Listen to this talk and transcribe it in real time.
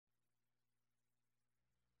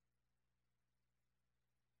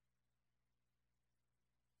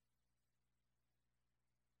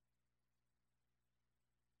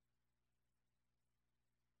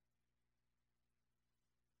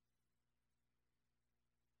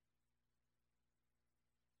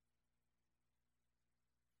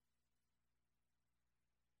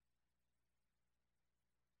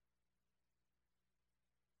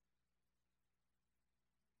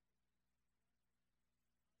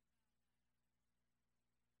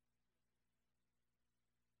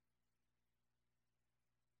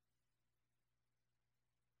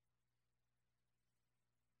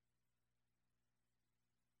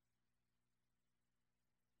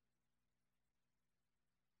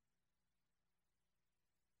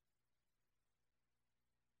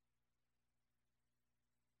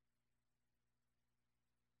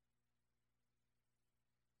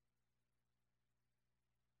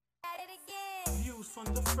Views from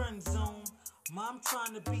the friend zone. I'm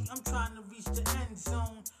trying to reach the end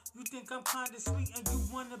zone. You think I'm kinda sweet and you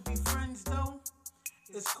wanna be friends though?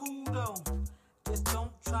 It's cool though. Just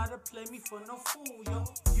don't try to play me for no fool, yo.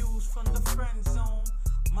 Views from the friend zone.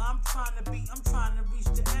 I'm trying to reach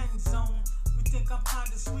the end zone. You think I'm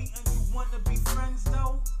kinda sweet and you wanna be friends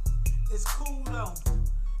though? It's cool though.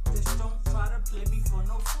 Just don't try to play me for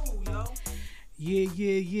no fool, yo.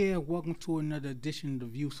 Yeah. Welcome to another edition of the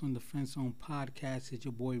Views from the Friend Zone podcast. It's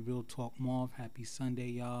your boy Real Talk Marv. Happy Sunday,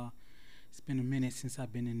 y'all. It's been a minute since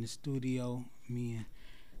I've been in the studio. Me and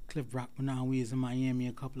Cliff Brockman, we was in Miami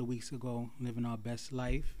a couple of weeks ago, living our best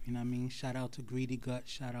life. You know what I mean? Shout out to Greedy Gut.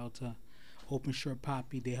 Shout out to Open Shirt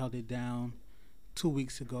Poppy. They held it down 2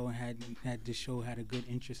 weeks ago and had this show, had a good,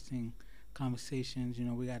 interesting conversations. You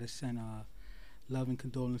know, we got to send love and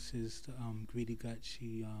condolences to Greedy Gut.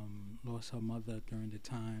 She lost her mother during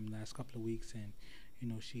the last couple of weeks, and you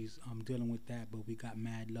know she's dealing with that. But we got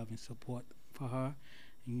mad love and support for her,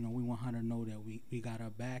 and you know we want her to know that we got her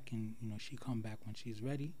back, and you know she come back when she's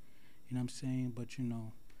ready. You know what I'm saying? But you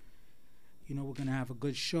know we're gonna have a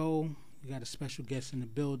good show. We got a special guest in the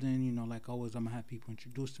building. You know, like always, I'm gonna have people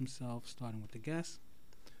introduce themselves, starting with the guest.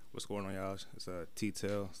 What's going on, y'all? It's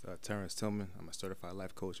T-Tail, Terrence Tillman. I'm a certified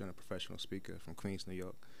life coach and a professional speaker from Queens, New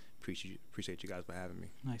York. Appreciate you guys for having me.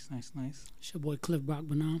 Nice. It's your boy Cliff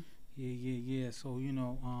Brockman. Yeah. So, you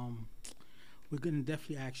know, we're going to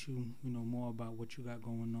definitely ask you, you know, more about what you got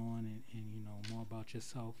going on and you know, more about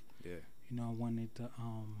yourself. Yeah. You know, I wanted to,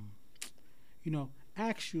 you know,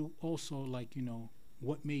 ask you also, like, you know,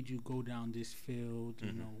 what made you go down this field?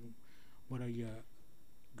 You know, what are your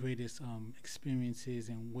greatest experiences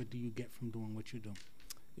and what do you get from doing what you do?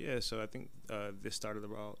 Yeah, so I think this started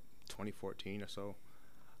about 2014 or so.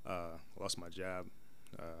 Lost my job.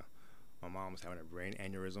 My mom was having a brain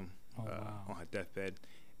aneurysm on her deathbed.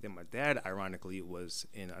 Then my dad, ironically, was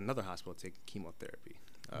in another hospital taking chemotherapy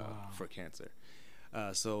for cancer.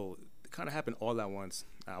 So it kind of happened all at once.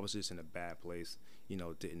 I was just in a bad place, you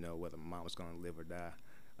know, didn't know whether my mom was going to live or die.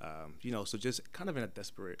 You know, so just kind of in a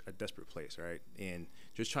desperate place, right? And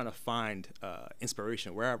just trying to find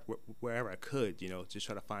inspiration wherever I could, you know, just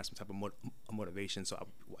try to find some type of motivation. So I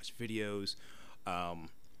would watch videos.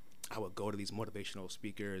 I would go to these motivational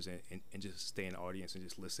speakers and just stay in the audience and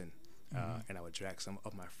just listen. And I would drag some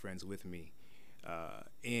of my friends with me.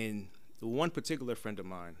 And one particular friend of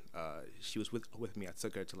mine, she was with me. I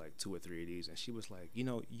took her to like 2 or 3 of these, and she was like, you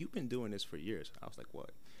know, you've been doing this for years. I was like, what?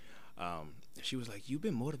 She was like, you've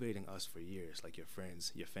been motivating us for years, like your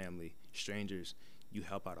friends, your family, strangers. You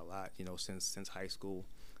help out a lot, you know, since high school,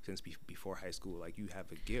 since before high school, like you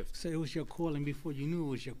have a gift. So it was your calling before you knew it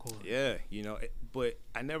was your calling. Yeah, you know, but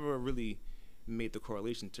I never really made the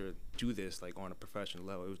correlation to do this like on a professional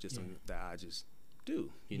level. It was just something that I just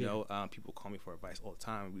do, you know. People call me for advice all the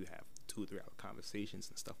time. We have 2-3 hour conversations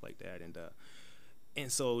and stuff like that.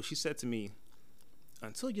 And so she said to me,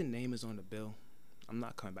 until your name is on the bill, I'm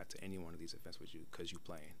not coming back to any one of these events with you because you're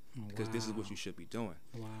playing. Because this is what you should be doing.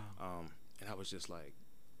 Wow. And I was just like,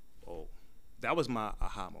 oh, that was my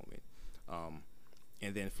aha moment.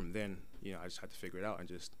 And then from then, you know, I just had to figure it out and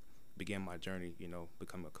just began my journey, you know,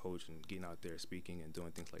 becoming a coach and getting out there speaking and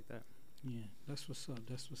doing things like that. Yeah, that's what's up.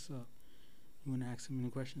 You want to ask him any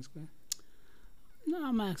questions, Claire? No,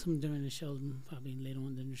 I'm going to ask him during the show, probably later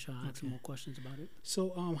on in the show. I'll ask him more questions about it.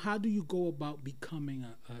 So how do you go about becoming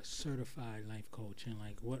a certified life coach? And,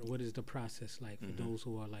 like, what is the process like for those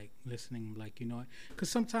who are, like, listening? Like, you know,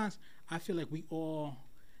 because sometimes I feel like we all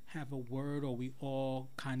have a word or we all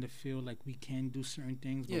kind of feel like we can do certain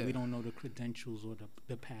things, but we don't know the credentials or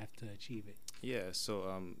the path to achieve it. Yeah,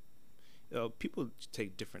 so people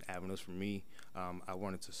take different avenues. For me, I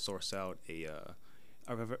wanted to source out a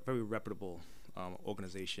very reputable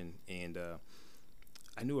organization, and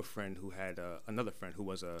I knew a friend who had another friend who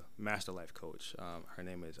was a master life coach. Her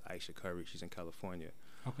name is Aisha Curry. She's in California.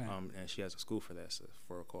 Okay. And she has a school for this,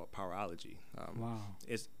 called Powerology. Wow.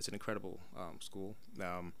 It's an incredible school.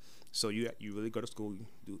 So you really go to school, you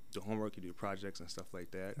do the homework, you do projects and stuff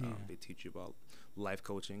like that. They teach you about life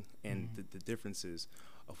coaching and the differences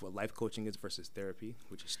of what life coaching is versus therapy,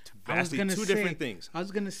 which is vastly two different things. I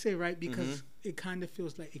was going to say, right, because it kind of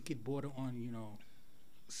feels like it could border on, you know,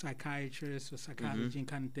 psychiatrists or psychology and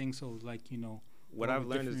kind of thing. So, like, you know, what I've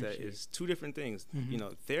learned is that it's two different things. You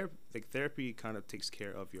know, therapy kind of takes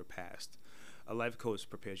care of your past. A life coach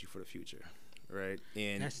prepares you for the future, right?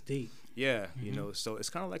 And that's deep. Yeah, you know, so it's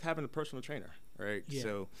kind of like having a personal trainer, right? Yeah.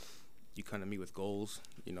 So you kind of meet with goals,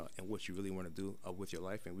 you know, and what you really want to do with your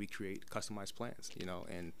life, and we create customized plans, you know,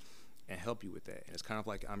 and and help you with that. And it's kind of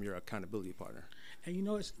like I'm your accountability partner. And you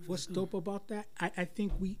know what's dope about that? I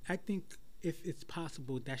think if it's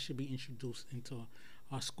possible, that should be introduced into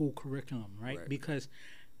our school curriculum, right? Because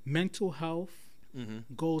mental health,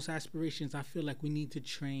 goals, aspirations, I feel like we need to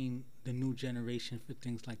train the new generation for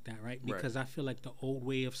things like that, right? Because I feel like the old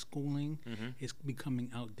way of schooling is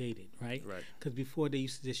becoming outdated, right? Because before they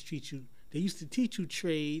used to just teach you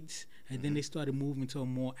trades, and then they started moving to a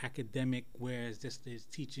more academic, whereas this is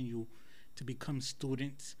teaching you to become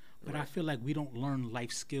students. But I feel like we don't learn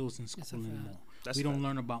life skills in school anymore. We don't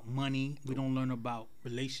learn about money. We don't learn about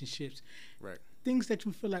relationships. Things that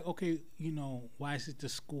you feel like, okay, you know, why is it the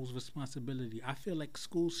school's responsibility? I feel like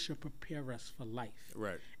schools should prepare us for life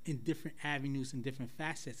in different avenues and different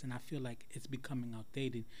facets, and I feel like it's becoming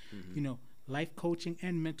outdated. You know, life coaching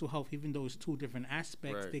and mental health, even though it's two different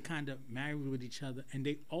aspects, they kind of marry with each other, and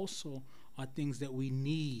they also are things that we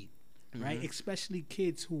need, right? Especially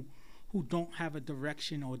kids who don't have a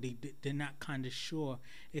direction, or they're not kind of sure.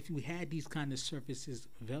 If we had these kind of services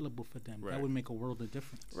available for them, that would make a world of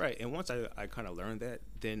difference. And once I kind of learned that,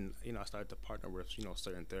 then, you know, I started to partner with, you know,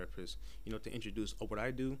 certain therapists, you know, to introduce what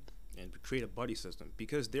I do and create a buddy system,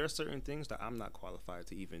 because there are certain things that I'm not qualified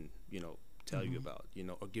to even, you know, tell you about, you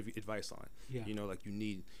know, or give you advice on. You know, like you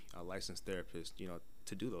need a licensed therapist, you know,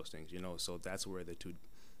 to do those things, you know, so that's where the two, you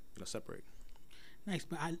know, separate. Nice,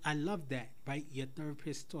 but I love that, right? Your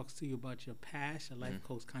therapist talks to you about your past. Your life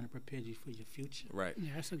coach kind of prepares you for your future.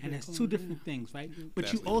 Yeah, that's a good and that's two different things, right? But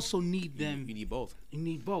Definitely. you also need them. You need both. You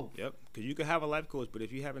need both. Yep, because you could have a life coach, but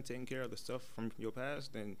if you haven't taken care of the stuff from your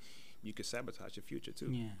past, then you could sabotage your future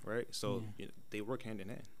too. Right? So you know, they work hand in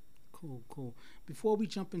hand. Cool. Before we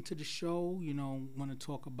jump into the show, you know, want to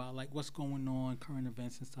talk about like what's going on, current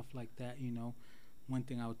events and stuff like that. You know, one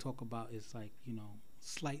thing I would talk about is like, you know,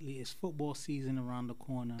 slightly, it's football season around the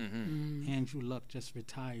corner. Andrew Luck just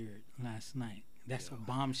retired last night. That's a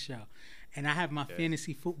bombshell. And I have my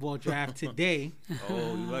fantasy football draft today.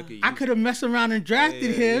 Oh, you lucky. I could have messed around and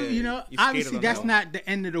drafted him. You know, obviously that's not the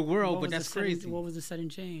end of the world, but that's crazy. What was the sudden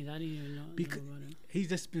change? I didn't even know. Because about it. He's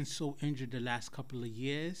just been so injured the last couple of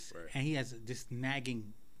years, and he has this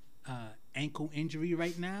nagging ankle injury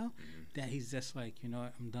right now that he's just like, you know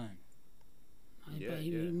what, I'm done. But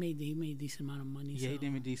he made a decent amount of money. Yeah, he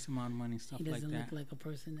did a decent amount of money, stuff like that. He doesn't look like a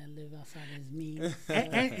person that lives outside of his means.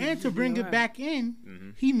 and to bring it back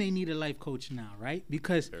in, he may need a life coach now, right?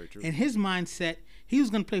 Because in his mindset, he was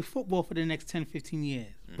going to play football for the next 10, 15 years.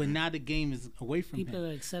 But now the game is away from him. He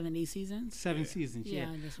played like 7, 8 seasons? 7 seasons,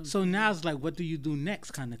 So now it's like, what do you do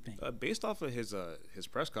next kind of thing? Based off of his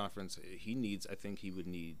press conference, I think he would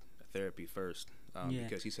need therapy first,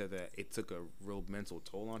 because he said that it took a real mental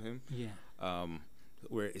toll on him.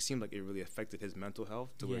 Where it seemed like it really affected his mental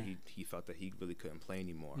health to where he felt that he really couldn't play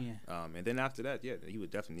anymore. And then after that, he would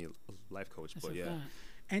definitely need a life coach. That's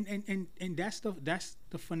and that's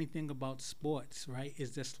the funny thing about sports, right?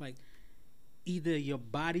 Is just like either your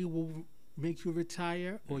body will make you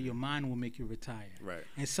retire or your mind will make you retire.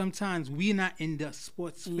 And sometimes we're not in the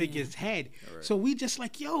sports figure's head, so we just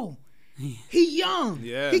like, yo, he young.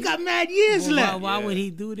 He got mad years left. Why would he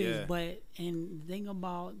do this? But and the thing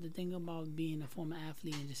about being a former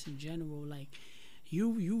athlete and just in general, like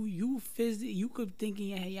you physically, you could think in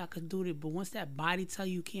your head, I could do it, but once that body tell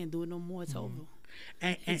you can't do it no more, it's over.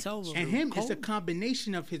 It's over. And him, it's a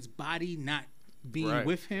combination of his body not being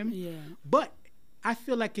with him. But I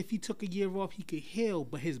feel like if he took a year off, he could heal.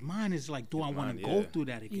 But his mind is like, do I want to go through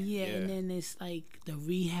that again? And then it's like the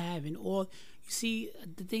rehab and all. You see,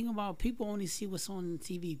 the thing about people only see what's on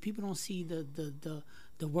TV. People don't see the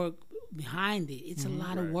work behind it. It's a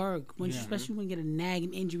lot of work, especially when you get a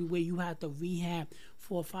nagging injury where you have to rehab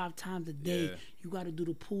 4 or 5 times a day. You got to do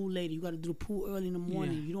the pool later. You got to do the pool early in the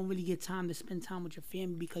morning. You don't really get time to spend time with your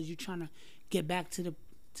family because you're trying to get back to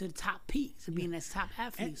the top peaks of being that top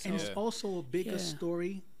athlete. And it's also a bigger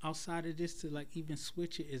story outside of this to like even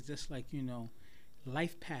switch it is just like, you know,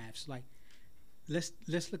 life paths. Like let's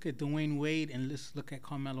look at Dwayne Wade and let's look at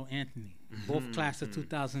Carmelo Anthony. Both class of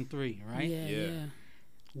 2003, right?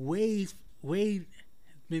 Wade has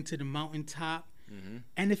been to the mountaintop.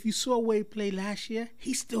 And if you saw Wade play last year,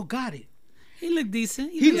 he still got it. He looked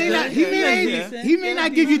decent. He may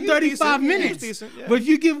not give you 35 minutes, but if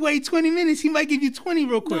you give Wade 20 minutes, he might give you 20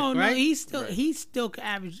 real quick, right? No, he still could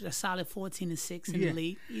average a solid 14 and 6 in the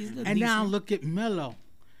league. And now look at Melo.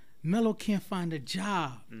 Melo can't find a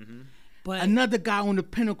job. But another guy on the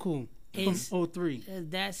pinnacle from 03.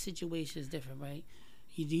 That situation is different, right?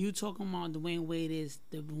 You talking about Dwayne Wade is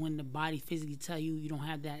when the body physically tell you don't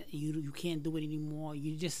have that, you can't do it anymore.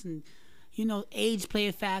 You just age play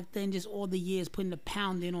a factor, and just all the years putting the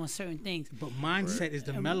pound in on certain things. But mindset is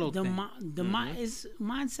the mellow thing.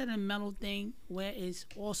 Mindset and mellow thing, where it's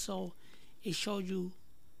also, it showed you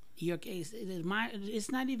your case.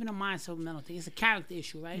 It's not even a mindset mellow thing. It's a character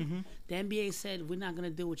issue, right? The NBA said, we're not going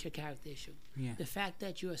to deal with your character issue. Yeah. The fact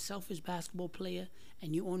that you're a selfish basketball player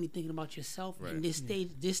and you're only thinking about yourself in this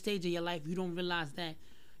stage of your life, you don't realize that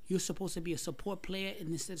you're supposed to be a support player, and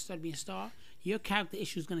instead of starting being a star, your character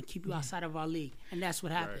issue is going to keep you outside of our league, and that's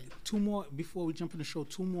what happened. Two more before we jump in the show.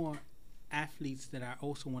 Two more athletes that I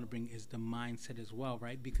also want to bring is the mindset as well,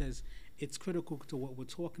 right? Because it's critical to what we're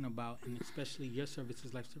talking about, and especially your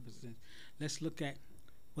services, life services. Let's look at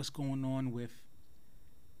what's going on with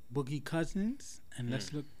Boogie Cousins, and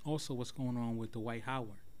let's look also what's going on with Dwight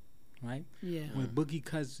Howard, right? Yeah. When Boogie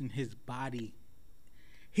Cousins, his body,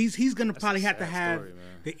 he's gonna probably have to have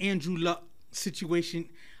the Andrew Luck situation.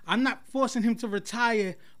 I'm not forcing him to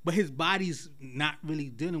retire, but his body's not really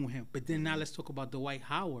dealing with him. But then now let's talk about Dwight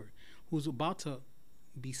Howard, who's about to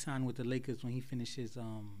be signed with the Lakers when he finishes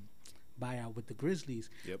buyout with the Grizzlies.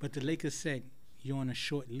 Yep. But the Lakers said, you're on a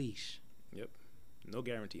short leash. Yep. No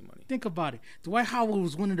guarantee money. Think about it. Dwight Howard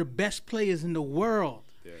was one of the best players in the world.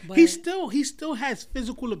 Yeah. But He still has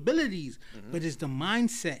physical abilities, but it's the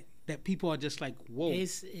mindset that people are just like, whoa.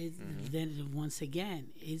 Then once again,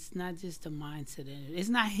 it's not just the mindset. It's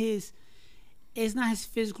not his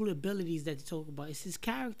physical abilities that you talk about. It's his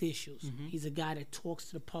character issues. He's a guy that talks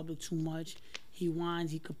to the public too much. He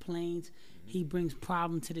whines. He complains. He brings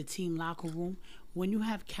problem to the team locker room. When you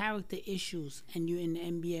have character issues and you're in the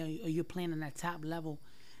NBA or you're playing on that top level,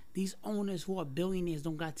 these owners who are billionaires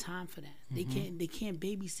don't got time for that. They can't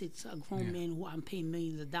babysit a grown man who I'm paying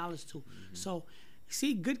millions of dollars to. So.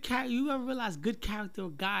 See, good character. You ever realize good character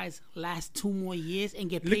guys last 2 more years and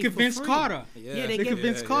get paid Look at for Vince free? Carter. Yeah, they Look get at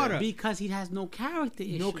Vince Carter. because he has no character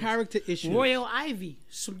issues. No character issues. Royal Ivy,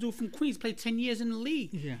 some dude from Queens, played 10 years in the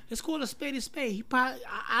league. Yeah. It's called a spade a spade. He probably,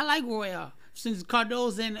 I like Royal since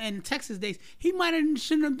Cardo's and Texas days. He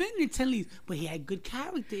shouldn't have been in 10 leagues, but he had good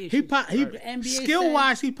character issues. NBA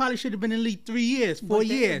skill-wise, he probably should have been in the league 3 years, 4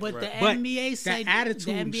 years. But the NBA said, that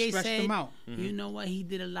attitude the NBA stretched said, him out. you know what? He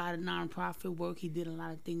did a lot of non-profit work. He did a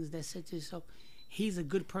lot of things that said to yourself, he's a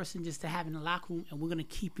good person just to have in the locker room, and we're gonna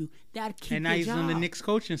keep you. That keep And now your he's job. on the Knicks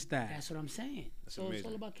coaching staff. That's what I'm saying. So amazing. it's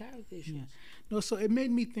all about character issues. Yeah. No, so it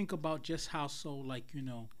made me think about just how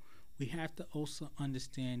we have to also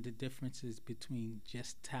understand the differences between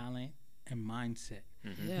just talent and mindset.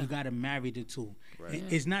 Yeah. You got to marry the two. Right.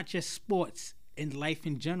 It's not just sports, in life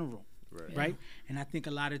in general. Right. Right? And I think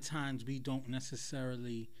a lot of times we don't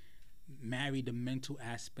necessarily marry the mental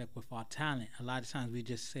aspect with our talent. A lot of times we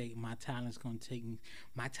just say my talent's going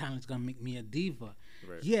to make me a diva.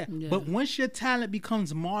 Right. Yeah, but once your talent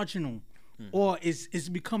becomes marginal or is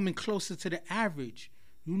becoming closer to the average,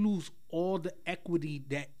 you lose all the equity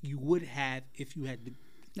that you would have if you had the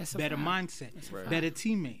better mindset, better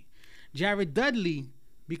teammate. Jared Dudley,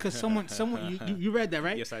 because someone you read that,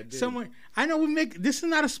 right? Yes, I did. I know this is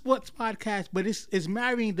not a sports podcast, but it's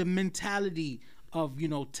marrying the mentality of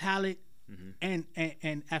talent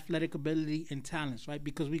and athletic ability and talents, right?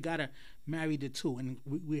 Because we gotta marry the two, and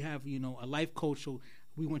we have a life coach, so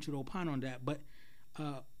we want you to opine on that. But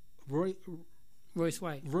Royce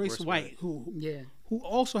White, who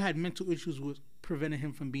also had mental issues with preventing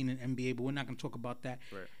him from being in the NBA, but we're not going to talk about that.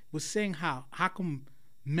 Right. Was saying how come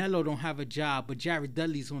Melo don't have a job, but Jared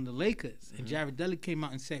Dudley's on the Lakers, and Jared Dudley came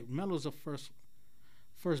out and said Melo's a first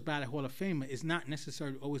ballot Hall of Famer. It's not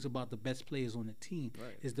necessarily always about the best players on the team.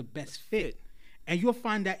 Right. It's the best fit. And you'll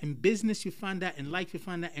find that in business, you find that in life, you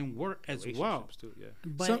find that in work as well. Too, yeah.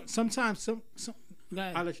 but Sometimes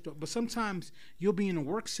I'll let you talk. But sometimes you'll be in a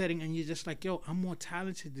work setting and you're just like, yo, I'm more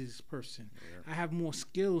talented than this person. Yeah. I have more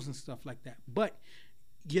skills and stuff like that. But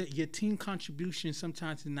your team contribution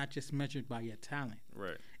sometimes is not just measured by your talent.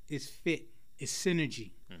 Right. It's fit. It's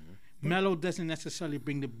synergy. Melo doesn't necessarily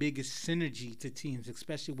bring the biggest synergy to teams,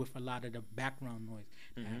 especially with a lot of the background noise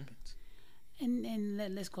that happens. And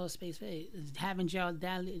let's call it space. Having Gerald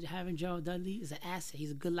Dudley is an asset.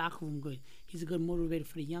 He's a good locker room good. He's a good motivator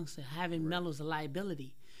for the youngster. Having Melo's a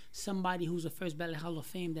liability. Somebody who's a first ballot Hall of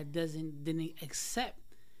Fame that didn't accept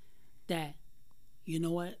that, you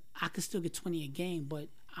know what, I could still get 20 a game, but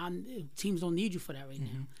teams don't need you for that right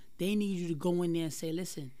now. They need you to go in there and say,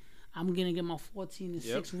 listen, I'm gonna get my 14 and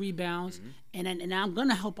 6 rebounds, and I'm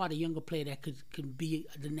gonna help out a younger player that could be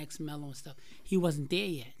the next Melo and stuff. He wasn't there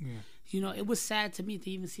yet. Yeah. It was sad to me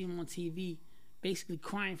to even see him on TV basically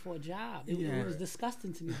crying for a job. It was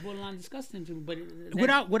disgusting to me, borderline disgusting to me. But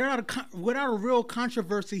without a real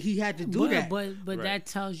controversy, he had to do that. But that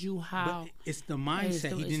tells you how it's the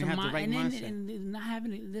mindset. He didn't have the right mindset. And not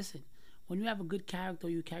having it. Listen, when you have a good character,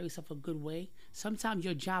 you carry yourself a good way. Sometimes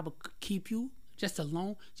your job will keep you just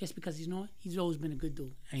alone, just because he's always been a good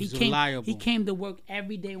dude. And he's reliable. He came to work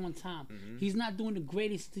every day on time. Mm-hmm. He's not doing the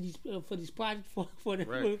greatest for these projects for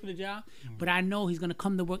the job, but I know he's gonna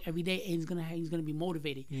come to work every day and he's gonna be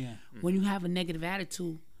motivated. Yeah. When you have a negative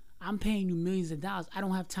attitude, I'm paying you millions of dollars. I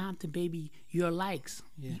don't have time to baby your likes.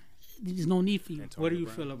 Yeah. There's no need for you. What do you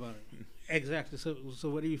feel about it? Exactly. So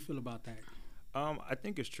what do you feel about that? I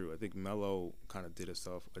think it's true. I think Melo kind of did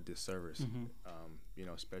himself a disservice,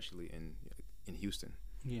 especially in Houston.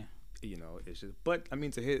 Yeah. It's just, but I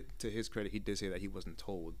mean, to his credit, he did say that he wasn't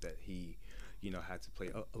told that he, had to play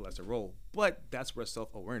a lesser role. But that's where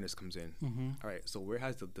self-awareness comes in. Mm-hmm. All right. So where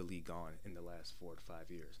has the league gone in the last 4 to 5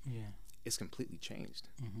 years? Yeah. It's completely changed.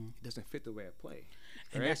 Mm-hmm. It doesn't fit the way I play.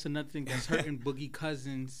 And that's another thing that's hurting Boogie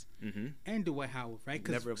Cousins and Dwight Howard, right?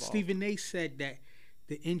 Because Stephen A. said that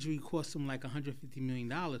the injury cost him like $150 million.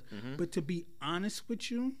 Mm-hmm. But to be honest with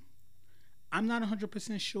you, I'm not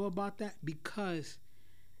 100% sure about that, because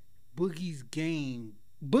Boogie's game,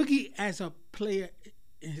 Boogie as a player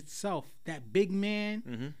itself, that big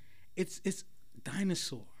man, it's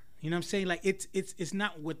dinosaur. You know what I'm saying? Like it's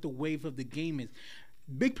not what the wave of the game is.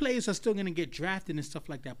 Big players are still gonna get drafted and stuff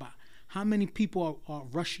like that, but how many people are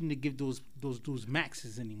rushing to give those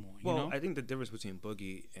maxes anymore? You know? I think the difference between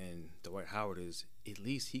Boogie and Dwight Howard is at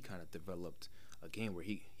least he kind of developed a game where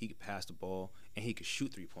he could pass the ball and he could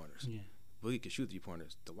shoot 3-pointers. Yeah. Boogie could shoot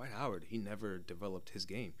 3-pointers. Dwight Howard, he never developed his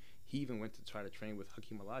game. He even went to try to train with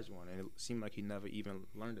Hakeem Olajuwon, and it seemed like he never even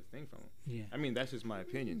learned a thing from him. Yeah. I mean, that's just my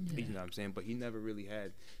opinion. Yeah. You know what I'm saying? But he never really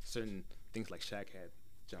had certain things like Shaq had,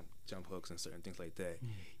 jump hooks and certain things like that.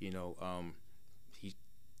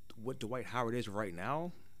 What Dwight Howard is right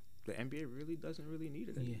now, the NBA really doesn't really need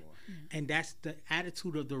it anymore. And that's the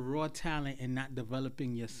attitude of the raw talent and not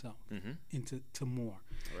developing yourself into more.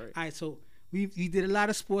 All right, so we did a lot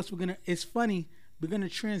of sports. It's funny, we're gonna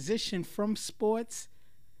transition from sports,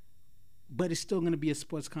 but it's still gonna be a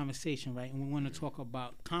sports conversation, right? And we want to talk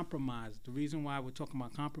about compromise. The reason why we're talking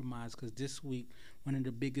about compromise, because this week one of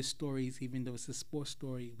the biggest stories, even though it's a sports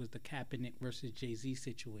story, was the Kaepernick versus Jay-Z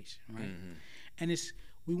situation, right? Mm-hmm. And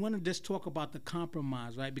we want to just talk about the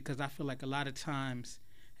compromise, right? Because I feel like a lot of times,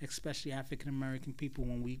 especially African American people,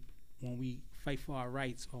 when we fight for our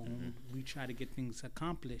rights or when we try to get things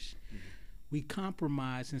accomplished, we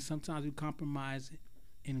compromise, and sometimes we compromise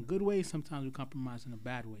in a good way, sometimes we compromise in a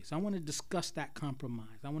bad way. So I want to discuss that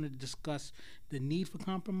compromise. I want to discuss the need for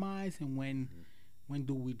compromise and when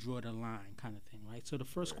do we draw the line, kind of thing, right? So the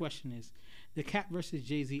first question is, the Cap versus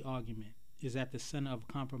Jay-Z argument is at the center of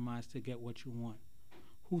compromise to get what you want.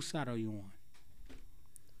 Whose side are you on?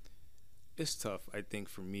 It's tough, I think,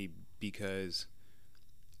 for me, because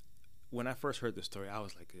when I first heard the story, I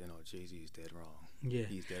was like, Jay-Z is dead wrong. Yeah,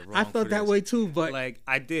 he's dead wrong. I felt that way too, but I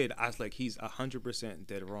was like, he's 100%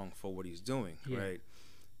 dead wrong for what he's doing, right?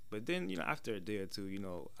 But then, after a day or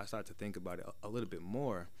two, I started to think about it a little bit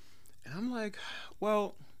more, and I'm like,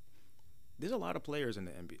 well, there's a lot of players in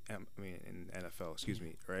the NBA, in the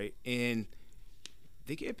NFL, right? And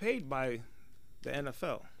they get paid by the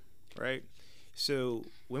NFL, right? So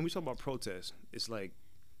when we talk about protests, it's like,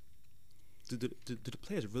 do the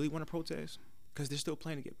players really want to protest? Because they're still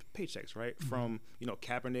playing to get paychecks, right? From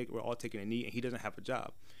Kaepernick, we're all taking a knee, and he doesn't have a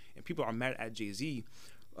job, and people are mad at Jay-Z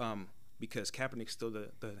because Kaepernick still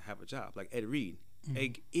doesn't have a job. Like Ed Reed,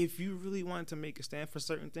 like, if you really wanted to make a stand for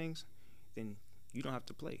certain things, then you don't have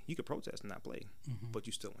to play. You could protest and not play, but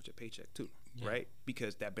you still want your paycheck too, right?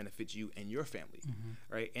 Because that benefits you and your family,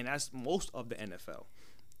 right? And that's most of the NFL.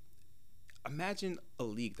 Imagine a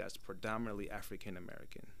league that's predominantly African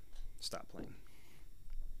American stop playing.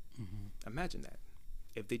 Imagine that.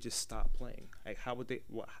 If they just stop playing, like how would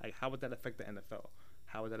that affect the NFL?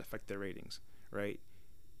 How would that affect their ratings, right?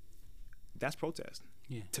 That's protest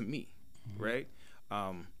to me, right?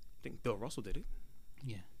 I think Bill Russell did it.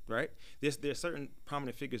 Yeah. Right? There's certain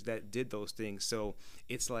prominent figures that did those things. So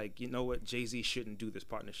it's like, you know what, Jay-Z shouldn't do this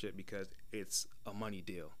partnership because it's a money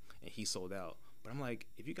deal and he sold out. But I'm like,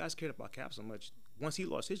 if you guys cared about Cap so much, once he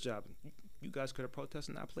lost his job, you guys could have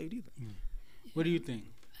protested and not played either. What do you think?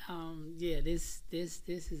 This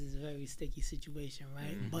is a very sticky situation,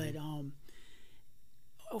 right? But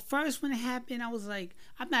first when it happened, I was like,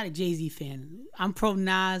 I'm not a Jay-Z fan. I'm pro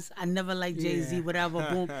Nas. I never liked Jay-Z, whatever,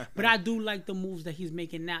 boom. But I do like the moves that he's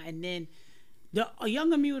making now. And then A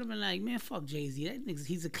younger me would have been like, man, fuck Jay-Z. That nigga,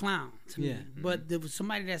 he's a clown to me. But there was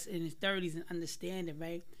somebody that's in his 30s and understanding,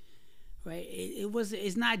 right? Right?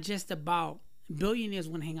 It's not just about billionaires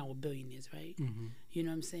want to hang out with billionaires, right? You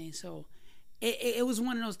know what I'm saying? So it was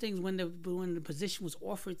one of those things when the position was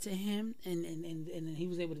offered to him and he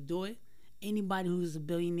was able to do it. Anybody who's a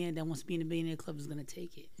billionaire that wants to be in the billionaire club is going to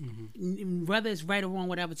take it. Whether it's right or wrong,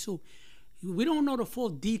 whatever, too. We don't know the full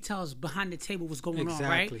details behind the table what's going on,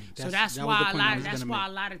 right? So that's why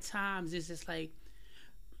a lot of times it's just like,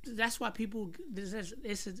 that's why people, this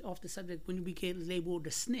is off the subject, when you became labeled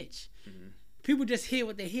the snitch. People just hear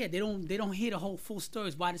what they hear. They don't hear the whole full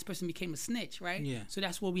stories why this person became a snitch, right? Yeah. So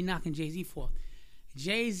that's what we knocking Jay-Z for.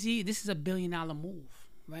 Jay-Z, this is a $1 billion move,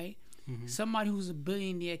 right? Somebody who's a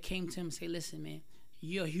billionaire came to him and say, listen, man,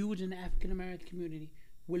 you're huge in the African-American community.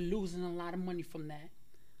 We're losing a lot of money from that.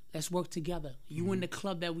 Let's work together. You in the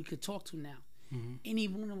club that we could talk to now. Any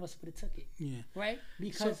one of us would have took it. Yeah. Right?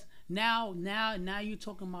 Because now you're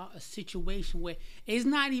talking about a situation where it's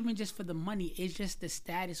not even just for the money. It's just the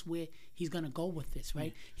status where he's going to go with this,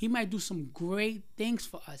 right? He might do some great things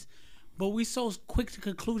for us. But we so quick to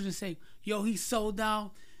conclusion and say, yo, he sold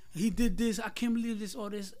out. He did this. I can't believe this or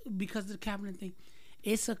this because of the cabinet thing.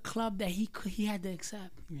 It's a club that he had to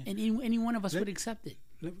accept. Yeah. And any one of us would accept it.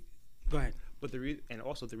 Go ahead. But the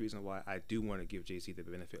reason why I do want to give Jay-Z the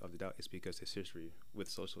benefit of the doubt is because his history with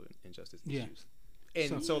social injustice issues.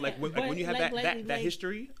 And so when you have that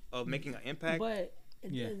history of making an impact. But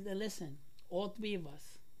listen, all three of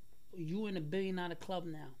us, you in a $1 billion club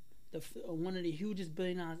now, one of the hugest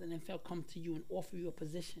billionaires in the NFL come to you and offer you a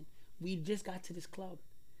position. We just got to this club.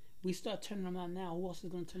 We start turning them down now. Who else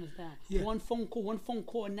is going to turn us down? Yeah. One phone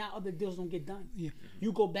call, and now other deals don't get done. Yeah.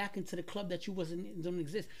 You go back into the club that you don't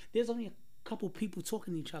exist. There's only a couple people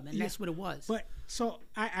talking to each other, and that's what it was. But so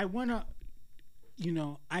I want to,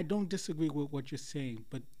 I don't disagree with what you're saying,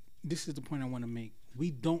 but this is the point I want to make.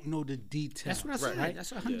 We don't know the details. That's what I said. Right?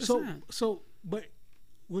 That's 100%. But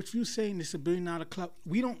what you're saying is a $1 billion club.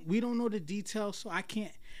 We don't know the details, so I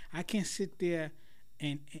can't sit there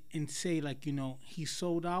and say like he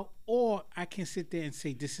sold out, or I can sit there and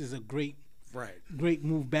say this is a great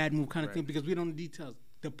move, bad move kind of thing, because we don't know the details.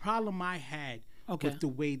 The problem I had with the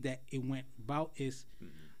way that it went about is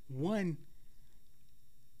one,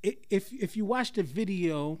 if you watch the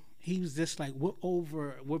video, he was just like,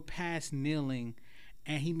 we're past kneeling,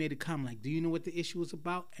 and he made a comment like, do you know what the issue was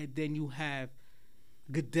about? And then you have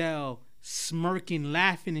Goodell smirking,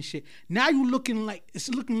 laughing and shit. Now you looking like, it's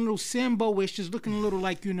looking a little Sambo-ish, just looking a little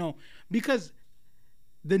like, because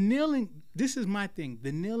the kneeling, this is my thing,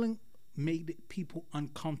 the kneeling made people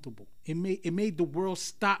uncomfortable. It made the world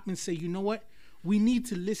stop and say, you know what? We need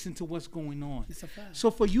to listen to what's going on. It's a fact. So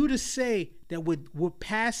for you to say that we're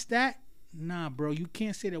past that, nah, bro, you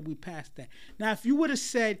can't say that we're past that. Now, if you would have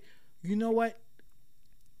said, you know what?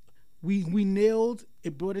 We nailed,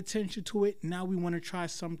 it brought attention to it. Now we want to try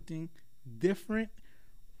something different.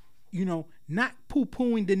 Not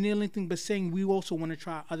poo-pooing the kneeling thing, but saying we also want to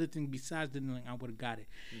try other things besides the kneeling, I would have got it.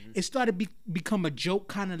 It started become a joke,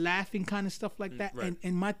 kind of laughing, kind of stuff like that. Right.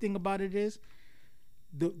 And my thing about it is,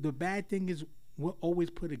 the bad thing is we're always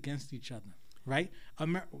put against each other, right? Let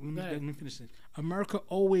me finish this. America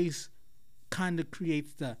always kind of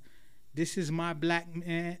creates this is my black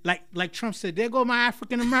man, like Trump said, there go my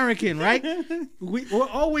African American, right? We're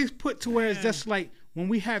always put to where it's just like, when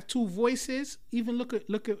we have two voices, even look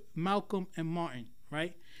at Malcolm and Martin,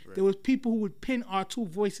 right? There was people who would pin our two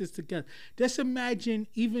voices together. Just imagine,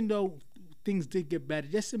 even though things did get better,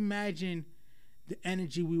 just imagine the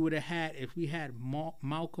energy we would have had if we had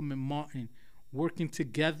Malcolm and Martin working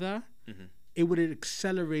together. It would have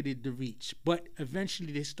accelerated the reach. But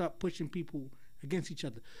eventually they start pushing people against each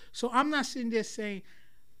other. So I'm not sitting there saying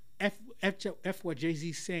F what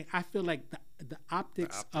Jay-Z's saying. I feel like the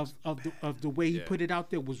optics of the way he put it out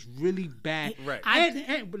there was really bad. Right.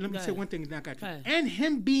 But let me say one thing. And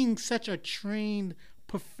him being such a trained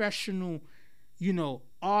professional,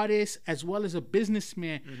 artist as well as a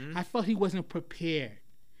businessman, I felt he wasn't prepared.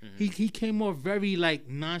 He came more very like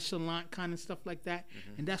nonchalant kind of stuff like that,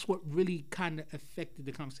 and that's what really kind of affected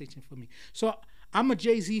the conversation for me. So I'm a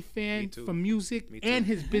Jay-Z fan for music and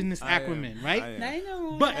his business acumen, right?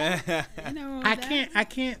 I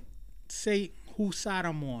can't say whose side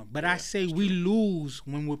I'm on, but I say we lose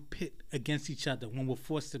when we're pit against each other, when we're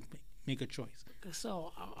forced to make a choice.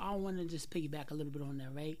 So I want to just piggyback a little bit on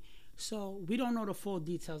that, right? So we don't know the full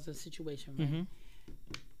details of the situation, right?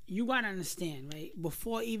 You gotta understand, right?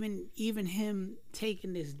 Before even him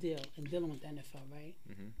taking this deal and dealing with the NFL, right?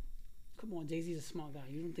 Come on, Jay-Z's a smart guy.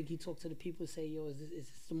 You don't think he talked to the people and say, yo, is this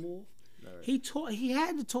the move? Right. He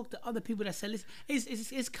had to talk to other people that said, listen,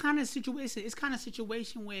 it's kind of situation. It's kind of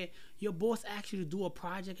situation where your boss asks you to do a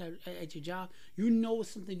project at your job. You know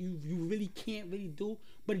it's something you really can't really do,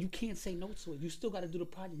 but you can't say no to it. You still got to do the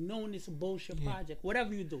project, knowing it's a bullshit project.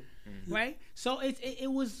 Whatever you do, right? So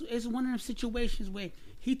it's one of them situations where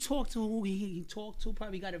he talked to who he talked to,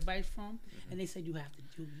 probably got advice from, and they said you have to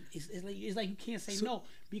do. It's like you can't say no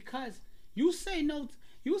because you say no.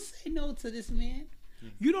 You say no to this man.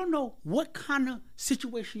 You don't know what kind of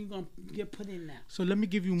situation you're going to get put in now. So let me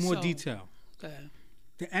give you more detail. Okay.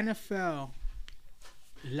 The NFL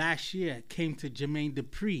last year came to Jermaine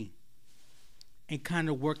Dupri and kind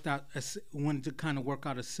of wanted to kind of work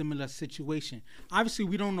out a similar situation. Obviously,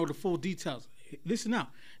 we don't know the full details. Listen out.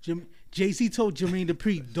 Jay-Z told Jermaine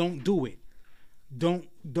Dupri, don't do it. Don't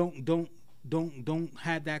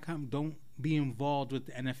have that kind. Don't be involved with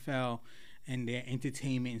the NFL and their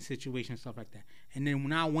entertainment and situation, stuff like that. And then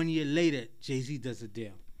now 1 year later, Jay-Z does a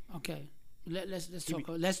deal. Okay, let's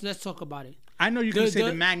talk about it. I know you can say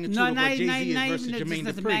the magnitude of what Jay-Z is versus Jermaine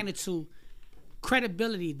Dupri. The magnitude,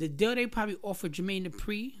 credibility. The deal they probably offered Jermaine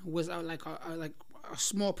Dupri was like a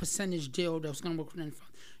small percentage deal that was going to work for them.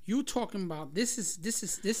 You talking about this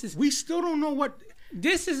is. We still don't know what.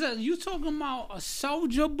 This is you talking about a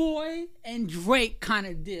Soulja Boy and Drake kind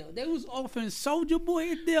of deal. They was offering Soulja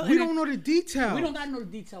Boy a deal. We don't know the details. We don't got to know the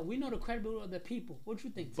detail. We know the credibility of the people. What you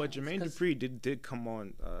think? But Jermaine Dupri did come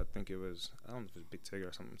on. I think it was, I don't know if it was Big Tigger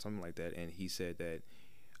or something like that, and he said that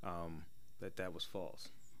that was false.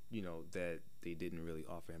 You know, that they didn't really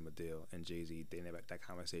offer him a deal, and Jay-Z, that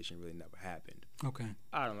conversation really never happened. Okay.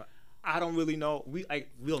 I don't really know.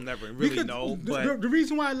 We'll never really know. But the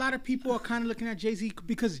reason why a lot of people are kind of looking at Jay-Z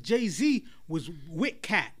because Jay-Z was with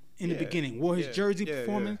Cat in the beginning, wore his jersey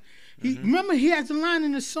performing. He remember he has a line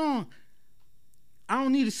in the song, "I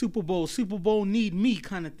don't need a Super Bowl. Super Bowl need me,"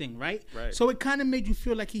 kind of thing, right? Right. So it kind of made you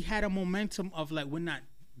feel like he had a momentum of like we're not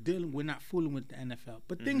fooling with the NFL.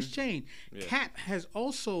 But things change. Yeah. Cat has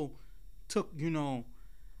also took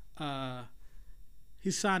he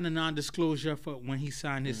signed a non-disclosure for when he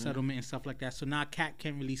signed his settlement and stuff like that. So now Cat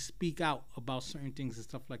can't really speak out about certain things and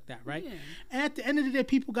stuff like that, right? Yeah. And at the end of the day,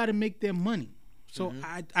 people got to make their money. So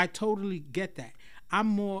I totally get that. I'm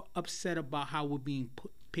more upset about how we're being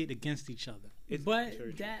pit against each other. But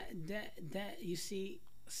that you see,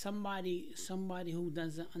 somebody who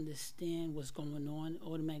doesn't understand what's going on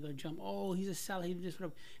automatically jump. Oh, he's a seller. He just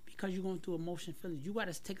whatever. Because you're going through emotion feelings, you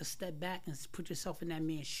got to take a step back and put yourself in that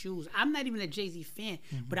man's shoes. I'm not even a Jay-Z fan,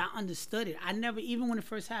 but I understood it. I never, even when it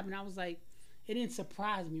first happened, I was like, it didn't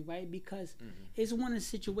surprise me, right? Because it's one of the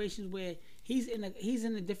situations where he's in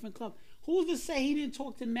a different club. Who's to say he didn't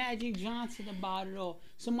talk to Magic Johnson about it or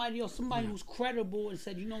somebody who's credible and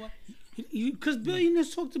said, you know what? Because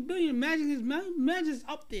billionaires talk to billionaires. Magic's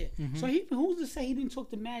up there. So who's to say he didn't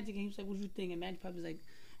talk to Magic and he was like, what you think? And Magic probably was like,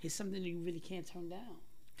 it's something that you really can't turn down.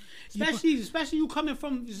 Especially you coming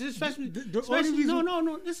from, especially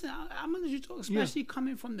no. Listen, I'm gonna let you talk. Especially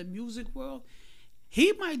coming from the music world,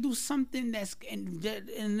 he might do something that's in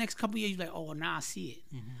the next couple of years. You're like, oh, now I see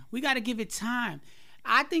it. We got to give it time.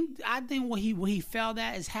 I think what he failed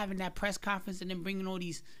at is having that press conference and then bringing all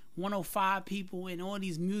these 105 people and all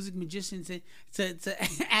these music magicians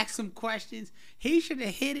to ask some questions. He should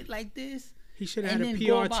have hit it like this. He should have had a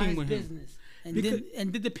PR team with him. And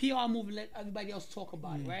did the PR move and let everybody else talk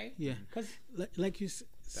about it, right? Yeah. Because like you said,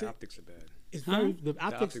 the optics are bad. It's very the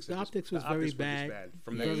optics was very bad.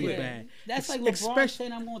 Very bad. That's like LeBron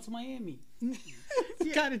saying I'm going to Miami.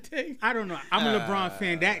 Kind of thing. I don't know. I'm a LeBron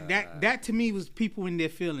fan. That to me was people in their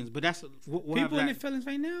feelings. But that's people in their feelings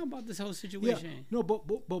right now about this whole situation. Yeah. No,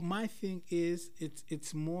 but my thing is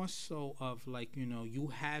it's more so of like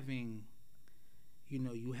you having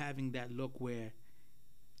that look where.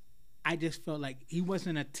 I just felt like he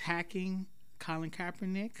wasn't attacking Colin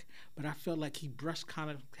Kaepernick, but I felt like he brushed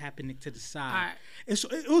Colin Kaepernick to the side. It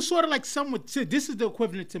was sort of like someone said, this is the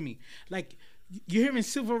equivalent to me. Like, you're hearing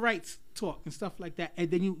civil rights talk and stuff like that, and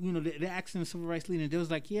then they're asking the civil rights leader, and they was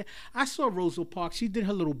like, yeah, I saw Rosa Parks. She did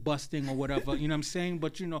her little busting or whatever, you know what I'm saying?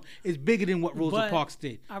 But, it's bigger than what Rosa Parks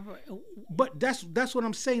did. But that's what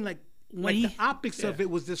I'm saying, like, when the optics of it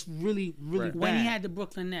was just really, really bad. When he had the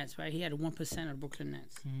Brooklyn Nets, right? He had 1% of the Brooklyn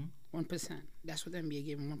Nets. 1%. That's what the NBA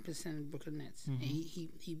gave him, 1% of the Brooklyn Nets. And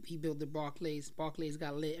he built the Barclays. Barclays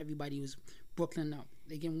got lit. Everybody was Brooklyn up.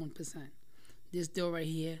 They gave him 1%. This deal right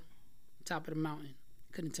here, top of the mountain,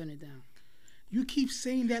 couldn't turn it down. You keep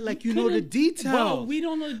saying that like you know the details. Well, we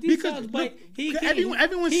don't know the details, but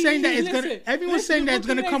everyone's saying that it's gonna. Everyone's saying that it's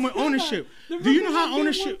gonna come with ownership. Do you know how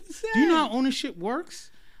ownership? Do you know how ownership works?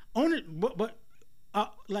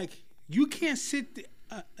 Like you can't sit.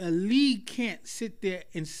 a league can't sit there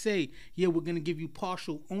and say, yeah, we're going to give you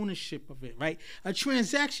partial ownership of it, right? A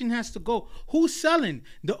transaction has to go. Who's selling?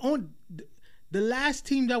 The last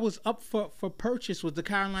team that was up for purchase was the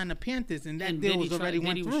Carolina Panthers, and that deal was already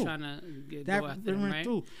went through. That went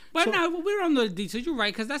through. But so, no, we don't know the details. You're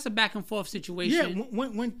right, because that's a back and forth situation. Yeah,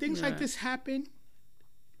 when things like this happen,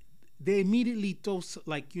 they immediately throw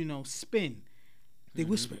spin. They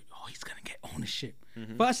whisper, "Oh, he's gonna get ownership."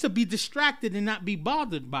 For us to be distracted and not be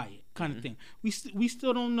bothered by it, kind of thing. We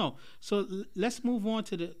still don't know. So let's move on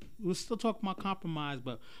to we'll still talk about compromise,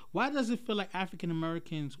 but why does it feel like African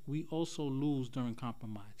Americans, we also lose during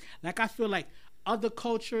compromise? Like, I feel like other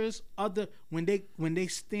cultures, when they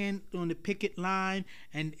stand on the picket line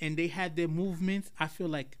and they had their movements, I feel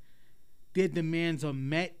like their demands are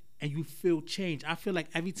met and you feel change. I feel like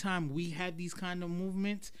every time we have these kind of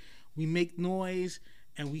movements, we make noise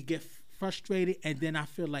and we get frustrated, and then I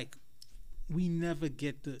feel like we never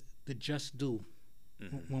get the just due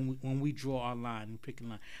when we draw our line and pick a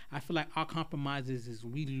line. I feel like our compromises is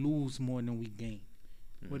we lose more than we gain.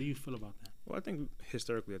 What do you feel about that? Well, I think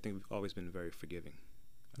historically, we've always been very forgiving.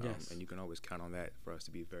 Yes. And you can always count on that for us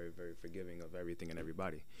to be very, very forgiving of everything and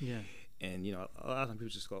everybody. Yeah. And, a lot of times people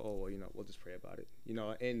just go, oh, well, we'll just pray about it.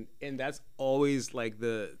 And that's always like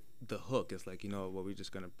the hook. It's like, well, we're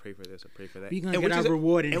just going to pray for this or pray for that. We're going to get our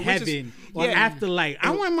reward in heaven or afterlife.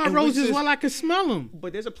 I want my roses while I can smell them.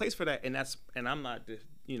 But there's a place for that. And I'm not,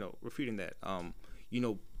 refuting that.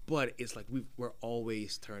 But it's like we're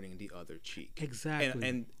always turning the other cheek.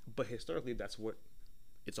 Exactly. But historically, that's what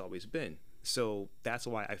it's always been. So that's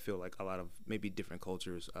why I feel like a lot of maybe different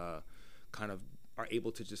cultures kind of are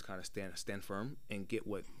able to just kind of stand firm and get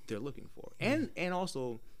what they're looking for. And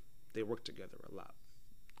also they work together a lot.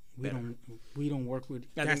 We don't work with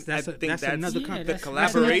that's another the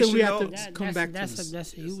collaboration. We have to come back to.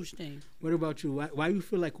 That's a huge thing. What about you? Why you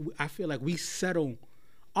feel like I feel like we settle?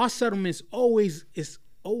 Our settlements always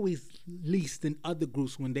least than other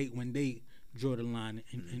groups when they draw the line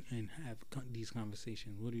and have these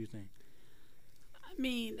conversations. What do you think? I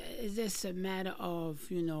mean, it's just a matter of,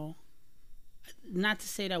 not to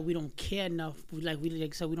say that we don't care enough. Like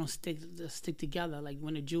said, we don't stick together. Like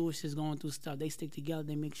when the Jewish is going through stuff, they stick together.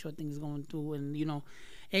 They make sure things going through, and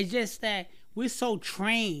it's just that we're so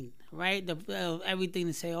trained, right? Everything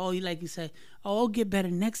to say, oh, like you said, oh, we'll get better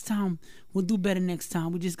next time. We'll do better next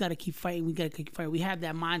time. We just gotta keep fighting. We gotta keep fighting. We have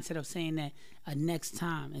that mindset of saying that next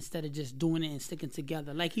time instead of just doing it and sticking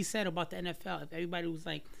together. Like he said about the NFL, if everybody was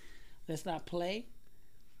like, let's not play.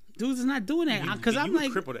 Dudes is not doing that because I'm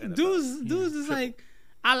like, dudes is like,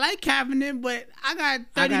 I like Kaepernick, but I got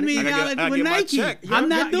 $30 million with Nike. I'm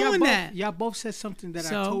not doing that. Y'all both said something that I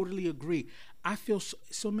totally agree. I feel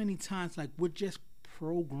so many times like we're just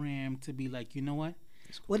programmed to be like, you know what?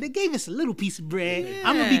 Well, they gave us a little piece of bread. Yeah.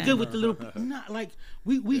 I'm gonna be good with the little. Not like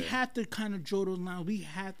we have to kind of draw those lines. We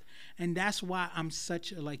have, and that's why I'm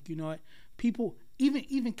such a like. You know what? People,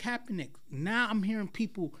 even Kaepernick. Now I'm hearing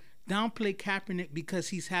people downplay Kaepernick because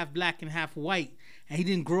he's half black and half white, and he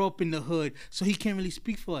didn't grow up in the hood, so he can't really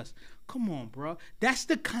speak for us. Come on, bro. That's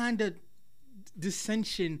the kind of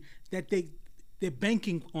dissension that they're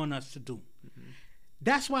banking on us to do. Mm-hmm.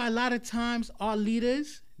 That's why a lot of times our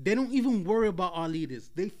leaders, they don't even worry about our leaders.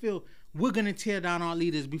 They feel we're going to tear down our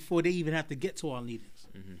leaders before they even have to get to our leaders.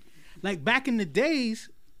 Mm-hmm. Like back in the days,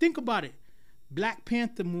 think about it. Black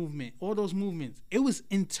Panther movement, all those movements, it was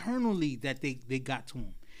internally that they got to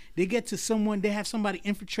them. They get to someone, they have somebody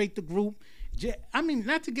infiltrate the group. I mean,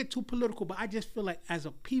 not to get too political, but I just feel like as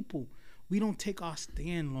a people, we don't take our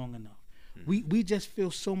stand long enough. Mm-hmm. We just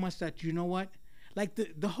feel so much that, you know what? Like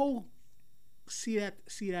the whole seat at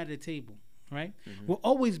the table, right? Mm-hmm. We're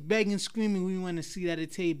always begging, screaming, we want a seat at a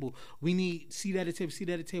table. We need seat at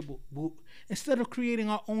a table. Instead of creating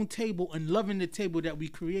our own table and loving the table that we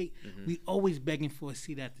create, mm-hmm. we always begging for a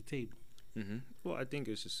seat at the table. Mm-hmm. Well, I think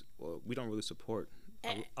it's just, we don't really support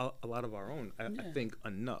a lot of our own, I think,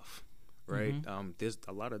 enough, right? Mm-hmm. There's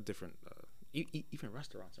a lot of different, even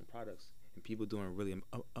restaurants and products and people doing really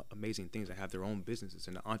amazing things that have their own businesses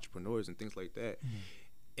and the entrepreneurs and things like that. Mm-hmm.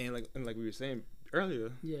 And like we were saying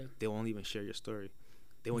earlier, they won't even share your story.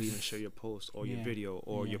 They won't even share your post or your video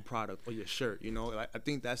or your product or your shirt. I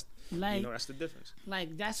think that's that's the difference.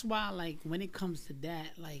 Like that's why, like when it comes to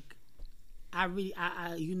that, like I really,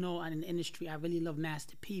 in the industry, I really love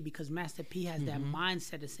Master P because Master P has that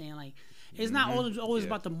mindset of saying like, it's not always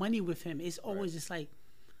about the money with him. It's always just like,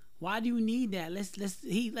 why do you need that?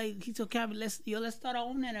 He told Kevin, let's start our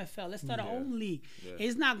own NFL. Let's start our own league. Yeah.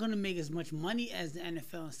 It's not gonna make as much money as the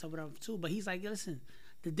NFL and stuff whatever too. But he's like, listen,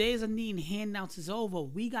 the days of needing handouts is over.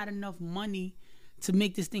 We got enough money to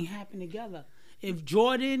make this thing happen together. if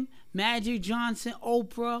Jordan, Magic Johnson,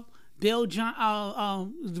 Oprah, Bill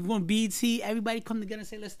when BT, everybody come together and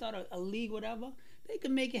say, let's start a league, whatever, they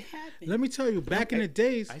can make it happen. Let me tell you, back in the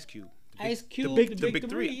days, Ice Cube. The big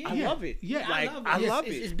three. Yeah. I love it. Yeah, like, I love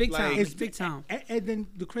it. It's big time. Like, It's big time. And then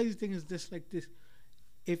the crazy thing is this, like this,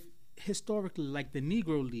 if historically, like the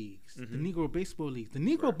Negro leagues, the Negro baseball leagues, the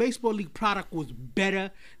Negro baseball league product was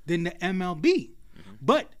better than the MLB,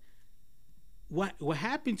 but what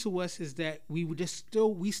happened to us is that we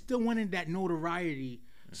still wanted that notoriety,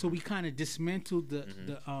 so we kind of dismantled the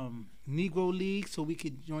Negro League so we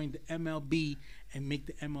could join the MLB and make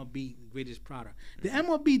the MLB the greatest product. The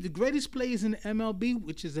MLB, the greatest players in the MLB,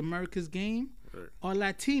 which is America's game, are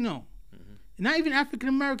Latino. Not even African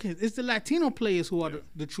Americans. It's the Latino players who are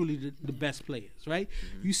the truly the best players, right?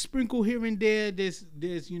 You sprinkle here and there. There's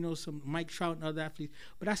some Mike Trout and other athletes.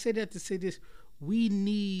 But I say that to say this: we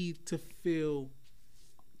need to feel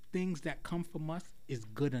things that come from us is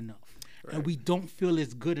good enough, and we don't feel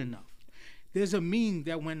it's good enough. There's a meme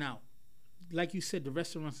that went out, like you said, the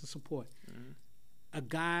restaurants and support. A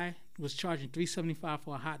guy was charging $3.75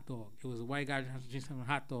 for a hot dog. It was a white guy charging a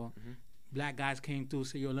hot dog. Black guys came through,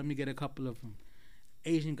 said, yo, let me get a couple of them.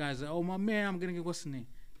 Asian guys said, oh, my man, I'm going to get, what's the name?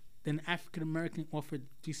 Then the African-American offered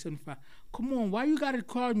 $3.75. Come on, why you got to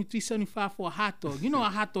charge me $3.75 for a hot dog? You know a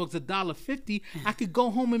hot dog's $1.50. I could go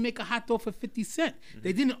home and make a hot dog for 50 cents.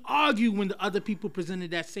 They didn't argue when the other people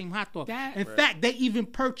presented that same hot dog. In fact, they even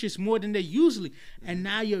purchased more than they usually. And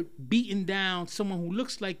now you're beating down someone who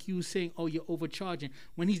looks like you, saying, oh, you're overcharging,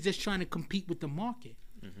 when he's just trying to compete with the market.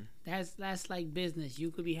 That's like business.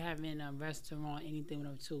 You could be having a restaurant, anything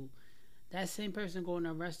whatever too. That same person going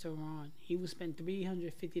to a restaurant, he would spend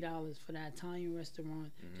 $350 for that Italian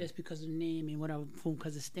restaurant just because of the name and whatever,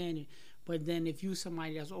 because of standard. But then if you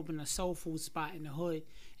somebody that's opening a soul food spot in the hood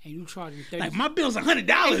and you charging $30, like my bill's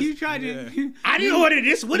 $100. You charging? I didn't order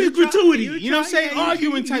this. What is gratuity? You know what I'm saying?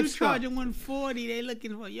 Arguing type stuff. You charging $140. They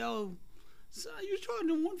looking for so you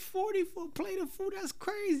charging $140 for a plate of food? That's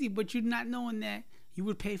crazy. But you're not knowing that you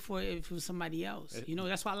would pay for it if it was somebody else.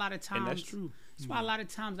 That's why a lot of times. And that's true. That's why a lot of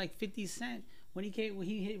times, like 50 Cent, when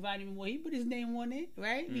he hit Vitamin Well, he put his name on it,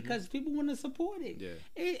 right? Because people want to support it. Yeah.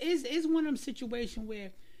 It's one of them situations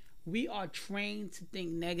where we are trained to think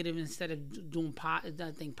negative instead of doing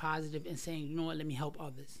think positive and saying, you know what, let me help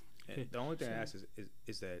others. And the only thing I ask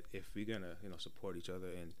is that if we're gonna support each other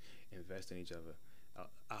and invest in each other,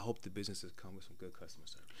 I hope the businesses come with some good customer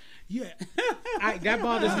service. Yeah, that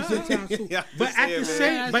bothers me sometimes too. But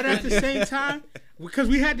at the same time, because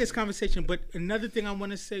we had this conversation. But another thing I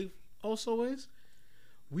want to say also is,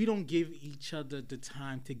 we don't give each other the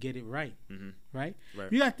time to get it right. Right?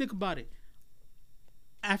 You gotta think about it.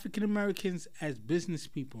 African Americans as business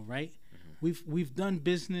people, right? We've done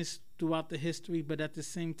business throughout the history, but at the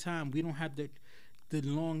same time, we don't have the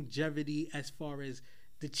longevity as far as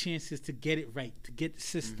the chances to get it right, to get the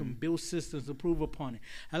system, build systems, improve upon it.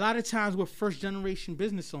 A lot of times we're first generation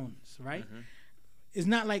business owners, right? It's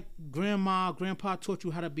not like grandpa taught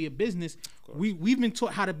you how to be a business. We've been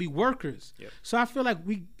taught how to be workers. So I feel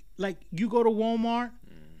like you go to Walmart,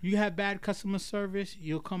 you have bad customer service,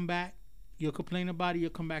 you'll come back, you'll complain about it,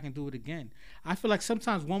 you'll come back and do it again. I feel like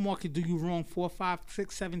sometimes Walmart can do you wrong 4, 5,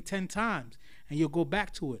 6, 7, 10 times, and you'll go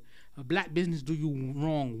back to it. A black business do you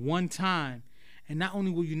wrong one time, and not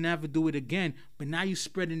only will you never do it again, but now you're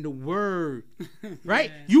spreading the word,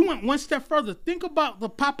 right? You went one step further. Think about the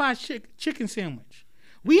Popeye chicken sandwich.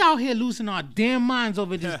 We out here losing our damn minds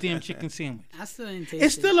over this damn chicken sandwich. I still didn't taste it.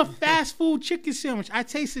 It's still a fast food chicken sandwich. I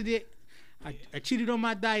tasted it. I cheated on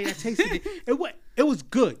my diet. I tasted it. It was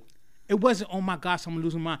good. It wasn't, oh my gosh, I'm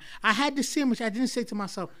losing my mind. I had the sandwich. I didn't say to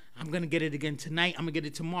myself, I'm going to get it again tonight. I'm going to get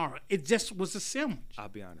it tomorrow. It just was a sandwich. I'll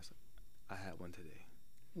be honest. I had one today.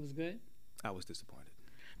 It was good? I was disappointed.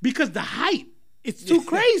 Because the hype, it's too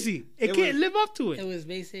crazy. It can't live up to it. It was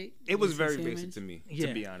basic. It was very basic to me,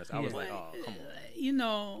 to be honest. I was like, oh, come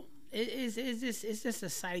on. It's just a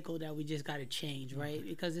cycle that we just got to change, right?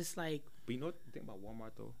 Because it's like. But you know what the thing about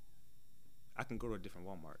Walmart, though? I can go to a different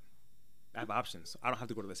Walmart. I have options. I don't have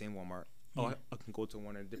to go to the same Walmart. Oh, I can go to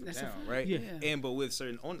one in a different town, right? Yeah. But with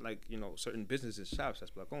certain certain businesses, shops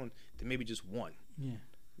that's black owned, then maybe just one. Yeah.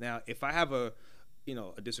 Now, if I have a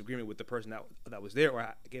disagreement with the person that was there, or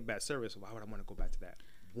I get bad service, why would I want to go back to that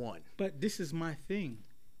one? But this is my thing.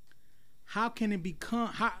 How can it become?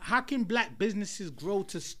 How can black businesses grow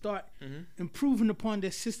to start improving upon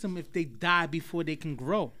their system if they die before they can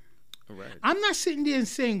grow? Right. I'm not sitting there and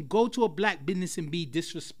saying go to a black business and be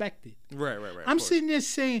disrespected. Right. I'm sitting there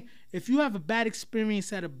saying if you have a bad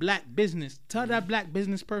experience at a black business, tell that black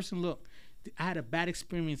business person, look, I had a bad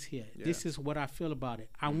experience here. Yeah. This is what I feel about it.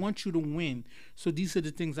 I want you to win. So these are the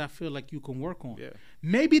things I feel like you can work on. Yeah.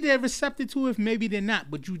 Maybe they're receptive to it, maybe they're not,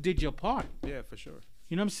 but you did your part. Yeah, for sure.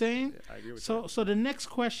 You know what I'm saying? Yeah, I agree with so that. So the next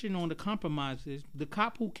question on the compromise is, the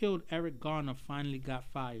cop who killed Eric Garner finally got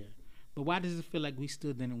fired. But why does it feel like we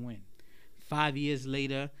still didn't win? 5 years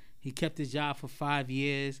later, he kept his job for 5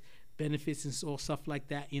 years, benefits and all stuff like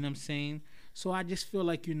that, you know what I'm saying? So I just feel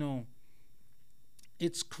like,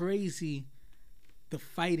 it's crazy, the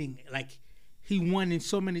fighting. Like, he won in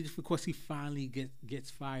so many different courts, he finally gets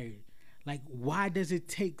fired. Like, why does it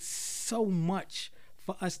take so much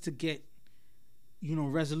for us to get,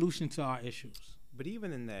 resolution to our issues? But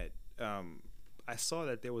even in that, I saw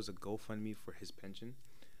that there was a GoFundMe for his pension.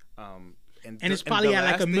 And it's probably at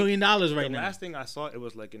like $1 million right now. The last thing I saw, it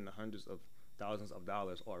was like in the hundreds of thousands of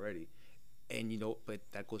dollars already. And, but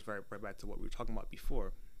that goes right back to what we were talking about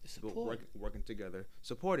before. Working together,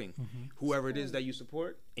 supporting whoever it is that you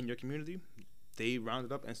support in your community. They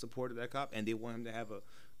rounded up and supported that cop, and they want him to have a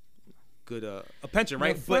good a pension,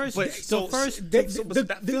 right?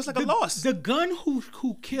 That feels like a loss. The gun who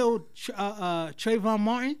killed Trayvon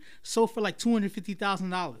Martin sold for like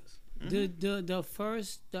 $250,000.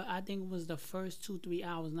 I think it was the first 2-3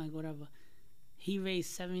 hours, like whatever, he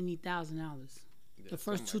raised $70,000. The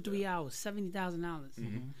first 2-3 hours,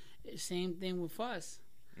 $70,000. Same thing with us.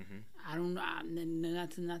 I don't know,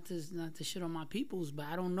 not to shit on my peoples, but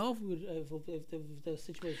I don't know if the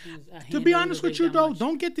situation is at hand. To be honest with you, though,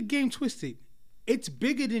 don't get the game twisted. It's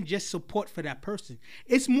bigger than just support for that person.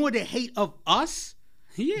 It's more the hate of us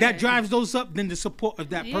that drives those up than the support of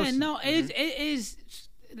that person. Yeah, no, it is.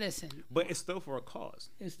 Listen, but it's still for a cause.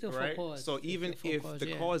 It's still right? for a cause. So even if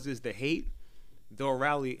the cause is the hate, they'll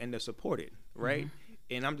rally and they'll support it, right?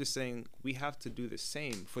 And I'm just saying we have to do the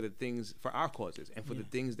same for the things, for our causes, and for the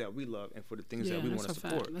things that we love, and for the things that we want to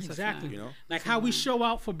support. Exactly. Like how we show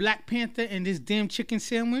out for Black Panther and this damn chicken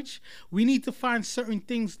sandwich. We need to find certain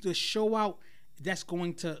things to show out that's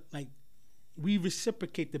going to, like, we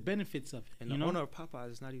reciprocate the benefits of it. And the owner of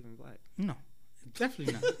Popeyes is not even Black. No,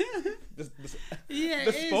 definitely not.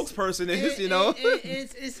 the spokesperson is,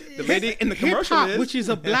 the lady in the commercial hip-hop, is, which is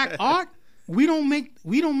a Black art. We don't make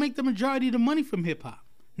the majority of the money from hip hop.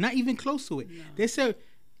 Not even close to it. No. They say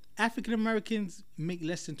African Americans make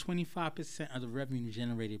less than 25% of the revenue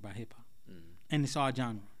generated by hip hop, and it's our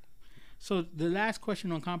genre. So the last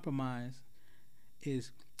question on compromise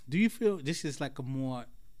is: do you feel this is like a more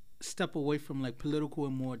step away from like political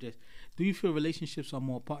and more just? Do you feel relationships are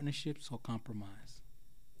more partnerships or compromise?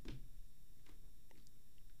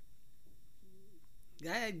 Go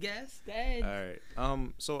ahead, guess. Go ahead. All right.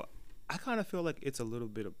 So I kind of feel like it's a little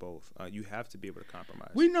bit of both. You have to be able to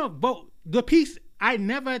compromise. We know both. The piece, I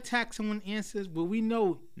never attack someone's answers, but we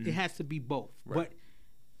know it has to be both. Right. But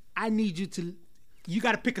I need you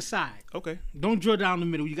got to pick a side. Okay. Don't drill down the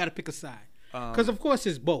middle. You got to pick a side. Because, of course,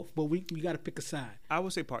 it's both, but we got to pick a side. I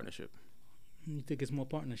would say partnership. You think it's more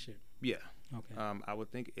partnership? Yeah. Okay. I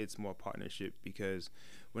would think it's more partnership because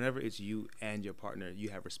whenever it's you and your partner, you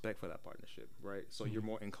have respect for that partnership, right? So you're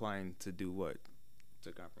more inclined to do what?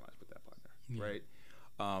 To compromise with that partner, right?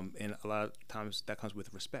 And a lot of times that comes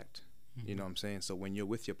with respect. You know what I'm saying? So when you're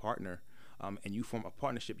with your partner and you form a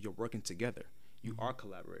partnership, you're working together. You are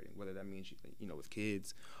collaborating, whether that means, with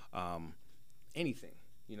kids, anything,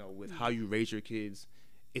 with how you raise your kids.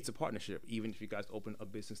 It's a partnership. Even if you guys open a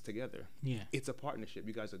business together, it's a partnership.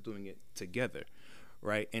 You guys are doing it together,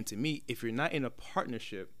 right? And to me, if you're not in a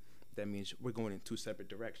partnership, that means we're going in two separate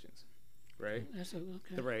directions. Right.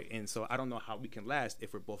 Okay. Right. And so I don't know how we can last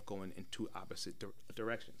if we're both going in two opposite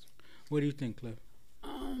directions. What do you think, Cliff?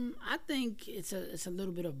 I think it's a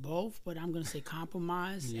little bit of both, but I'm gonna say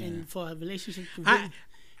compromise. And for a relationship to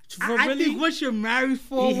I think once you're married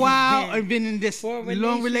for a while and been in this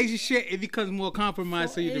long relationship, it becomes more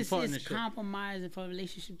compromise. So you're the partnership. It's compromise, and for a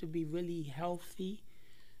relationship to be really healthy,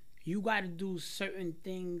 you got to do certain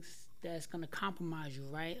things that's gonna compromise you,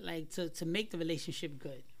 right? Like to make the relationship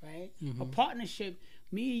good, right? A partnership.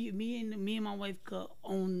 Me and my wife could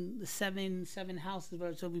own the seven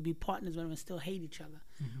houses, so we'd be partners, but we still hate each other.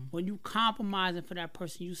 When you compromising for that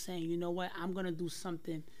person, you saying, you know what, I'm gonna do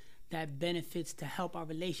something that benefits to help our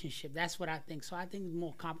relationship. That's what I think. So I think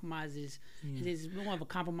more compromises. It is more of a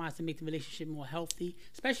compromise to make the relationship more healthy,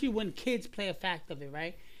 especially when kids play a factor of it,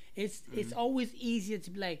 right? It's always easier to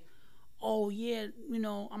be like, oh yeah, I'm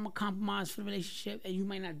gonna compromise for the relationship, and you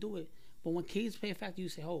might not do it. But when kids play a factor, you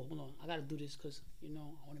say, oh, hold on, I gotta do this because I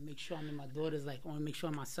want to make sure I'm in my daughter's like, I want to make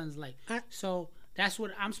sure my son's like. So that's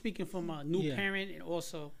what I'm speaking from a new parent, and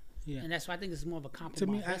also Yeah. And that's why I think it's more of a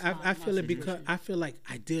compromise. To me, I feel it because I feel like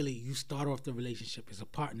ideally you start off the relationship as a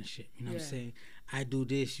partnership. You know what I'm saying? I do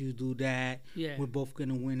this, you do that. Yeah. We're both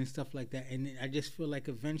gonna win and stuff like that. And I just feel like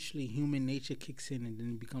eventually human nature kicks in and then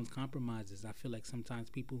it becomes compromises. I feel like sometimes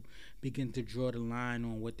people begin to draw the line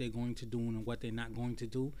on what they're going to do and what they're not going to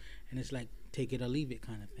do, and it's like take it or leave it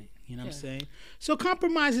kind of thing. You know what I'm saying? So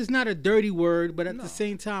compromise is not a dirty word, but at the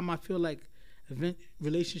same time, I feel like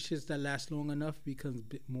relationships that last long enough becomes a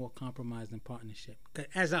bit more compromise than partnership.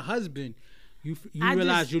 As a husband, you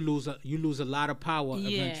realize you lose a lot of power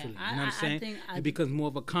eventually. You know what I'm saying? It becomes more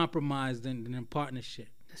of a compromise than a partnership.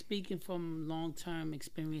 Speaking from long-term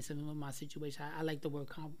experience of my situation, I like the word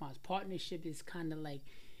compromise. Partnership is kind of like,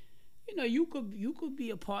 you could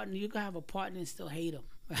be a partner. You could have a partner and still hate them,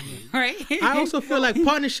 right? I also feel like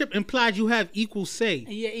partnership implies you have equal say.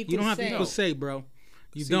 Yeah, equal say. You don't have equal say, bro.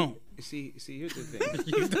 You don't. See, here's the thing.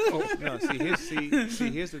 You don't. No,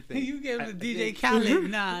 here's the thing. You gave him the DJ Khaled.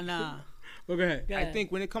 Nah. Well, go ahead. I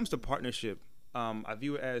think when it comes to partnership, I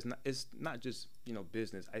view it as it's not just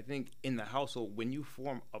business. I think in the household, when you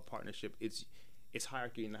form a partnership, it's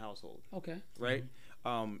hierarchy in the household. Okay. Right.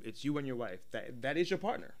 It's you and your wife. That is your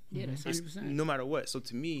partner. Yeah, that's 100%. No matter what. So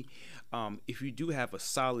to me, if you do have a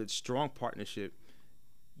solid, strong partnership,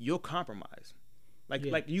 you'll compromise.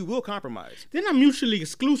 Like you will compromise. They're not mutually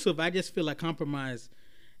exclusive. I just feel like compromise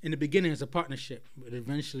in the beginning is a partnership, but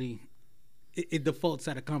eventually it defaults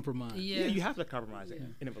at a compromise. Yeah, you have to compromise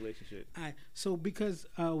in a relationship. All right. So because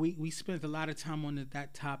we spent a lot of time on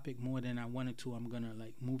that topic more than I wanted to, I'm gonna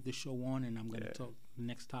move the show on and I'm gonna talk the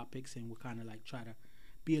next topics, and we'll kind of try to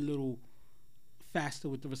be a little faster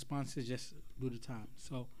with the responses just due to time.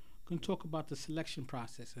 So I'm gonna talk about the selection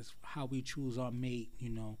process as how we choose our mate.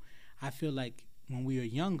 I feel like when we were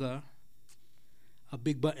younger, a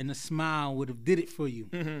big butt and a smile would have did it for you.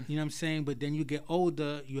 Mm-hmm. You know what I'm saying? But then you get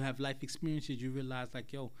older, you have life experiences, you realize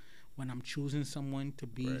when I'm choosing someone to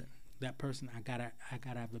be that person, I gotta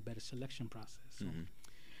have a better selection process. So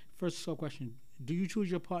first question, do you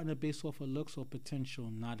choose your partner based off of looks or potential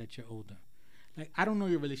now that you're older? I don't know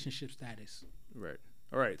your relationship status. Right.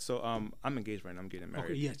 All right. So I'm engaged right now. I'm getting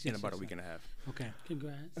married in about a week and a half. Okay.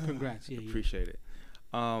 Congrats. Yeah. Appreciate it.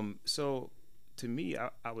 So to me,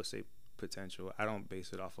 I would say potential. I don't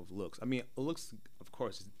base it off of looks. I mean, looks, of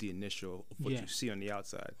course, is the initial of what you see on the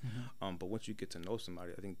outside. Mm-hmm. But once you get to know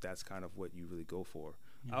somebody, I think that's kind of what you really go for.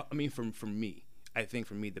 Yeah. I mean, from me, I think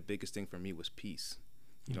for me, the biggest thing for me was peace.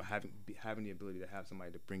 Having the ability to have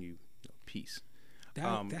somebody to bring you, peace.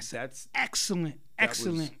 That's excellent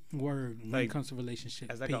word when it comes to relationships.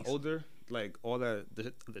 As I got older, all the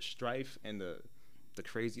strife and the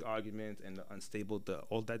crazy arguments and the unstable,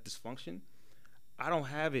 all that dysfunction, I don't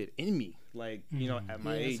have it in me, at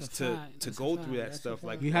my age to go through that stuff.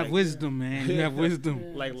 You have wisdom, man. You have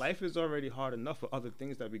wisdom. Life is already hard enough with other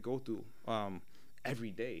things that we go through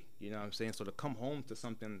every day. You know what I'm saying? So to come home to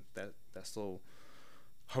something that's so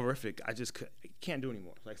horrific, I just can't do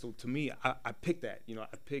anymore. So to me, I picked that.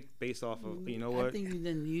 I picked based off of what. I think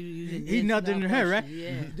you didn't. He nothing in her, right?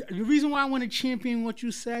 Yeah. The reason why I want to champion what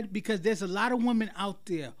you said, because there's a lot of women out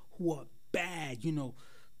there who are bad.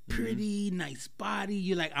 Pretty, nice body.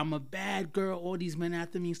 You're like, I'm a bad girl. All these men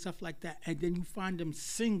after me and stuff like that. And then you find them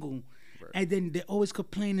single, and then they're always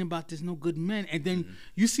complaining about there's no good men. And then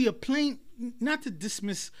you see not to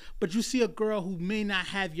dismiss, but you see a girl who may not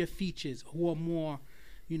have your features, who are more,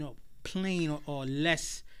 plain or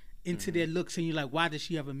less into their looks, and you're like, why does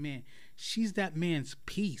she have a man? She's that man's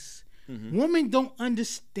piece. Women don't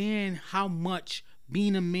understand how much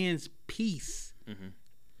being a man's piece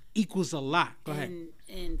equals a lot. Go ahead.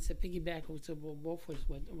 And to piggyback to both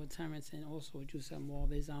what Terrence and also what you said,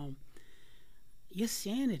 Marv, is your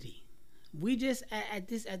sanity. We just at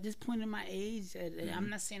this point in my age, I'm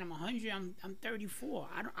not saying I'm 100. I'm 34.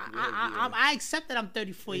 I accept that I'm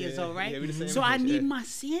 34 years old, right? So I need my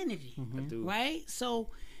sanity, right? So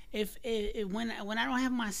if when I don't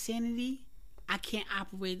have my sanity, I can't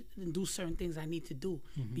operate and do certain things I need to do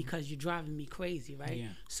because you're driving me crazy, right? Yeah.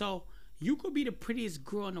 So you could be the prettiest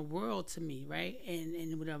girl in the world to me, right?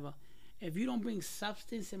 And whatever. If you don't bring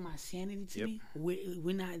substance and my sanity to me,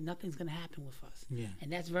 we're not. Nothing's gonna happen with us. Yeah.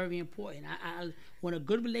 And that's very important. What a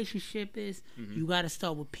good relationship is, you got to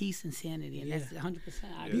start with peace and sanity, and that's 100%.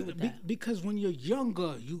 I agree with that. Because when you're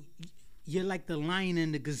younger, you're like the lion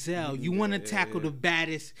and the gazelle. You want to tackle the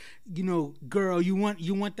baddest, girl. You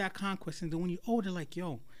want that conquest. And then when you're older, I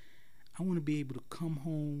want to be able to come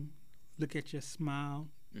home, look at your smile,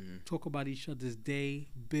 talk about each other's day,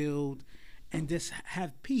 build, and just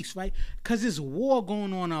have peace, right? Because there's war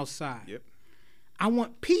going on outside. Yep. I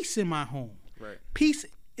want peace in my home. Right. Peace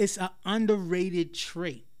is an underrated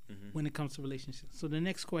trait. when it comes to relationships. So the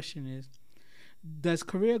next question is, does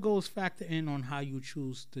career goals factor in on how you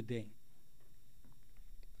choose to date?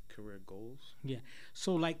 Career goals? Yeah.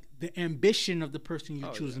 So like the ambition of the person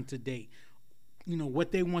you're choosing to date, you know,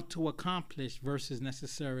 what they want to accomplish versus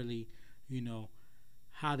necessarily, you know,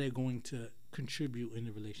 how they're going to contribute in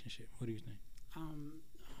the relationship. What do you think?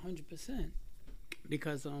 100%.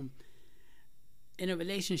 Because in a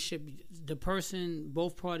relationship, the person,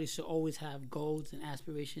 both parties should always have goals and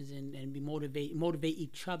aspirations and be motivate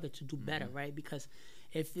each other to do better, right? Because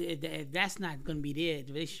if that's not going to be there,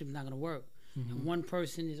 the relationship is not going to work. And one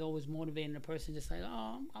person is always motivating the person, just like,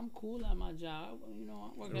 oh, I'm cool at my job. You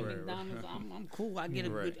know, I work at McDonald's. I'm cool. I get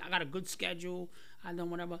I got a good schedule. I know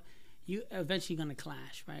whatever. You eventually gonna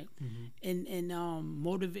clash, right? And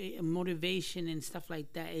motivation and stuff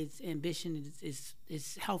like that. It's ambition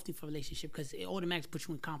is healthy for a relationship because it automatically puts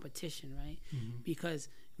you in competition, right? Because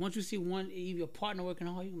once you see your partner working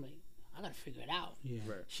hard, you're like, I gotta figure it out. Yeah,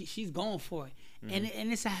 right. She's going for it,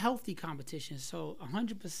 and it's a healthy competition. So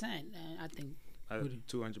 100%, I think. I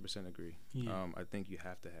 200% agree. Yeah. I think you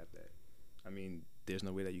have to have that. I mean, there's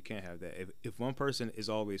no way that you can't have that. If one person is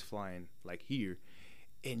always flying like here,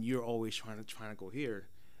 and you're always trying to go here,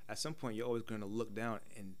 at some point you're always going to look down,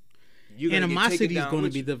 and animosity is going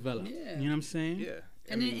to be developed. Yeah. You know what I'm saying? Yeah.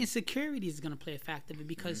 And then insecurity is going to play a factor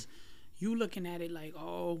because you looking at it like,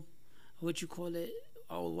 oh, what you call it?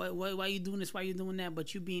 Oh, why are you doing this? Why are you doing that?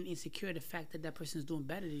 But you being insecure, the fact that person is doing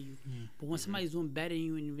better than you. But when somebody's doing better than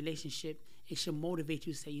you in a relationship, it should motivate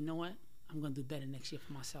you to say, you know what? I'm going to do better next year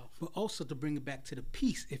for myself. But also to bring it back to the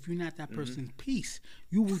peace. If you're not that person's peace,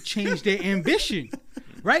 you will change their ambition,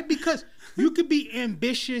 right? Because you could be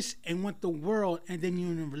ambitious and want the world, and then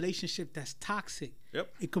you're in a relationship that's toxic. Yep.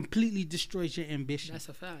 It completely destroys your ambition. That's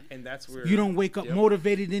a fact. And that's where you don't wake up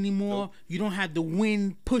motivated anymore. Nope. You don't have the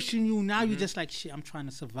wind pushing you. Now you're just like, shit, I'm trying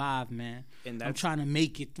to survive, man. And I'm trying to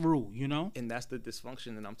make it through, you know? And that's the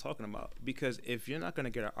dysfunction that I'm talking about. Because if you're not going to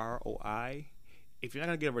get an ROI, if you're not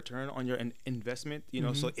going to get a return on your investment, you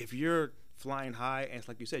know, so if you're flying high and it's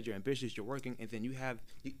like you said, you're ambitious, you're working, and then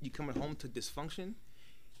you coming home to dysfunction,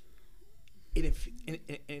 and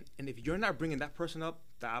if you're not bringing that person up,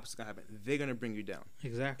 the opposite's going to happen. They're going to bring you down.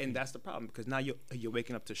 Exactly. And that's the problem because now you're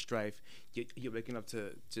waking up to strife, you're waking up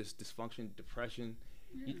to just dysfunction, depression,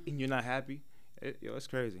 and you're not happy. It's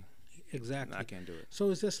crazy. Exactly. I can't do it.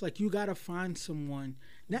 So it's just like you got to find someone.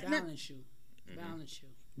 Balance you.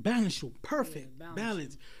 Balance you. Perfect. Yeah,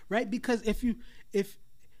 balance. Right? Because if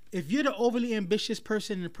you're the overly ambitious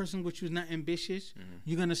person and the person with you is not ambitious,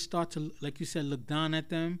 you're going to start to, like you said, look down at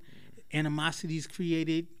them. Animosity is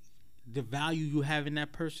created. The value you have in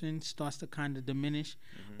that person starts to kind of diminish.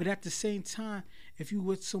 But at the same time, if you're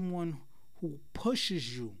with someone who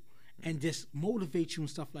pushes you and just motivates you and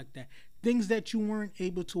stuff like that, things that you weren't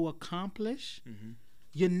able to accomplish,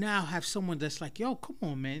 you now have someone that's like, yo, come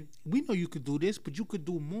on, man. We know you could do this, but you could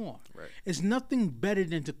do more. Right. It's nothing better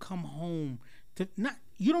than to come home.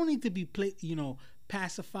 You don't need to be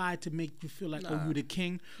pacified to make you feel like, oh, you're the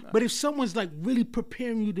king. But if someone's like really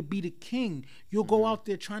preparing you to be the king, you'll go out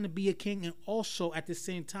there trying to be a king and also at the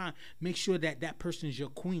same time make sure that person is your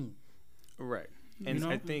queen. Right. And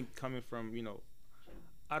I think coming from,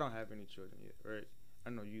 I don't have any children yet, right? I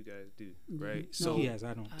know you guys do, right? So yes,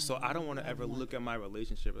 I don't. So I don't want to ever look at my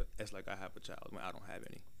relationship as like I have a child when I don't have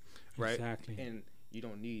any, right? Exactly. And you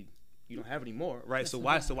don't have any more, right? So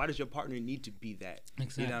why does your partner need to be that?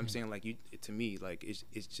 Exactly. You know what I'm saying? Like to me, like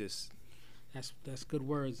it's just. That's good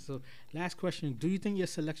words. So last question: do you think your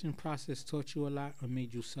selection process taught you a lot or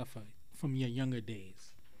made you suffer from your younger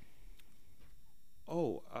days?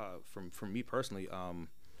 Oh, from me personally,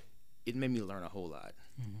 it made me learn a whole lot.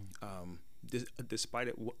 Despite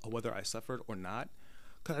it, whether I suffered or not,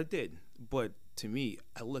 because I did. But to me,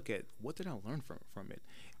 I look at what did I learn from it,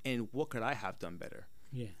 and what could I have done better.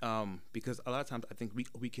 Yeah. Because a lot of times I think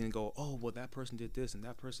we can go, oh well, that person did this and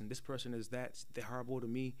this person is that, they're horrible to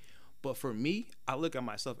me. But for me, I look at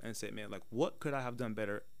myself and say, man, like what could I have done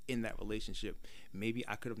better in that relationship? Maybe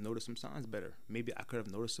I could have noticed some signs better. Maybe I could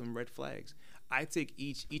have noticed some red flags. I take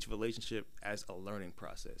each relationship as a learning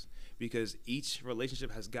process because each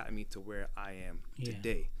relationship has gotten me to where I am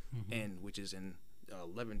today, and which is in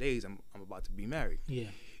 11 days I'm about to be married. Yeah,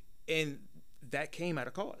 and that came at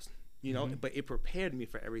a cost, but it prepared me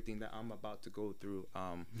for everything that I'm about to go through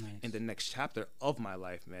in the next chapter of my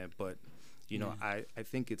life, man. But I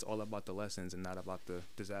think it's all about the lessons and not about the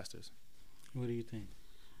disasters. What do you think?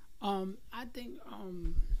 I think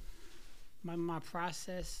my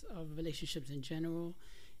process of relationships in general,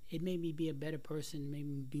 it made me be a better person, made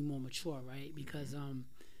me be more mature, right? Because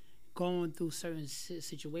going through certain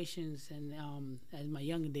situations, and in my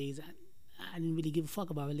younger days, I didn't really give a fuck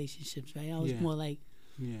about relationships, right? I was more like,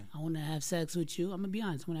 I want to have sex with you. I'm gonna be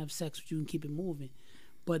honest, I want to have sex with you and keep it moving.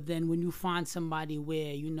 But then when you find somebody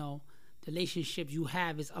where, you know, the relationships you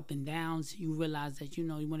have is up and downs, you realize that, you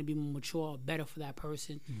know, you want to be more mature or better for that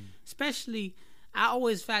person. Especially, I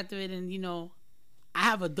always factor it in, you know, I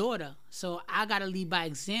have a daughter, so I gotta lead by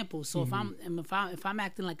example. So if I'm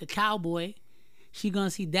acting like a cowboy, she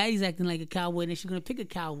gonna see daddy's acting like a cowboy, and then she's gonna pick a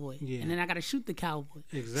cowboy, and then I gotta shoot the cowboy.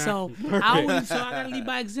 Exactly. So I gotta lead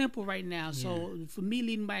by example right now. So for me,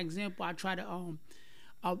 leading by example, I try to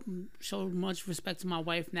show much respect to my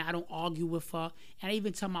wife. Now I don't argue with her, and I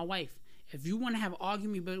even tell my wife, if you want to have an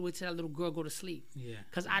argument, you better wait till that little girl go to sleep. Yeah.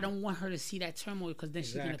 Because I don't want her to see that turmoil, because then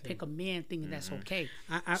she's going to pick a man thinking that's okay.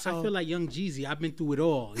 I feel like young Jeezy. I've been through it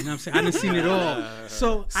all. You know what I'm saying? I done seen it all.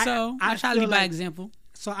 So I try to lead by example.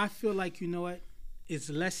 So I feel like, you know what? It's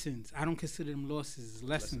lessons. I don't consider them losses. It's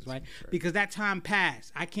lessons, right? Because that time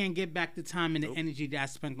passed. I can't get back the time and the energy that I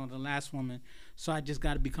spent on the last woman. So I just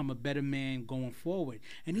got to become a better man going forward.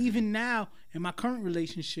 And even now, in my current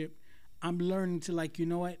relationship, I'm learning to, like, you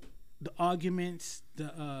know what? The arguments,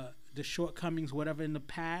 the shortcomings, whatever in the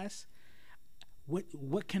past,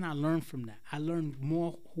 what can I learn from that? I learned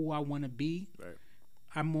more who I want to be. Right.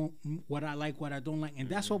 I'm more what I like, what I don't like, and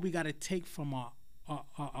that's what we got to take from our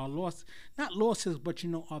loss, not losses, but, you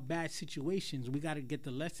know, our bad situations. We got to get the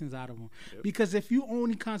lessons out of them. Because if you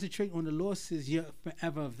only concentrate on the losses, you're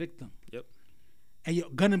forever a victim. And you're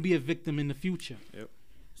gonna be a victim in the future.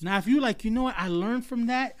 Now, if you like, you know what, I learned from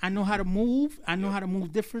that. I know how to move. I know how to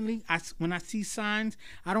move differently. When I see signs,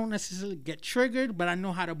 I don't necessarily get triggered, but I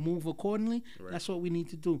know how to move accordingly. That's what we need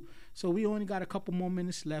to do. So we only got a couple more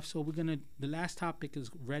minutes left. So the last topic is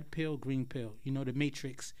red pill, green pill. You know, the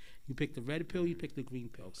Matrix. You pick the red pill, you pick the green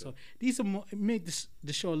pill. So these are more, make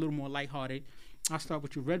the show a little more lighthearted. I'll start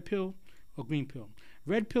with you, red pill or green pill.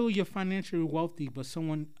 Red pill, you're financially wealthy, but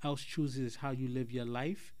someone else chooses how you live your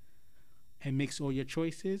life and makes all your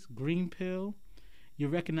choices. Green pill, you're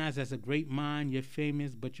recognized as a great mind, you're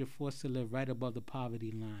famous, but you're forced to live right above the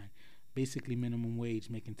poverty line, basically minimum wage,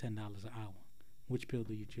 making $10 an hour. Which pill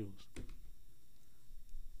do you choose?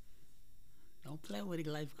 Don't play with it,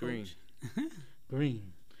 life coach.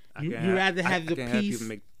 Green. You rather have the peace. I can't have people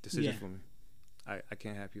make decisions for me. I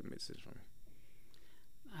can't have people make decisions for me.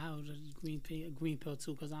 I would green pill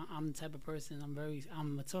too, because I'm the type of person.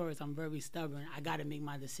 I'm a Taurus. I'm very stubborn. I gotta make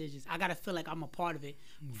my decisions. I gotta feel like I'm a part of it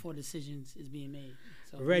before decisions is being made.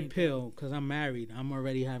 So red pill, because I'm married. I'm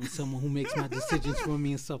already having someone who makes my decisions for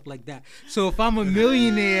me and stuff like that. So if I'm a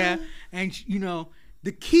millionaire, and you know,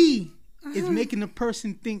 the key is making the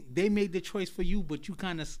person think they made the choice for you, but you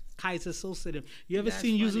kind of Kaiser Sosa them. You ever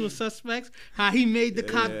seen Usual Suspects? How he made the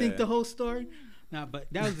cop think the whole story? Nah, but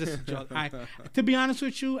that was just a joke. To be honest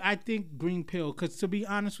with you, I think green pill. Because to be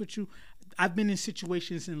honest with you, I've been in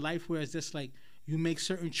situations in life where it's just like you make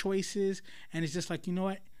certain choices, and it's just like, you know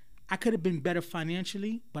what? I could have been better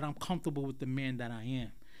financially, but I'm comfortable with the man that I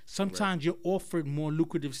am. Sometimes you're offered more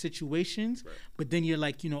lucrative situations, but then you're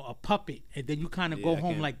like, you know, a puppet. And then you kind of go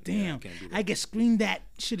home like, damn, I get screamed at.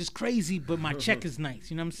 Shit is crazy, but my check is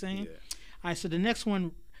nice. You know what I'm saying? All right, so the next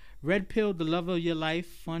one, red pill, the love of your life,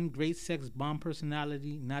 fun, great sex, bomb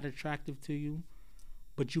personality, not attractive to you,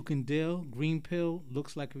 but you can deal. Green pill,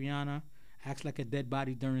 looks like Rihanna, acts like a dead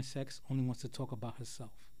body during sex, only wants to talk about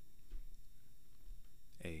herself.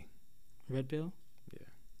 Red pill?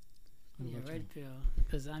 Yeah, red pill.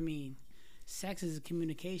 Because, I mean, sex is a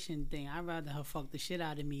communication thing. I'd rather her fuck the shit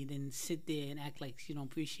out of me than sit there and act like she don't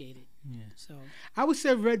appreciate it. Yeah. So I would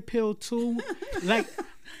say red pill too. Like,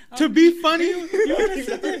 to be funny, you want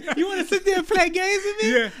to sit there and play games with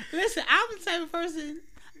me? Yeah. Listen, I'm the type of person.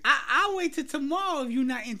 I'll wait till tomorrow if you're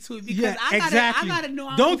not into it, because I gotta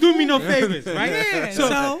know. Don't do me no favors, right? Yeah.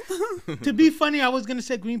 So to be funny, I was gonna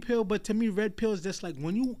say green pill, but to me, red pill is just like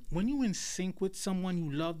when you in sync with someone,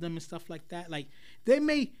 you love them and stuff like that. Like they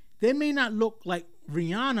may not look like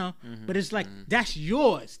Rihanna, but it's like that's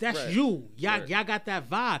yours, that's you. Y'all got that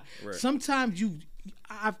vibe. Right. Sometimes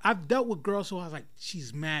I've dealt with girls who I was like,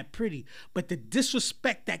 she's mad pretty, but the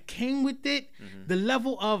disrespect that came with it, the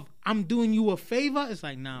level of I'm doing you a favor, it's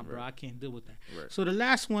like, nah, bro, I can't deal with that. Right. So the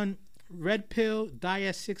last one, red pill, die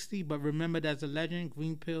at 60, but remembered as a legend.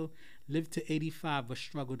 Green pill, live to 85, but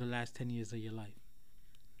struggle the last 10 years of your life.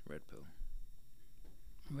 Red pill.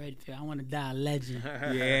 Red pill. I want to die a legend.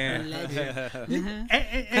 Yeah. A legend.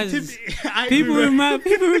 And people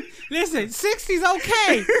listen, 60's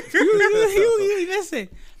okay. you listen.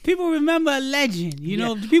 People remember a legend. You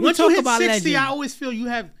know, people once talk you hit about 60, legend. I always feel you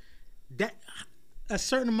have that a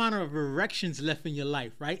certain amount of erections left in your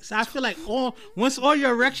life, right? So I feel like once all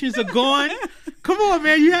your erections are gone, come on,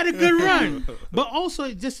 man, you had a good run. But also,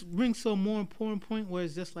 it just brings to a more important point where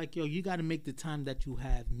it's just like, yo, you got to make the time that you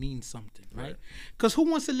have mean something, right? Because who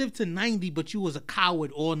wants to live to 90, but you was a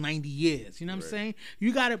coward all 90 years? You know what I'm saying?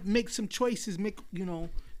 You got to make some choices, make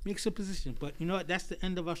some positions. But you know what? That's the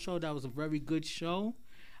end of our show. That was a very good show.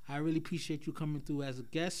 I really appreciate you coming through as a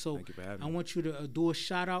guest. So I want you to do a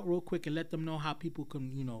shout out real quick and let them know how people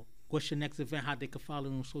can, what's your next event, how they can follow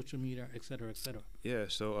you on social media, et cetera, et cetera. Yeah,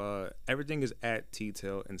 so everything is at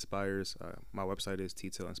T-Tail Inspires. My website is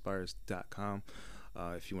ttailinspires.com.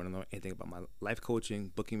 If you want to know anything about my life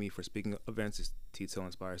coaching, booking me for speaking events, is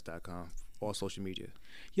ttailinspires.com. All social media.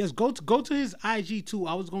 Yes, go to his IG too.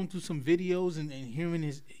 I was going through some videos and hearing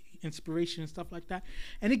his inspiration and stuff like that,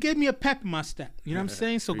 and it gave me a pep in my step. You know what I'm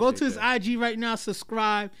saying? So go to his IG right now,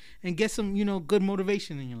 subscribe, and get some good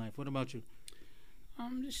motivation in your life. What about you?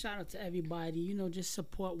 Just shout out to everybody. Just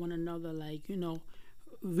support one another. Like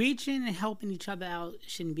reaching and helping each other out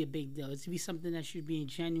shouldn't be a big deal. It should be something that should be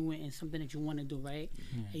genuine and something that you want to do, right?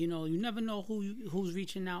 You never know who's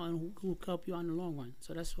reaching out and who can help you out in the long run.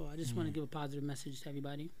 So that's all. I just want to give a positive message to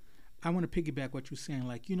everybody. I want to piggyback what you're saying.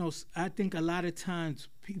 Like, I think a lot of times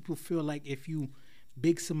people feel like if you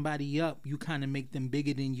big somebody up, you kind of make them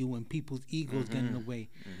bigger than you and people's egos get in the way.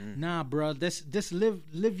 Nah, bro, just live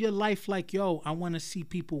your life like, yo, I want to see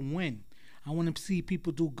people win. I want to see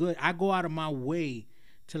people do good. I go out of my way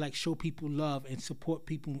to like show people love and support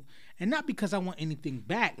people. And not because I want anything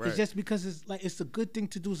back. Right. It's just because it's a good thing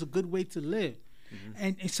to do. It's a good way to live.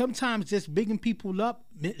 And sometimes just bigging people up,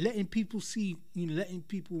 letting people see, letting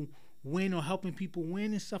people win or helping people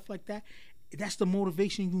win and stuff like that, that's the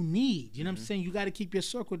motivation you need. You know what I'm saying? You got to keep your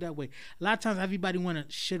circle that way. A lot of times everybody want to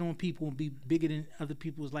shit on people and be bigger than other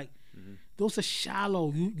people. It's like, those are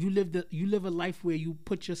shallow. You live a life where you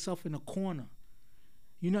put yourself in a corner.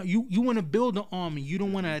 You want to build an army. You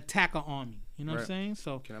don't want to attack an army. You know what I'm saying?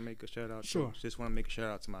 So can I make a shout out? Sure. Just want to make a shout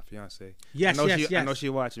out to my fiance. Yes. I know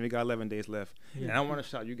she's watching. We got 11 days left. Yeah. And I want to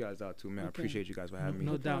shout you guys out too, man. I appreciate you guys for having me.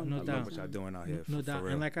 No doubt. I love what y'all doing out here. No doubt.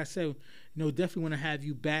 And like I said, definitely want to have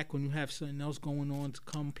you back when you have something else going on to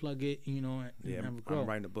come plug it, and I'm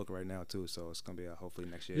writing a book right now too, so it's going to be hopefully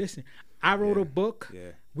next year. Listen, I wrote a book.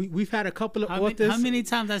 Yeah. We've had a couple of authors. How many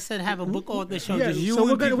times I said have a book author show? Yeah, so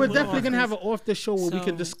we're definitely going to have an author show where we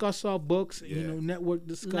can discuss our books, network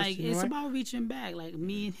discussion. Like, it's about reaching back. Like,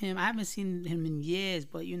 me and him, I haven't seen him in years,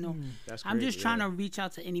 but I'm just trying to reach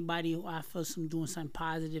out to anybody who I feel doing something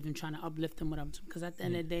positive and trying to uplift them. Because at the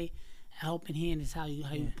end of the day, helping hand is how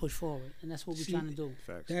you push forward, and that's what we're trying to do.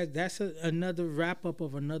 That's another wrap up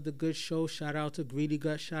of another good show. Shout out to Greedy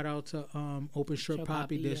Gut. Shout out to Open Shirt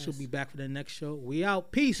Poppy. They should be back for the next show. We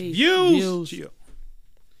out. Peace. Views. Views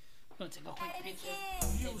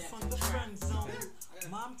from the friend zone.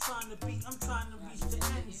 I'm trying to reach the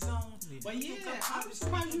end zone. But I'm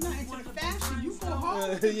surprised you're not into the fashion. You go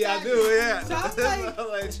hard. Yeah, I do. Yeah. So I'm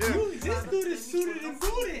like, this dude is suited and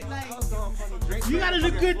booted. Like, you gotta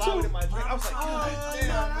look good too. I was like,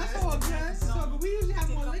 that's all good. That's all good. We usually have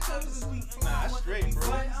more liquor. Nah, that's straight, bro.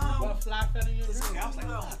 What fly fell in your drink? I was like,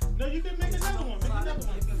 no, you can make another one. But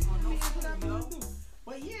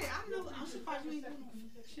I'm surprised you ain't doing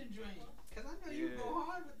no shit drink. Cause I know you go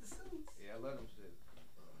hard with the suits. Yeah, I love them shit.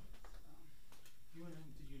 You want him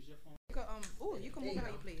to use your phone? You can move it how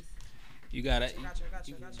you please. You gotta Gotcha.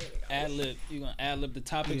 ad lib. You gonna ad lib the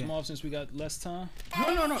topics more since we got less time?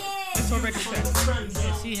 No. It's already set.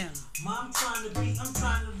 Yeah, see him. I'm trying to reach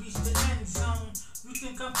the end zone. You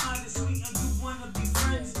think I'm kinda sweet and you wanna be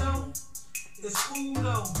friends though? It's cool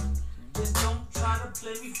though. Just don't try to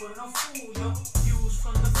play me for no fool, yo. Views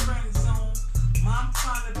from the friend zone. I'm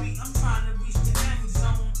trying to reach the end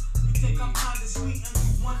zone. You think I'm kinda sweet and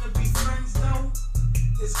you wanna be friends though?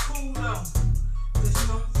 It's cool though. Just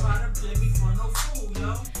don't try to play me for no fool,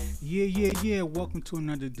 yo. Yeah. Welcome to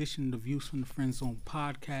another edition of the Views from the Friend Zone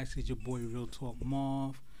podcast. It's your boy Real Talk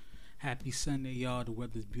Marv. Happy Sunday, y'all. The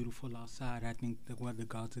weather's beautiful outside. I think the weather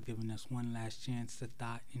gods are giving us one last chance to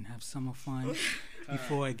thought and have summer fun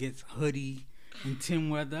before it gets hoodie and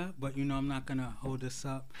tin weather. But I'm not gonna hold us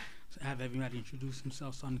up. So have everybody introduce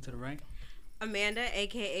themselves. Starting to the right. Amanda,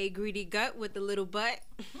 aka Greedy Gut with the little butt.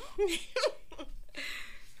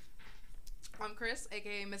 I'm Chris,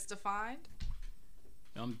 aka Mr. Find.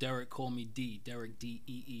 I'm Derek. Call me D. Derek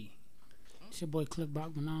D-E-E. It's your boy Cliff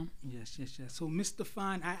Bachman. Yes. So Mr.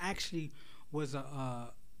 Fine, I actually was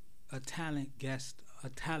a talent guest a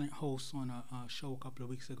talent host on a show a couple of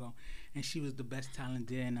weeks ago, and she was the best talent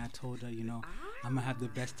there. And I told her, you know, I'm gonna have the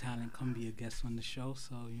best talent come be a guest on the show.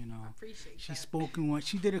 So you know, she spoken word.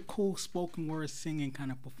 She did a cool spoken word singing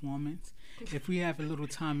kind of performance. If we have a little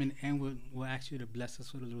time in the end, we'll ask you to bless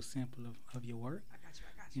us with a little sample of your work. I got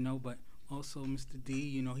you. You know, but also Mr. D,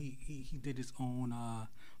 you know, he did his own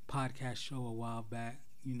podcast show a while back.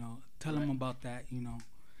 You know, tell him about that. You know.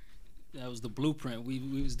 That was the blueprint.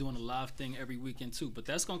 We was doing a live thing every weekend too, but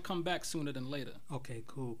that's gonna come back sooner than later. Okay,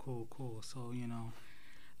 cool. So you know,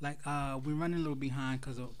 like we're running a little behind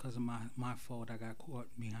because of my fault. I got caught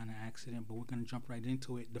behind an accident, but we're gonna jump right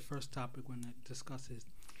into it. The first topic we're gonna discuss is,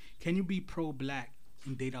 can you be pro-black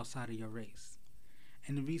and date outside of your race?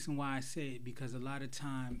 And the reason why I say it, because a lot of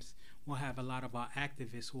times we'll have a lot of our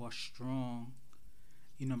activists who are strong,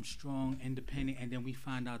 you know, strong, independent, and then we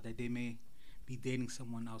find out that they may be dating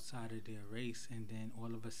someone outside of their race, and then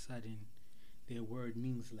all of a sudden their word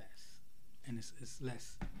means less, and it's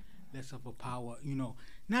less of a power, you know,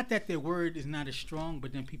 not that their word is not as strong,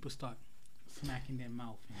 but then people start smacking their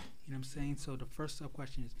mouth, you know what I'm saying? So the first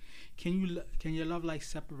question is, can your love life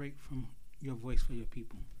separate from your voice for your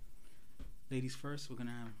people? Ladies first. We're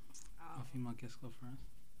gonna have a female guest go first.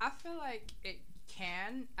 I feel like it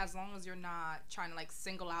can, as long as you're not trying to like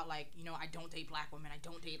single out, like, you know, I don't date black women, I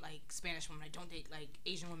don't date like Spanish women, I don't date like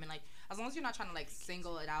Asian women. Like, as long as you're not trying to like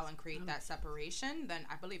single it out and create that separation, then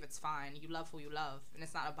I believe it's fine. You love who you love, and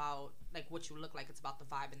it's not about like what you look like, it's about the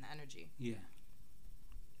vibe and the energy. Yeah,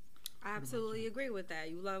 I absolutely agree with that.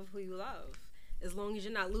 You love who you love. As long as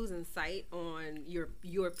you're not losing sight on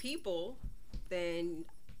your people, then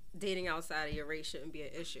dating outside of your race shouldn't be an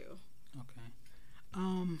issue. Okay.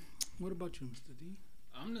 What about you, Mr. D?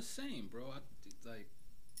 I'm the same, bro. Like,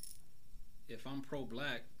 if I'm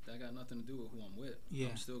pro-black, that got nothing to do with who I'm with. Yeah.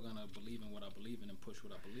 I'm still gonna believe in what I believe in and push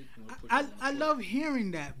what I believe in. I love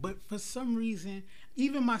hearing that, but for some reason,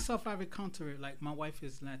 even myself, I've encountered it. Like, my wife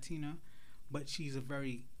is Latina, but she's a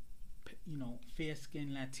very, you know,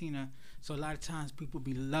 fair-skinned Latina. So a lot of times people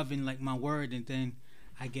be loving like my word, and then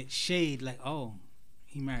I get shade like, oh,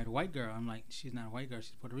 he married a white girl. I'm like, she's not a white girl,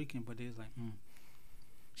 she's Puerto Rican. But it's like,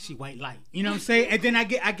 she white light. You know what I'm saying? And then I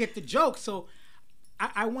get the joke. So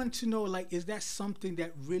I want to know, like, is that something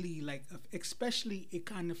that really, like, especially it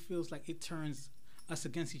kind of feels like it turns us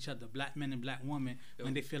against each other, black men and black women,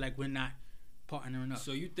 when they feel like we're not partnering up.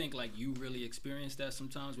 So you think like you really experience that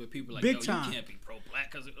sometimes, where people like, big yo, time. You can't be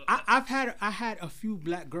pro-black because I had a few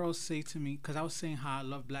black girls say to me, because I was saying how I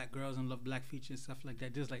love black girls and love black features and stuff like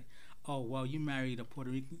that. Just like, oh, well, you married a Puerto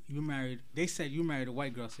Rican, they said you married a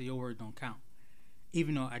white girl, so your word don't count.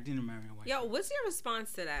 Even though I didn't marry a white girl. Yo, what's your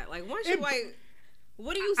response to that? Like, once you're white,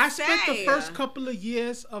 what do you say? I spent the first couple of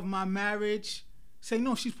years of my marriage saying,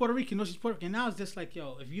 no, she's Puerto Rican, no, she's Puerto Rican. Now it's just like,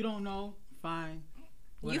 yo, if you don't know, fine.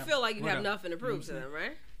 Whatever, you feel like you have nothing to prove to them,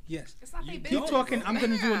 right? Yes. It's not keep talking. I'm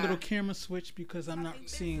going to do a little camera switch because I'm not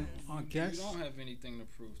seeing our guests. You don't have anything to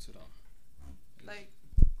prove to them. Like,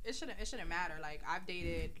 it shouldn't matter. Like, I've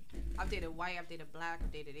dated white, I've dated black,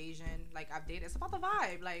 I've dated Asian. Like, it's about the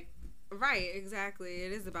vibe. Like, right, exactly.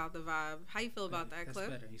 It is about the vibe. How you feel about that, Cliff?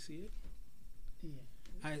 That's better. You see it?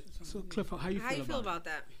 Yeah. So, Cliff, how you feel about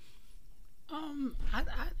that?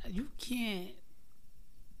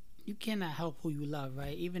 You cannot help who you love,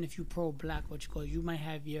 right? Even if you pro-black, you might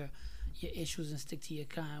have your issues and stick to your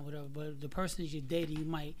kind, whatever. But the person you're dating,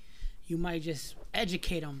 you might just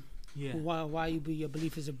educate them. Yeah. Why your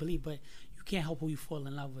belief is a belief, but you can't help who you fall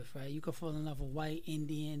in love with, right? You can fall in love with white,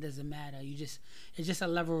 Indian, doesn't matter. It's just a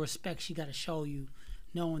level of respect she got to show you,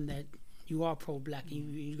 knowing that you are pro-black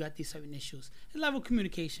and you got these certain issues. A level of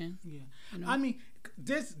communication. Yeah. You know? I mean,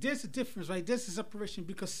 there's a difference, right? There's a separation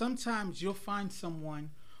because sometimes you'll find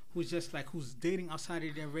someone who's dating outside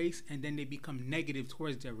of their race, and then they become negative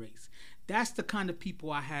towards their race. That's the kind of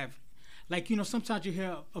people I have. Like, you know, sometimes you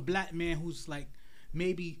hear a black man who's like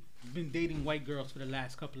maybe been dating white girls for the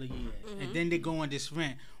last couple of years, and then they go on this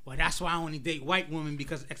rant. Well, that's why I only date white women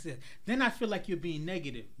because then I feel like you're being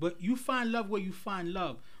negative. But you find love where you find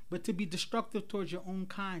love. But to be destructive towards your own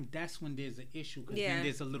kind, that's when there's an issue, because then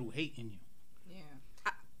there's a little hate in you.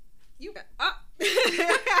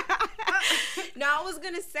 Now, I was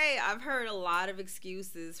gonna say, I've heard a lot of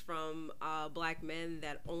excuses from black men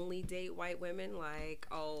that only date white women, like,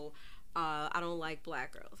 I don't like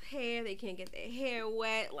black girls' hair, they can't get their hair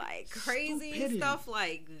wet, like crazy Stupidity. Stuff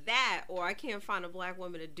like that, or I can't find a black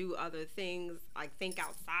woman to do other things, like think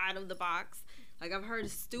outside of the box. Like, I've heard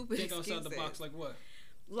stupid excuses. Think outside the box, like what?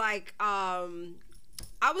 Like, I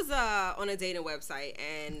was on a dating website,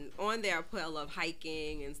 and on there I put I love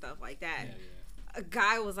hiking and stuff like that. Yeah. A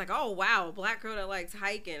guy was like, oh wow, a black girl that likes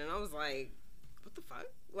hiking, and I was like, what the fuck?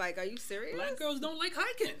 Like, are you serious? Black girls don't like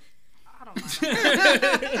hiking. I don't mind.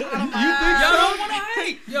 Y'all don't want to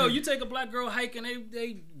hike. Yo, you take a black girl hiking,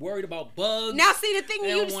 they worried about bugs. Now, see, the thing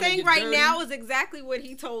you're saying right now is exactly what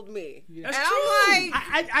he told me. Yeah. That's and true.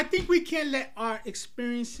 I'm like, I think we can't let our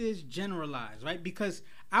experiences generalize, right? Because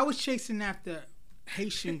I was chasing after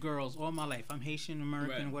Haitian girls all my life. I'm Haitian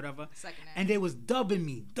American, right. Whatever. And they was dubbing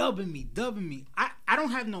me. I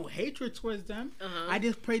don't have no hatred towards them. I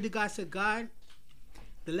just prayed to God, said, God,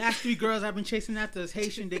 the last 3 girls I've been chasing after is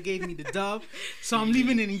Haitian. They gave me the dove. So I'm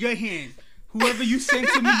leaving it in your hands. Whoever you send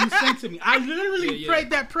to me, you send to me. I literally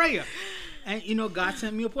prayed that prayer. And, you know, God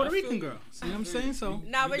sent me a Puerto Rican girl. See what I'm saying? So,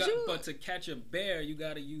 but to catch a bear, you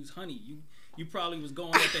got to use honey. You probably was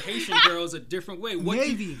going at the Haitian girls a different way. What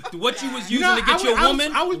you was using to get your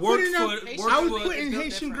woman I was putting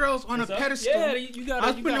Haitian girls on a pedestal. Yeah,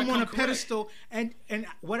 I was putting them on a pedestal. And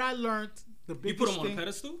what I learned, the biggest You put them on a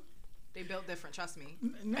pedestal? They built different, trust me.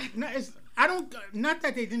 Not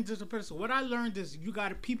that they didn't just a pedestal. What I learned is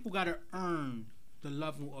people gotta earn the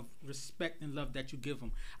level of respect and love that you give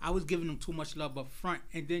them. I was giving them too much love up front,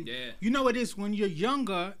 and then you know it is when you're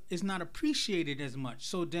younger, it's not appreciated as much.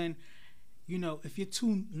 So then, you know, if you're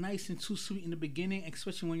too nice and too sweet in the beginning,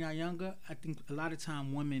 especially when you're younger, I think a lot of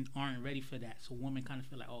time women aren't ready for that. So women kind of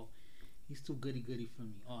feel like, oh, he's too goody for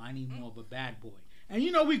me. Oh, I need more of a bad boy. And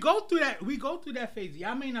you know, we go through that phase.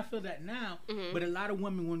 Y'all may not feel that now, but a lot of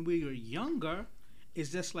women when we were younger,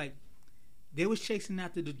 it's just like they was chasing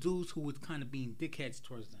after the dudes who was kind of being dickheads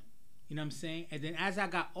towards them. You know what I'm saying? And then as I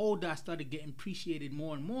got older, I started getting appreciated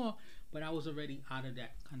more and more, but I was already out of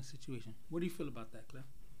that kind of situation. What do you feel about that, Claire?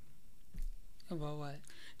 About what?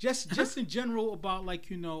 Just in general about like,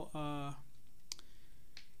 you know,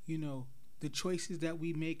 the choices that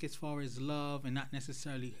we make as far as love and not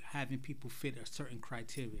necessarily having people fit a certain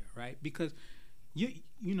criteria, right? Because you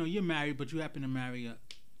know you're married, but you happen to marry a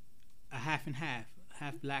half and half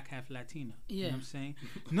black, half Latina. Yeah. You know what I'm saying?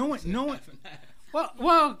 No one.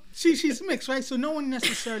 Well, she's mixed, right? So no one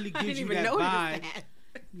necessarily gives you that vibe.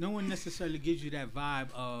 No one necessarily gives you that vibe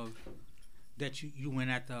of that you went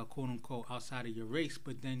at the quote unquote outside of your race,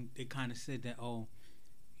 but then they kind of said that, oh,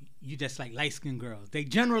 you just like light-skinned girls. They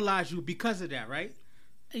generalize you because of that, right?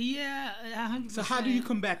 Yeah, 100%. So how do you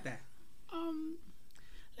combat that?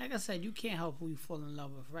 Like I said, you can't help who you fall in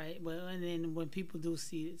love with, right? But and then when people do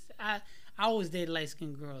see it, I always dated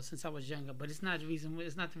light-skinned girls since I was younger, but it's not the reason.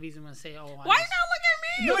 It's not the reason when I say, "Oh, why you not looking at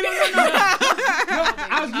me?" No.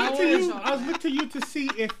 I was looking to you to see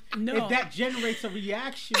if that generates a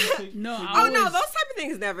reaction. No, those type of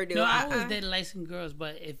things never do. No, I always dated light-skinned girls,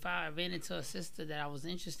 but if I ran into a sister that I was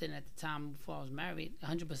interested in at the time before I was married,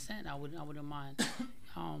 100%, I wouldn't mind.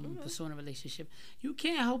 Pursuing a relationship. You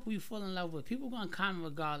can't help who you fall in love with. People gonna comment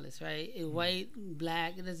regardless, right? White,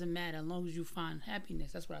 black, it doesn't matter as long as you find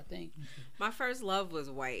happiness. That's what I think. My first love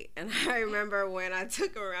was white, and I remember when I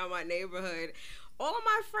took her around my neighborhood, all of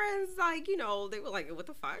my friends, like, you know, they were like, "What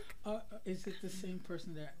the fuck?" Is it the same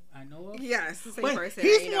person that I know of? Yes, the same person.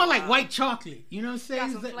 He's more like white chocolate. You know what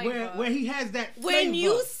I'm saying? Where he has that flavor. When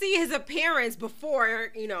you see his appearance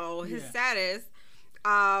before, you know, his status.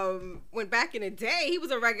 When back in the day, he was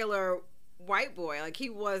a regular white boy. Like, he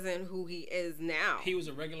wasn't who he is now. He was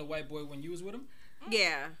a regular white boy when you was with him?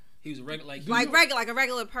 Yeah. He was a regular, like a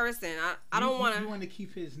regular person. I don't want to. You want to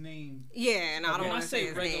keep his name. Yeah, and I don't want to say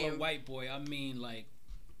his name. When I say regular white boy, I mean like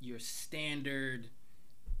your standard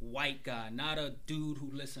white guy, not a dude who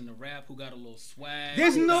listen to rap, who got a little swag.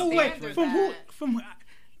 There's no way from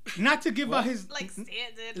not to give out his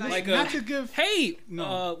Hey,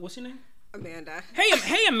 what's your name? Amanda.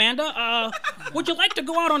 Hey, Amanda. Would you like to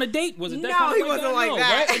go out on a date? Was it that? No, he wasn't like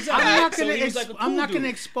that. Right? Exactly. I'm not gonna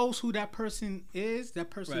expose who that person is. That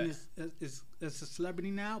person is a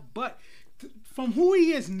celebrity now. But from who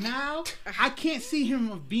he is now, I can't see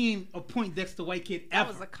him being a Poindexter white kid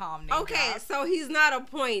ever. That was a calm name. Okay, so he's not a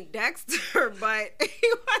Poindexter, but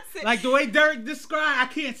he wasn't. Like the way Derek described, I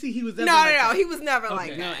can't see he was ever. No, he was never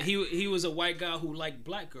like that. No, he was a white guy who liked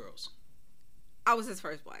black girls. I was his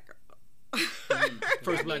first black girl.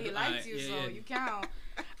 First black. He likes you, so you count.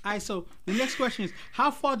 All right, so the next question is, how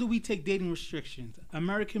far do we take dating restrictions?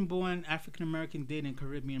 American-born, African-American dating,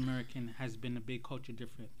 Caribbean-American has been a big culture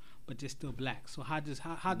difference, but they're still black. So how do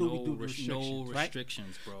we do restrictions? No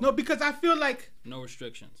restrictions, bro. No, because I feel like no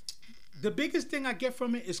restrictions. The biggest thing I get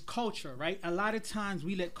from it is culture, right? A lot of times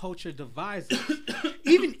we let culture divide us,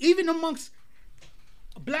 even amongst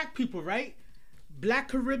black people, right? Black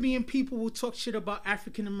Caribbean people will talk shit about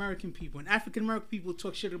African American people, and African American people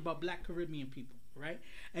talk shit about Black Caribbean people, right?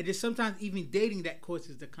 And there's sometimes even dating that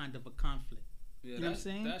causes the kind of a conflict. Yeah, you know what I'm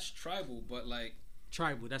saying? That's tribal, but like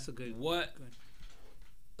tribal. That's a good. What? Good.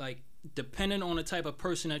 like depending on the type of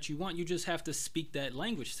person that you want, you just have to speak that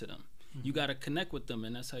language to them. You got to connect with them,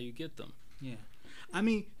 and that's how you get them. Yeah, I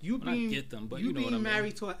mean, you being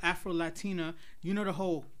married to an Afro Latina, you know the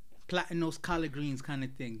whole plaiting those collard greens kind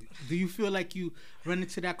of thing. Do you feel like you run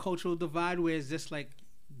into that cultural divide where it's just like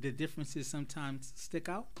the differences sometimes stick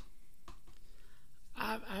out?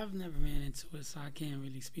 I've never ran into it, so I can't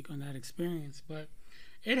really speak on that experience. But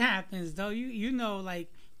it happens, though. You know,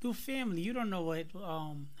 like through family, you don't know what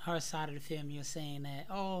her side of the family is saying that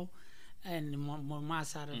and my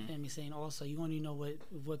side of the family is saying also. You only know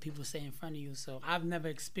what people say in front of you. So I've never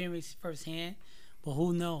experienced firsthand. But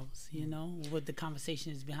who knows, you know, what the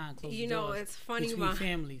conversation is behind closed doors. You know, it's funny between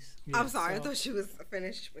families. Yeah. I'm sorry, I thought she was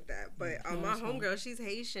finished with that. But my homegirl, she's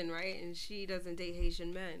Haitian, right? And she doesn't date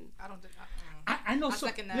Haitian men. I don't think... I know.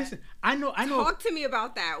 Listen, I know. Talk to me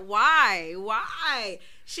about that. Why?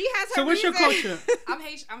 She has her. So what's your culture? I'm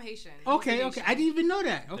Haitian. Okay. I didn't even know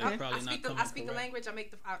that. Okay. I speak the language. I don't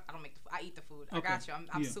make the. I eat the food. Okay. I got you.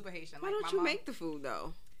 I'm super Haitian. Why don't you make the food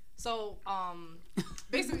though? So,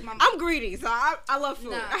 basically, I'm greedy, so I love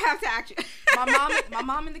food. Nah. I have to act you. my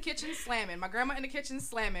mom in the kitchen slamming. My grandma in the kitchen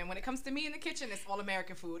slamming. When it comes to me in the kitchen, it's all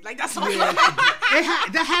American food. Like that's all. Yeah.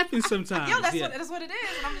 That happens sometimes. Yo, that's what it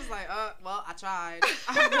is. And I'm just like, well, I tried.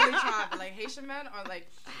 I really tried. But like Haitian men are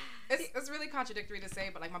like, it's really contradictory to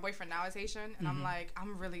say, but like my boyfriend now is Haitian, and I'm like,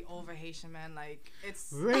 I'm really over Haitian men. Like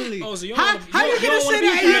it's really. Oh, so you how you gonna say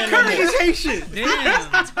that? Curry is Haitian. Damn.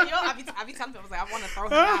 I be telling people, I was like, I want to throw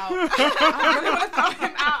him out. I really want to throw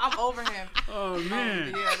him out. I'm over him. Oh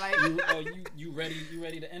man. Yeah, like you ready? You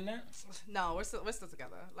ready to end that? No, we're still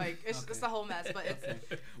together. Like it's a whole mess, but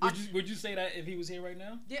it's. Would you say that if he was here right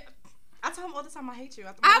now? Yeah. I tell him all the time I hate you.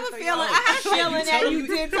 I had a feeling that you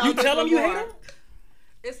did tell him. You tell him you hate him?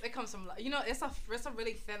 It comes from, you know, it's a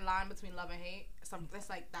really thin line between love and hate. It's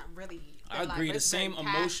like that really thin I agree. Line,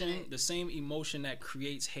 the same emotion that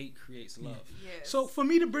creates hate creates love. Yes. So for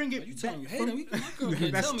me to bring it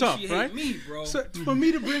back, that's tough, right? Me, bro. So for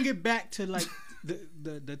me to bring it back to like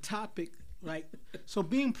the topic, like, so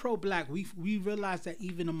being pro-black, we realize that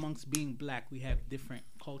even amongst being black, we have different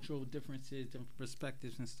cultural differences, different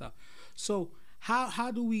perspectives and stuff. So how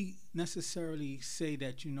do we necessarily say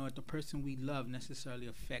that, you know, the person we love necessarily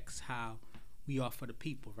affects how we are for the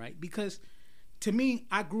people, right? Because to me,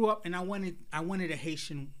 I grew up and I wanted a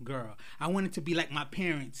Haitian girl. I wanted to be like my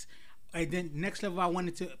parents. And then next level, I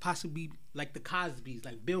wanted to possibly be like the Cosbys,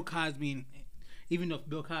 like Bill Cosby. And even though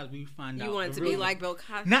Bill Cosby, we find out. You wanted to be like Bill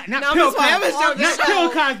Cosby? Not Bill Cosby. Not Bill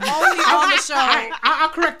Cosby. Only on the show. I'll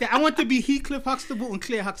correct that. I want to be Heathcliff Huxtable and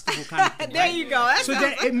Claire Huxtable kind of thing. There you go. So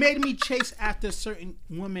that it made me chase after certain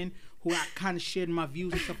women who I kind of shared my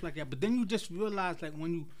views and stuff like that. But then you just realize, like,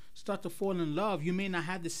 when you start to fall in love, you may not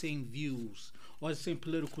have the same views or the same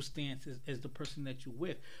political stance as the person that you're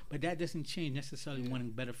with. But that doesn't change necessarily wanting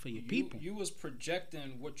better for your people. You was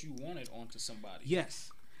projecting what you wanted onto somebody.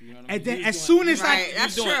 Yes. You know what I mean? And then as soon as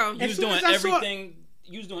that's true. You was doing everything.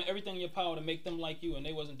 You was doing everything in your power to make them like you, and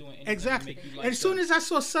they wasn't doing anything to make you like as soon as I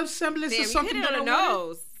saw some semblance of something that I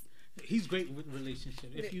know. He's great with relationships.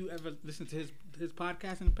 If you ever listen to his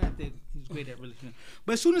podcast in the past, he's great at relationships.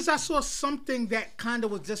 But as soon as I saw something that kind of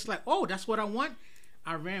was just like, oh, that's what I want,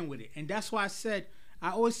 I ran with it. And that's why I said, I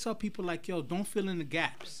always tell people like, yo, don't fill in the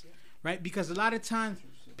gaps, right? Because a lot of times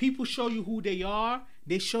people show you who they are.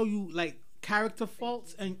 They show you like character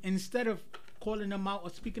faults, and instead of calling them out or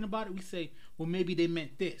speaking about it, we say, well, maybe they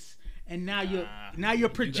meant this. And now you're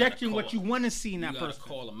projecting what you want to see in that person. You gotta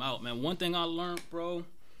call them out, man. One thing I learned, bro,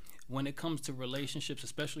 when it comes to relationships,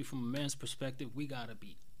 especially from a man's perspective, we gotta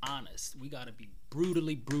be honest. We gotta be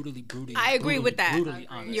brutally I agree with that.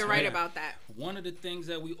 Honest. You're right about that. One of the things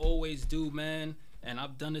that we always do, man, and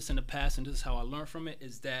I've done this in the past, and this is how I learned from it,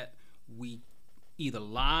 is that we either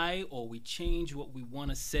lie or we change what we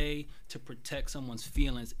want to say to protect someone's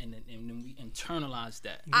feelings, and then we internalize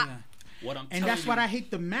that. And that's what I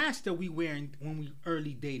hate, the mask that we wear when we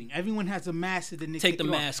early dating. Everyone has a mask that they take the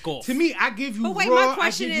mask off. To me, I give you my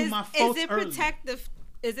question I give you my faults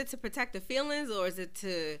is it to protect the feelings, or is it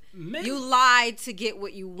to you lie to get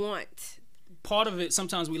what you want? Part of it,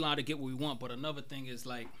 sometimes we lie to get what we want, but another thing is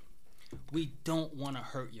like we don't want to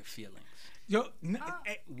hurt your feelings. Yo,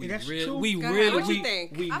 that's true. We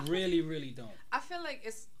really don't. I feel like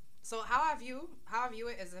it's so how I view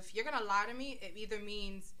it is, if you're gonna lie to me, it either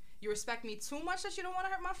means you respect me too much that you don't want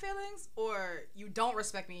to hurt my feelings, or you don't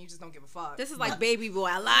respect me and you just don't give a fuck. This is like Baby Boy.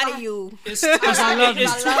 I lie to you. It's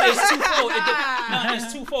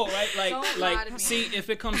twofold, right? See, if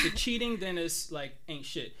it comes to cheating, then it's like ain't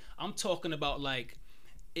shit. I'm talking about like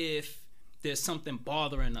if there's something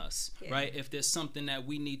bothering us, right? If there's something that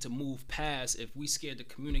we need to move past, if we scared to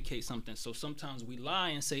communicate something. So sometimes we lie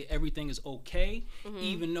and say everything is okay,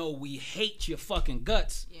 even though we hate your fucking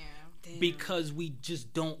guts. Yeah. Because we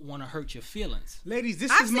just don't want to hurt your feelings. Ladies,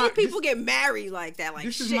 I've seen people get married like that. Like,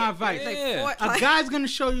 this shit. is my advice. Yeah. A guy's gonna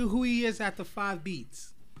show you who he is after 5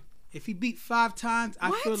 beats. If he beat 5 times, I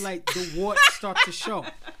feel like the warts start to show,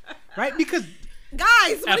 right? Because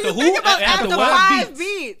guys, what do you think about after 5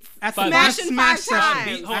 beats? After smashing 5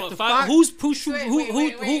 times. Hold on, 5. Who?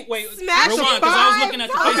 Wait. Smashing rewind, because I was looking at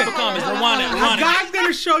the Facebook comments. Rewind it. A guy's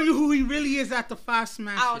gonna show you who he really is after 5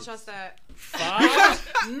 smashes. I don't trust that.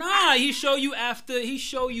 5? Nah, he show you after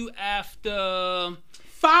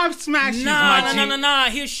 5 smashes. Nah.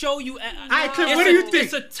 He'll show you. What do you think?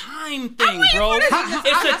 It's a time thing, bro.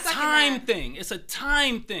 It's a time thing. It's a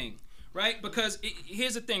time thing, right? Because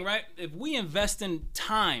here's the thing, right? If we invest in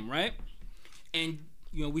time, right, and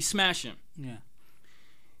we smash him. Yeah.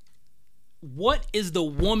 What is the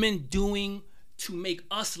woman doing to make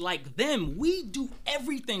us like them? We do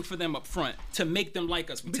everything for them up front to make them like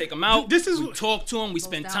us. We take them out. We talk to them. We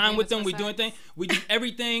spend time with them. We do anything. We do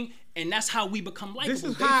everything, and that's how we become likable. This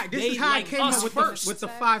is how I came up with the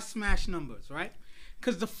 5 smash numbers, right?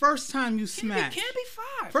 Because the first time you smash, can't be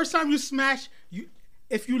 5. First time you smash,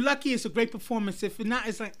 if you're lucky, it's a great performance. If you're not,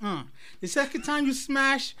 it's like, The second time you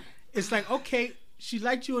smash, it's like, okay, she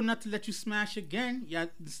liked you enough to let you smash again. You're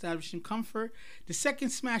establishing comfort. The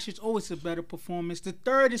second smash is always a better performance. The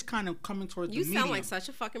third is kind of coming towards the medium. You sound like such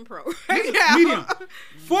a fucking pro. Medium.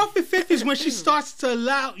 4th and 5th is when she starts to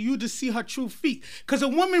allow you to see her true feet. Because a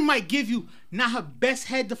woman might give you not her best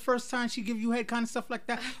head the first time she give you head, kind of stuff like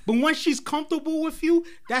that. But once she's comfortable with you,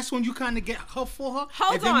 that's when you kind of get her for her.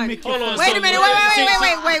 Hold on. Wait a minute.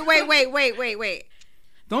 Wait.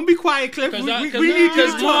 Don't be quiet, Cliff. We need you to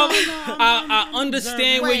talk. I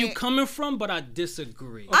understand where you're coming from, but I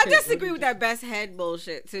disagree. I disagree with that best head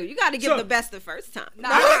bullshit too. You got to give the best the first time. Nah,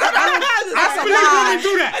 that's a lie.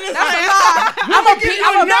 Do that. I'm gonna give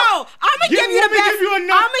you the best. I'm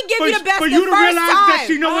gonna give you the best for you to realize that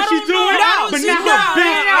she know what she's doing, but not her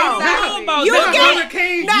best. You get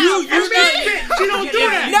she don't do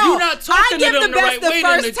that. No, you're not talking I give the best the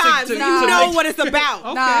first time, so you know what it's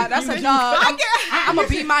about. Nah, that's a no. I'm a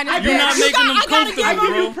B-. You're not making them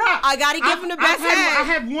comfortable, bro. I gotta give him the best head. I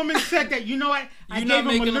have women said that, you know what? I gave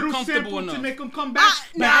him a little sample to make him come back,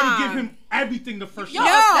 but I didn't give him everything the first time.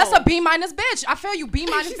 No, that's a B- bitch. I feel you, B-.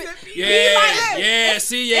 Bitch. Yeah,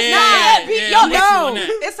 see, it's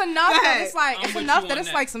enough that it's like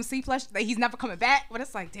it's like some C+ that he's never coming back, but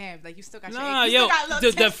it's like, damn, like you still got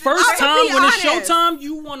the first time when it's showtime,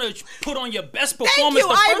 you want to put on your best performance.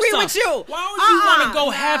 I agree with you. Why would you want to go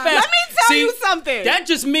half-assed? Let me tell you something. That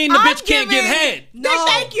just means the bitch can't give head. No,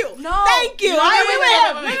 thank you. I agree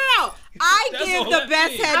with him. No. I give the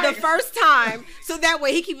best head the first time, so that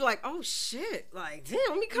way he keep like, oh shit, like damn,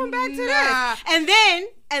 let me come back to this, and then.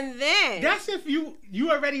 That's if you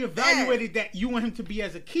already evaluated that you want him to be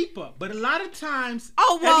as a keeper, but a lot of times.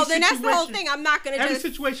 Oh well, then that's the whole thing. I'm not gonna. Every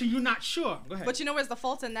situation you're not sure. Go ahead. But you know where's the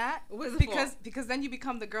fault in that? Where's the fault? Because then you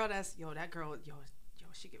become the girl that's that girl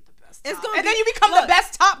she give the best. It's gonna and then you become the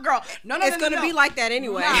best top girl. No, it's gonna be like that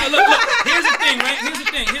anyway. Look. Here's the thing, right? Here's the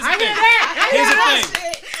thing.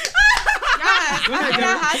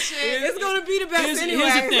 It's gonna be the best anyway.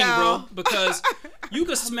 Here's the thing, bro. Because you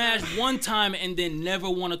could smash one time and then never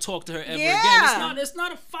want to talk to her ever again. It's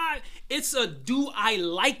not a fight. It's a do I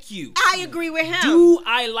like you? I agree with him. Do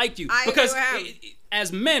I like you? Because agree with him.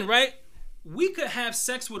 As men, right? We could have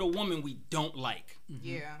sex with a woman we don't like.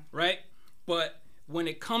 Yeah. Right? But when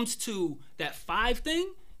it comes to that 5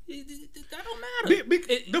 thing, that don't matter.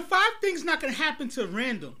 The 5 thing's not gonna happen to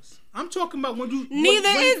randoms. I'm talking about when you. Neither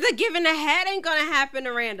is the giving the head ain't gonna happen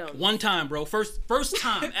to random. One time, bro. First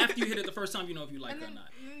time. After you hit it the first time, you know if you like it or not.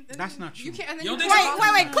 That's not true. You can't.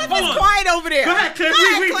 Wait. Cliff is quiet over there. Go ahead, Cliff.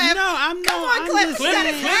 Cliff. No, I'm Come on, Cliff.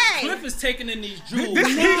 Cliff is taking in these jewels.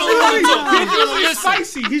 He's usually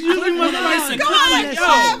spicy. He's usually more spicy. Come on,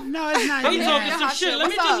 Cliff. No, it's not. He's talking some shit. Let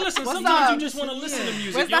me just listen. Sometimes you just want to listen to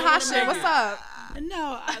music. Where's the hot shit? What's up?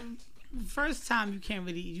 No, first time you can't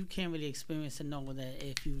really experience and know that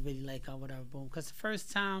if you really like her or whatever, boom. Because the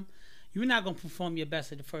first time, you're not gonna perform your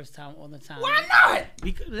best at the first time all the time. Why not?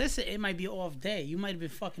 Because listen, it might be an off day. You might have been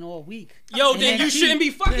fucking all week. Yo, then you shouldn't be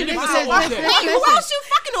fucking if it's an off day. Who else you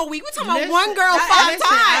fucking fucking all week. We talking about one girl 5 times.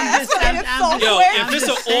 That's what it's so Yo, weird. if it's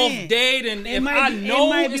an off day, then if I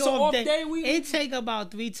know it's an off day, we. It take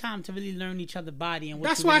about 3 times to really learn each other's body and what.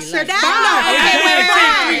 That's you why I really said like.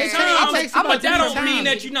 But that don't mean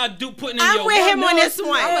that you're not putting in your work. I'm with him on this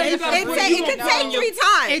one. It It could take 3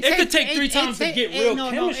 times. It could take 3 times to get real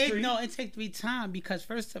chemistry. No, it take 3 times because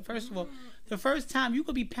first of all, the first time you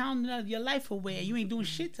could be pounding your life away and you ain't doing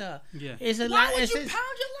shit to her. Yeah. It's a Why lot. would It's you pound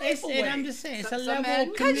your life away? I'm just saying, it's a Some level men-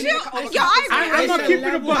 of Cause communication. I'm gonna keep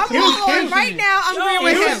it a buck. I'm on right now. I'm agreeing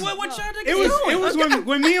with him. What y'all It was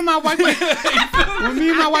when me and my wife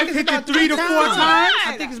hit the 3 to 4 times.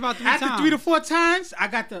 I think it's about 3 times. After 3 to 4 times, I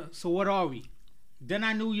got so what are we? Then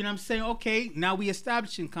I knew, you know what I'm saying, okay, now we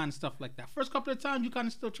establishing kind of stuff like that. First couple of times, you kind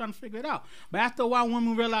of still trying to figure it out. But after a while,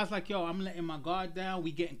 women realize, like, yo, I'm letting my guard down.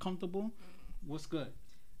 We getting comfortable. What's good?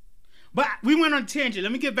 But we went on a tangent.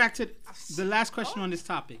 Let me get back to the last question on this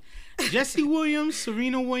topic. Jesse Williams,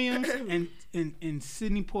 Serena Williams, and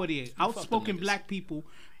Sidney Poitier, outspoken black people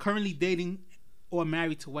currently dating or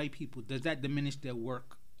married to white people. Does that diminish their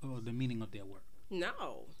work or the meaning of their work?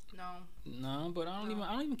 No. No, but I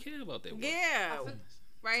don't even care about that. Yeah.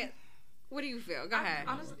 Right. What do you feel? Go ahead.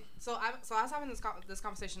 Honestly, so I was having this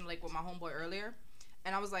conversation like with my homeboy earlier,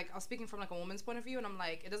 and I was speaking from like a woman's point of view, and I'm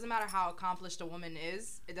like, it doesn't matter how accomplished a woman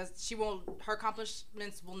is, her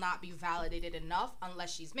accomplishments will not be validated enough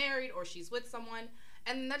unless she's married or she's with someone,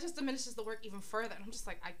 and that just diminishes the work even further. And I'm just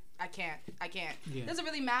like, I can't. Yeah. It doesn't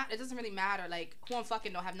really matter. Like, who I'm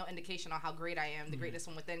fucking don't have no indication on how great I am, the greatness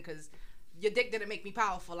from within, because your dick didn't make me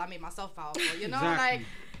powerful. I made myself powerful. You know, Exactly. like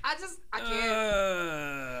I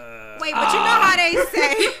can't. Wait, but you know how they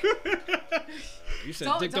say. You said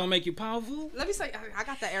dick don't make you powerful? Let me say, I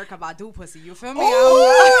got the Erykah Badu pussy. You feel me?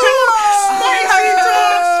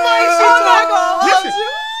 Listen,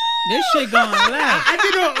 This shit going left. I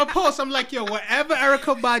did a post. I'm like, yo, whatever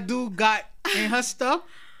Erykah Badu got in her stuff,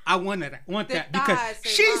 I want that because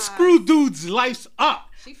she screwed dudes' lives up.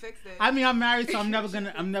 She fixed it. I mean, I'm married, so I'm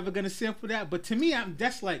never gonna sample that. But to me,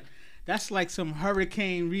 that's like some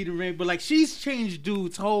Hurricane Rita Ray. But like, she's changed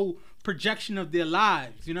dudes' whole projection of their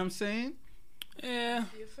lives. You know what I'm saying? Yeah.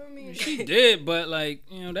 You feel me? She did, but like,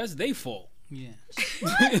 that's their fault. Yeah.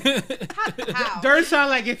 How? Dirt sound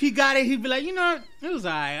like if he got it, he'd be like, you know, it was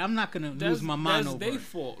alright. I'm not gonna lose my mind over That's their it.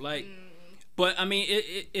 fault. Like, but I mean,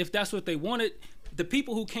 if that's what they wanted, the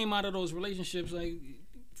people who came out of those relationships, like,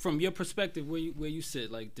 from your perspective, where you sit,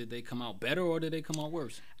 like, did they come out better or did they come out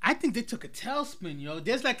worse? I think they took a tailspin, yo.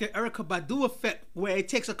 There's like an Erykah Badu effect where it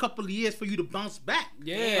takes a couple of years for you to bounce back.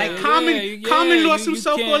 Yeah, like Common lost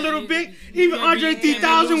himself for a little bit. Even Andre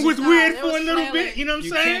 3000 was weird for a little bit. You know what I'm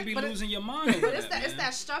saying? You can't be losing your mind. But it's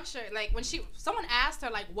that structure. Like when someone asked her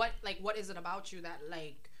what is it about you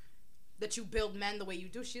that you build men the way you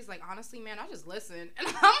do? She's like, honestly, man, I just listen. And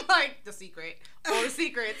I'm like, the secret. All the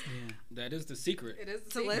secrets. Yeah. That is the secret. It is the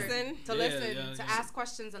To secret. listen? To listen. To ask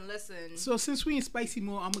questions and listen. So since we in spicy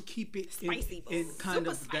mode, I'm gonna keep it in kind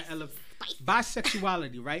of the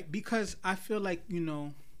bisexuality, right? Because I feel like,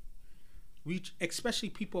 we,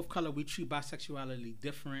 especially people of color, we treat bisexuality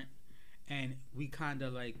different, and we kind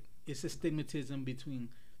of like, it's a stigmatism between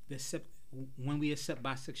when we accept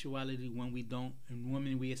bisexuality, when we don't, and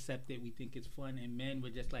women we accept it, we think it's fun, and men we're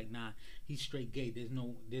just like, nah, he's straight gay. There's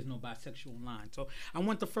no bisexual line. So I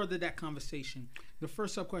want to further that conversation. The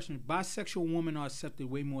first sub question: bisexual women are accepted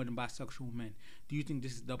way more than bisexual men. Do you think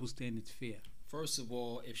this is double standards fair? First of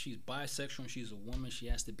all, if she's bisexual and she's a woman, she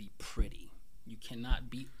has to be pretty. You cannot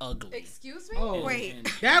be ugly. Excuse me? Oh, Wait.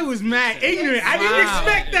 That was mad ignorant. I didn't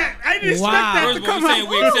expect that. I didn't expect that First to of all, come I'm saying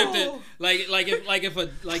out. we accept it.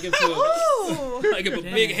 Like if a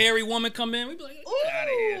big hairy woman come in, we be like, get out of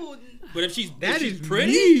here. But if she's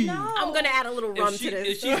pretty, I'm gonna add a little rum to this.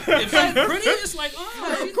 If she's pretty, it's like,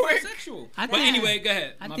 oh, she's bisexual. But anyway, go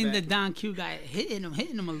ahead. I think the Don Q guy hitting him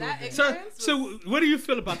a little bit. So what do you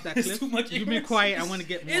feel about that, Cliff? too much You've been quiet. I want to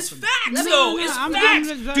get more. It's from facts, though. It's facts.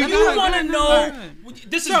 Do you want to know?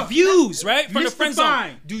 This is views, right? From the friend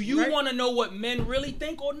zone. Do you want to know what men really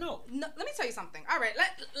think or no? No, let me tell you something. All right,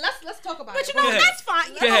 let's talk about But it. you know, Go ahead. that's fine.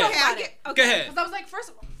 Go ahead. Okay. Go ahead. Because I was like,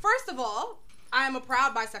 first of all, I am a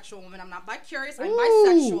proud bisexual woman. I'm not bi-curious. I'm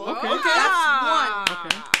bisexual. Okay. That's one.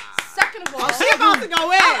 Okay. Second of all, She about to go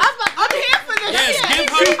in. I'm here for this Yes, shit. give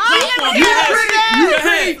her the platform. You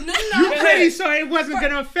Yes. pretty. You pretty, so it wasn't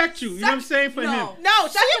gonna affect you. You know what I'm saying for him. No,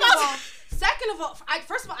 Second of all,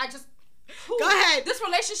 first of all, I just Go ahead. This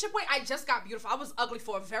relationship way, I just got beautiful. I was ugly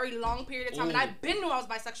for a very long period of time, and I've been knew I was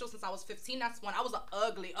bisexual since I was 15. That's when I was an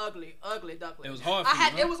ugly duckling. It was hard for you,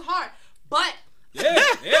 huh? It was hard, but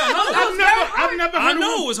I've never heard I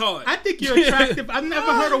know it was hard. I think you're attractive. I've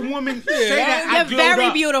never heard a woman say that. You're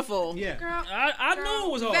very beautiful. Yeah. Girl, I know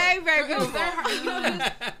it was hard. Very, very it was beautiful. very hard. You know,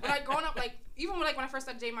 when I growing up, like even when I first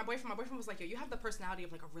started dating my boyfriend was like, yo, you have the personality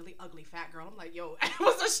of like a really ugly fat girl. I'm like, yo, it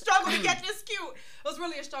was a struggle to get this cute. It was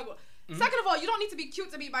really a struggle. Second of all, you don't need to be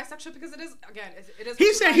cute to be bisexual because it is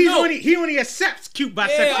He said he only accepts cute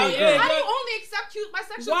bisexual girls. How do you only accept cute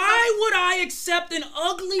bisexual? Why would I accept an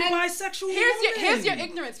ugly bisexual woman? Here's your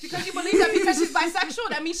ignorance. Because you believe that because she's bisexual,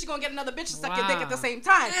 that means she's gonna get another bitch to suck your dick at the same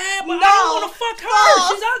time. Yeah, but I don't want to fuck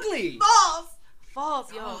her. She's ugly.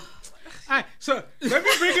 False, yo. Alright, so let me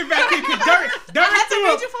bring it back in because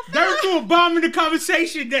Derek threw a bomb in the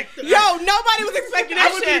conversation that Nobody was expecting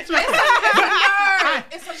that shit.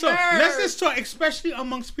 It's a So nerve. let's just talk, especially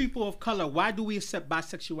amongst people of color. Why do we accept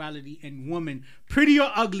bisexuality in women, pretty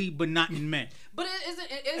or ugly, but not in men? But it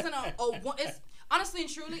isn't it's honestly and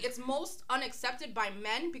truly, it's most unaccepted by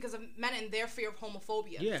men because of men and their fear of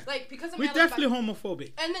homophobia. Yeah. Like because of We're men, definitely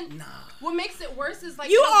homophobic. And then what makes it worse is like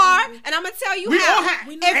You are, and I'm gonna tell you We how. all have.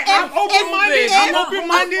 I'm open-minded.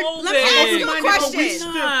 Let me ask you a but we question.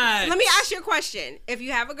 still- Let me ask you a question. If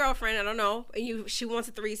you have a girlfriend, I don't know, and she wants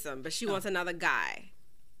a threesome, but she wants another guy,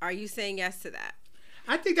 are you saying yes to that?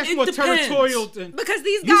 I think that's It more depends. territorial than. Because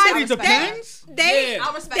these You said guys, it depends?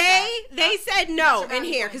 I respect they said no That's in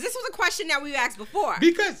here your because this was a question that we asked before.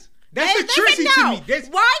 Because that's They a trizzy said to no. me. There's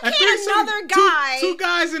Why a can't threesome, another guy- Two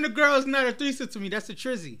guys and a girl is not a threesome to me. That's a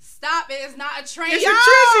trizzy. Stop it! It's not a train. It's a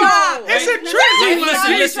trizzy.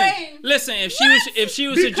 It's a trizzy. Listen. If she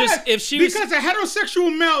was to because a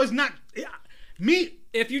heterosexual male is not me.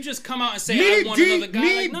 if you just come out and say Me, I want D, another guy,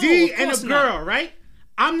 me, like, no, D, of and a course girl, not. right?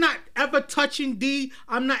 I'm not ever touching D.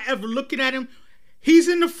 I'm not ever looking at him. He's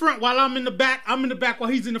in the front while I'm in the back. I'm in the back while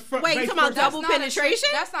he's in the front. Wait, you vice talking about versa. double penetration?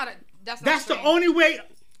 That's the only way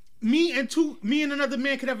me and another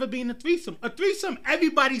man could ever be in a threesome. A threesome,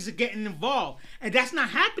 everybody's getting involved, and that's not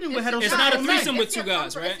happening with heterosexual It's not a men. threesome with two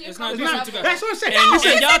guys, right? It's not a threesome with two guys. That's what I'm saying. And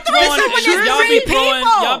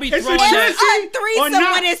y'all be It's throwing a that. threesome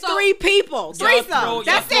when it's three people. Threesome.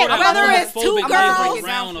 That's it. Whether it's two girls.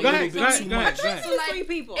 Three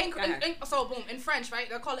people. So boom, in French, right?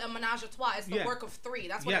 They call it a ménage à trois. It's the work of three.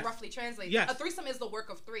 That's what it roughly translates. A threesome is the work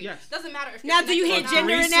of three. Doesn't matter if. Now, do you hear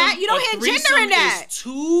gender in that? You don't hear gender in that.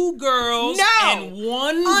 Two girls and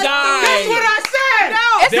one guy. That's what I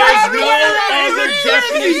said. There's no other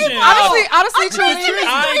definition. Honestly, truly,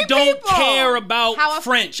 I don't care about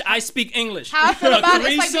French. I speak English. How I feel about a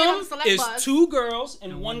it, it's like being on the threesome select is bus. two girls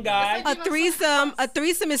and one guy. A threesome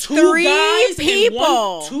is Two three guys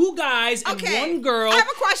people. Two guys and one girl. I have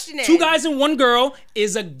a question then. Two guys and one girl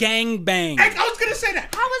is a gangbang. I was gonna say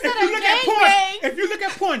that. How is that If you look at porn, if you look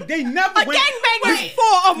at porn, they never. A gangbang is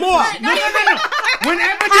four or more. No.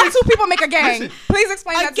 Whenever How two people make a gang? Listen, Please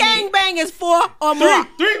explain A that to me. gangbang is four or more.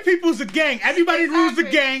 Three people's a gang. Everybody rules the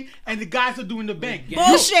gang, and the guys are doing the bang.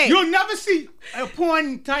 Bullshit. You'll never see a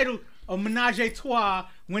porn titled a menage a trois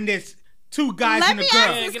when there's two guys Let and a me girl.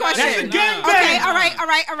 ask this question. That's a gangbang. Okay,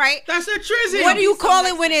 all right. That's a trizzy. What do you call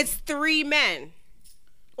it when it's three men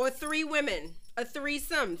or three women? A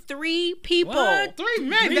threesome, three people. What? Three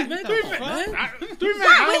men. Three men? Three men. Three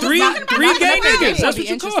men. Three gay niggas. That's what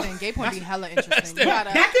you call it. Gay porn be hella interesting.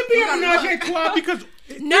 That could be a menage a trois because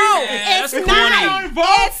No, that's it's corny. not.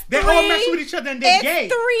 Involved, they all three- mess with each other and they're It's gay.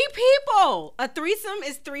 three people. A threesome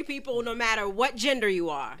is three people no matter what gender you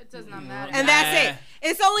are. It does not matter. And that's it.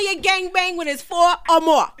 It's only a gangbang when it's four or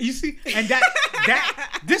more. You see, and that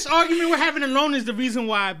this argument we're having alone is the reason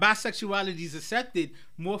why bisexuality is accepted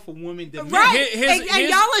more for women than men. Right. And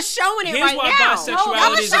y'all are showing it here's right why now. bisexuality Y'all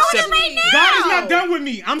are is showing it accepted. right now. God is not done with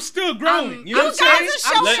me. I'm still growing. You know what I'm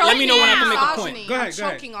saying? Let me know when I can make a point. Go ahead, I'm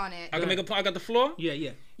choking on it. I can make a point. I got the floor. Yeah.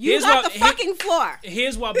 You got the fucking floor.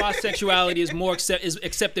 Here's why bisexuality is more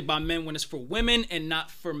accepted by men when it's for women and not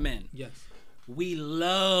for men. Yes. We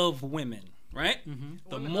love women, right?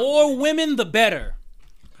 The more women, the better.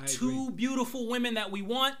 Two beautiful women that we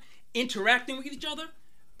want interacting with each other,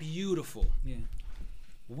 beautiful. Yeah.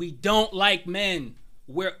 We don't like men.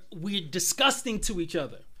 We're disgusting to each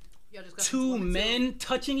other. Two men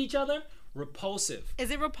touching each other, repulsive. Is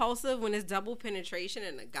it repulsive when it's double penetration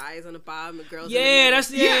and the guy is on the bottom and the girls Yeah, in the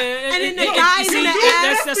that's middle? yeah. And then the guys in the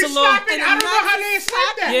ass. That's a little. I don't know how they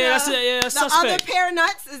said that. Yeah, that's The suspect. other pair of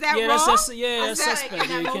nuts, is that Yeah, wrong? that's In suspect. that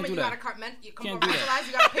Yeah, you moment, can't do you that. gotta Can't do that. compartmentalize.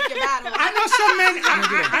 You gotta pick your battle. I know some men.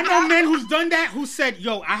 I know men who's done that who said,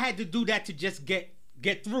 "Yo, I had to do that to just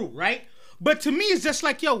get through." Right? But to me, it's just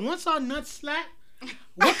like, yo, once our nuts slap,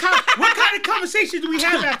 what kind kind of conversation do we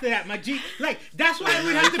have after that, my G? Like, that's why it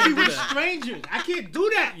would have to be with strangers. I can't do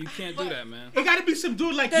that. You can't do that, man. It got to be some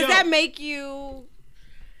dude like, Does yo. that make you?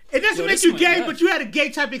 It doesn't make you gay, but you had a gay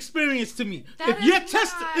type experience to me. If your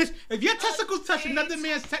testicles touch another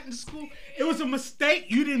man's testicle, it was a mistake.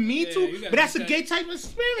 You didn't mean to, but that's a gay type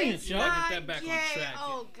experience, yo. Get that back on track.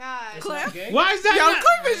 Oh God. Cliff? Why is that? Yo,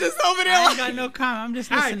 Cliff is just over there. I ain't got no comment. I'm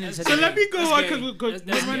just listening. Right, so let me go on because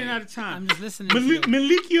we're running out of time. I'm just listening.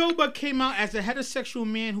 Malik Yoba came out as a heterosexual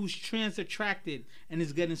man who's trans attracted and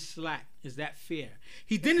is getting slack. Is that fair?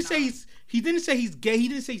 He didn't say he's gay. He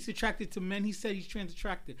didn't say he's attracted to men. He said he's trans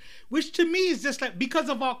attracted, which to me is just like, because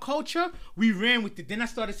of our culture, we ran with it. Then I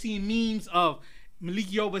started seeing memes of Malik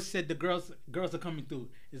Yoba said the girls are coming through.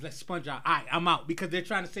 It's like SpongeBob. I'm out, because they're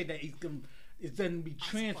trying to say that it's going to be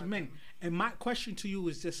trans men. And my question to you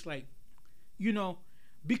is just like, you know,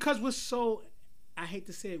 because we're so, I hate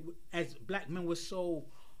to say it, as black men, we're so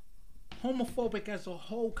homophobic as a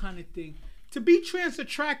whole kind of thing. To be trans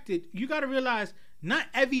attracted, you got to realize not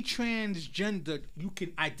every transgender you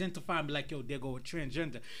can identify and be like, yo, there go a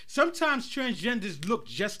transgender. Sometimes transgenders look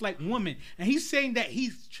just like women. And he's saying that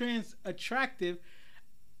he's trans attractive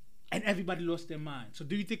and everybody lost their mind. So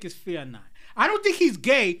do you think it's fair or not? I don't think he's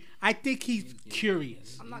gay. I think he's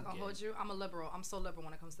curious. I'm not going to hold you. I'm a liberal. I'm so liberal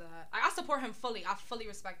when it comes to that. I support him fully. I fully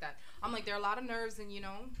respect that. I'm like, there are a lot of nerves in,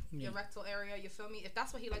 your rectal area. You feel me? If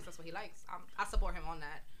that's what he likes, that's what he likes. I support him on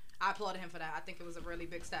that. I applauded him for that. I think it was a really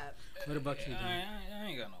big step. What about you? I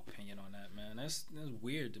ain't got no opinion on that, man. That's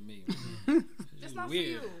weird to me. It's not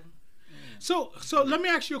weird. for you. So let me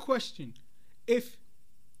ask you a question.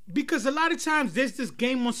 Because a lot of times there's this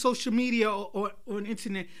game on social media or on the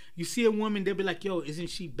internet. You see a woman, they'll be like, "Yo, isn't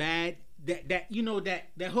she bad?" That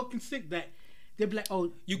hook and stick that. They'll be like,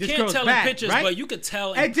 "Oh, you this can't girl's tell bad," in pictures, right? but you could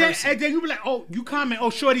tell in person. And then you be like, "Oh, you comment, oh,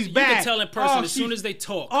 shorty's bad." You can tell in person as soon as they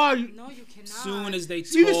talk. Oh, no, you cannot. As soon as they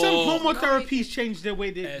talk. See, some homotherapies change their way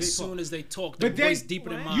they talk. As soon as they talk, their voice deeper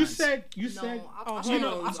than mine. You said. I'll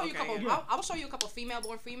show you a couple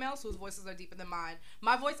female-born females whose voices are deeper than mine.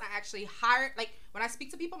 My voice, I actually higher. Like when I speak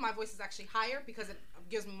to people, my voice is actually higher because it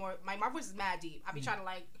gives me more. My voice is mad deep. I be trying to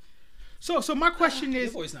like. So my question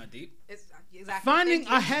is, your voice not deep. It's exactly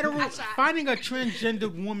finding a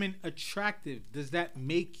transgender woman attractive, does that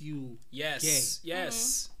make you gay?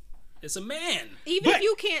 Yes. It's a man. Even if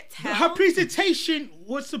you can't tell. Her presentation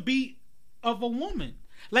was to be of a woman.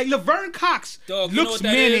 Like Laverne Cox looks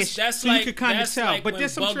mannish, that's so like, you can kind of tell. Like but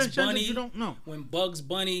there's some Bugs transgenders Bunny, you don't know. When Bugs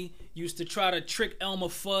Bunny used to try to trick Elmer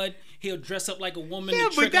Fudd, he'll dress up like a woman Yeah,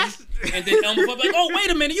 to trick but him. And then Elmer Fudd like, oh,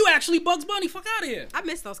 wait a minute, you actually Bugs Bunny. Fuck out of here. I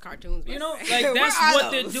miss those cartoons. You know, like that's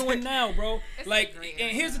what they're doing now, bro. Like,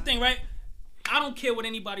 and here's the thing, right? I don't care what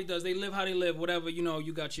anybody does. They live how they live, whatever. You know,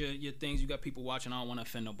 you got your things. You got people watching. I don't want to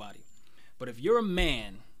offend nobody. But if you're a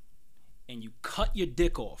man and you cut your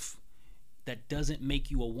dick off, that doesn't make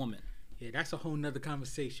you a woman. Yeah, that's a whole nother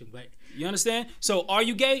conversation. But you understand? So, are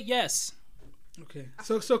you gay? Yes. Okay.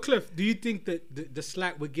 So Cliff, do you think that the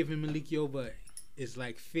slack we're giving Malik Yoba is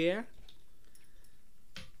like fair?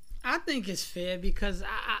 I think it's fair because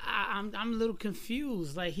I'm a little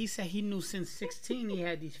confused. Like he said, he knew since 16 he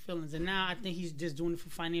had these feelings, and now I think he's just doing it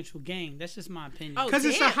for financial gain. That's just my opinion. Because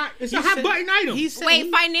it's a hot button item.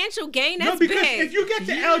 Wait, financial gain? That's because big. if you get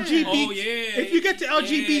to if you get to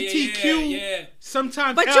LGBTQ,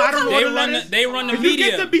 sometimes but they run the if media.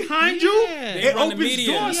 You get them behind you, it opens the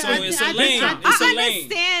media. doors. So it's a lane. I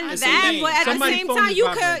understand that, but at the same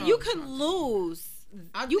time, you could lose.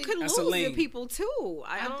 You can lose your people too.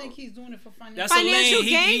 I don't think he's doing it for financial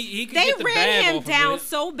gain. He they ran him down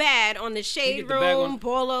so bad on the Shade Room,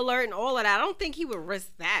 Baller Alert, and all of that. I don't think he would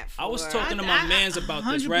risk that. I was talking to my mans about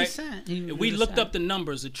this, right? We looked up the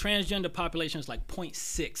numbers. The transgender population is like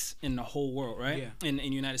 0.6 in the whole world, right? Yeah. In the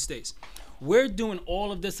United States. We're doing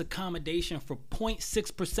all of this accommodation for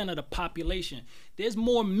 0.6% of the population. There's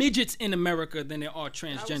more midgets in America than there are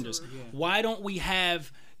transgenders. Why don't we have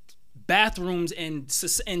bathrooms and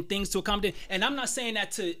things to accommodate? And I'm not saying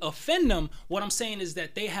that to offend them. What I'm saying is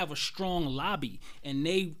that they have a strong lobby and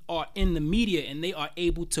they are in the media and they are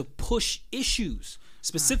able to push issues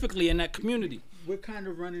specifically in that community. We're kind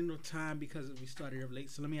of running out of time because we started late.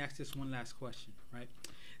 So let me ask this one last question, right?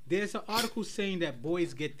 There's an article saying that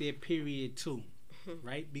boys get their period too,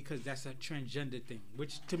 right? Because that's a transgender thing,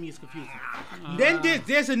 which to me is confusing. Then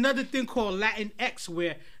there's another thing called Latinx,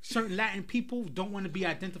 where certain Latin people don't want to be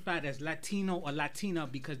identified as Latino or Latina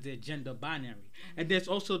because they're gender binary. And there's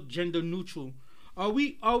also gender neutral. Are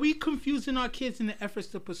we confusing our kids in the efforts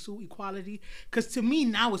to pursue equality? Because to me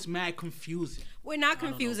now it's mad confusing. We're not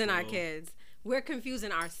confusing our kids. We're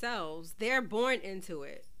confusing ourselves. They're born into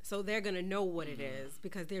it. so they're gonna know what it is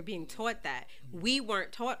because they're being taught that. We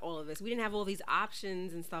weren't taught all of this. We didn't have all these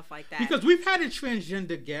options and stuff like that. Because we've had a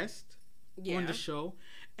transgender guest on the show,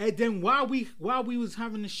 and then while we was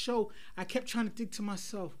having the show, I kept trying to think to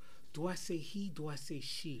myself, do I say he? Do I say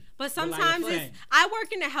she? But sometimes I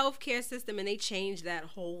work in the healthcare system, and they change that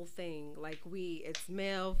whole thing. Like it's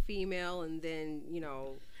male, female, and then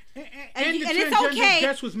And it's okay.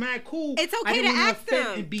 Guest was mad cool. It's okay to ask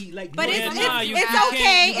them and be like, but it's okay.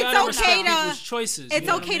 It's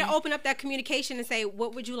okay to open up that communication and say,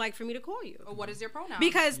 "What would you like for me to call you?" Or what is your pronoun?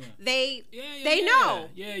 Because they know.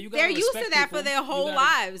 They're used to that for their whole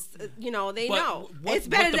lives. They know. It's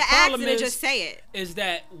better to ask than to just say it. Is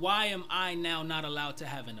that why am I now not allowed to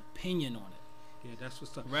have an opinion on it? Yeah, that's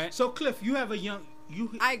what's up. Right. So Cliff, you have a young.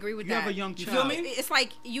 I agree with that. You have a young child. You feel me? It's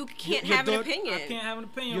like you can't have an opinion. I can't have an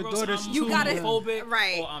opinion. Your daughter's I'm too. homophobic,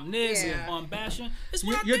 right? Or I'm this, or I'm bashing. It's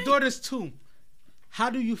your daughter's 2. How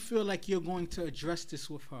do you feel like you're going to address this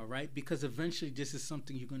with her, right? Because eventually this is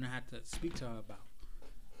something you're going to have to speak to her about.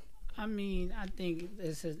 I mean, I think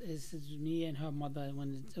it's me and her mother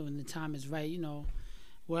when the time is right.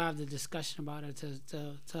 We'll have the discussion about it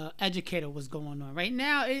to educate her what's going on. Right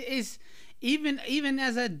now, it's even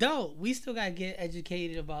as an adult, we still gotta get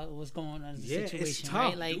educated about what's going on in the situation. It's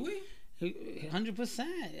tough. Right? Like, do we?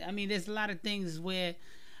 100%. I mean, there's a lot of things where,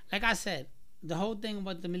 like I said, the whole thing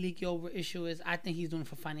about the Malik Yoba issue is I think he's doing it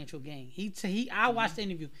for financial gain. I watched the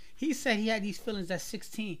interview. He said he had these feelings at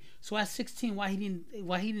 16. So at 16, why he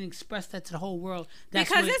didn't express that to the whole world?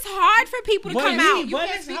 Because it's hard for people to come out.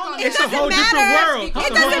 It's a whole different world.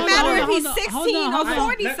 It doesn't matter if he's 16 or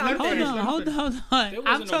 40 something. Hold on. There wasn't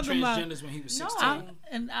I'm talking no about transgenders when he was 16.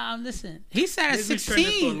 Listen, he said at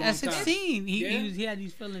 16. At 16, he had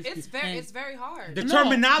these feelings. It's very hard. The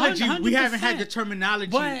terminology, we haven't had the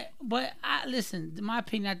terminology. But listen, in my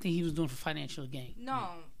opinion, I think he was doing it for financial gain. No.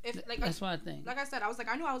 That's what I think. Like I said,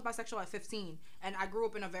 I knew I was bisexual at 15, and I grew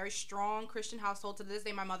up in a very strong Christian household. To this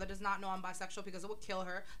day, my mother does not know I'm bisexual because it would kill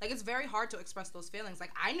her. Like, it's very hard to express those feelings.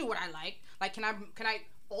 Like, I knew what I liked. Like, can I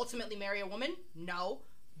ultimately marry a woman? No.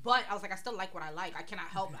 But I was like, I still like what I like. I cannot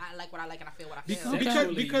help. I like what I like, and I feel what I feel.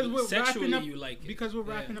 Because we're wrapping up. You like it. Because we're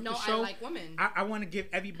wrapping up the show. I like women. I want to give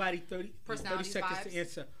everybody 30 seconds to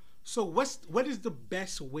answer. So what is the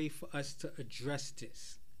best way for us to address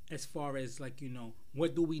this? As far as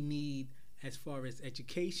what do we need as far as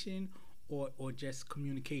education or just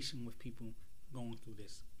communication with people going through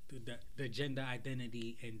this, the gender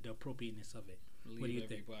identity and the appropriateness of it? What do you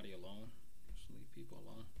think? Everybody alone. Just leave people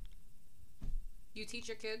alone. You teach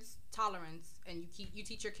your kids tolerance, and you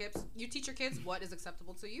teach your kids what is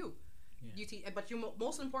acceptable to you. Yeah.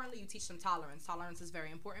 Most importantly, you teach them tolerance. Tolerance is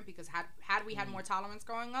very important because had we had more tolerance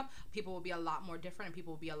growing up, people would be a lot more different, and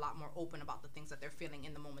people would be a lot more open about the things that they're feeling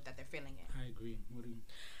in the moment that they're feeling it. I agree. What do you?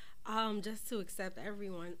 Just to accept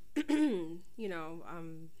everyone.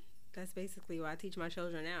 That's basically what I teach my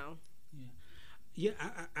children now. Yeah.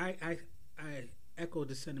 I echo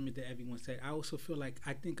the sentiment that everyone said. I also feel like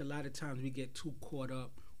I think a lot of times we get too caught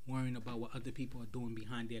up worrying about what other people are doing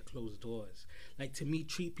behind their closed doors. Like, to me,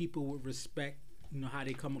 treat people with respect, how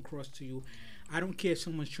they come across to you. I don't care if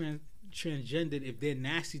someone's transgendered. If they're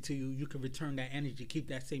nasty to you, you can return that energy, keep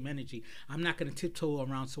that same energy. I'm not going to tiptoe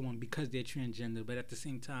around someone because they're transgender, but at the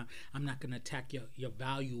same time, I'm not going to attack your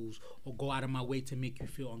values or go out of my way to make you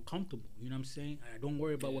feel uncomfortable. You know what I'm saying? I don't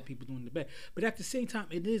worry about what people do in the bed. But at the same time,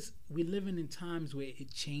 we're living in times where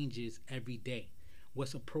it changes every day.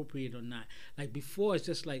 What's appropriate or not. Like, before, it's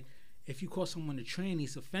just like, if you call someone a tranny,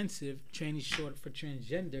 it's offensive. Tranny's short for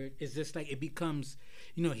transgender. It's just like it becomes,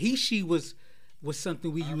 he, she was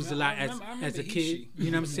something we used a lot as a kid. You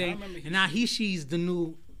know what I'm saying? And now he, she's the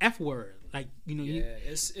new F word. Like,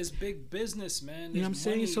 it's big business, man. You know what I'm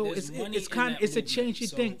saying? So it's a changing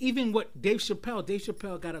thing. Even what Dave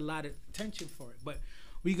Chappelle got a lot of attention for it. But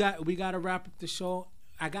we got to wrap up the show.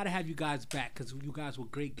 I got to have you guys back because you guys were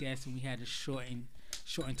great guests and we had a shortened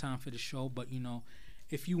time for the show. But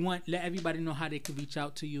if you want, let everybody know how they can reach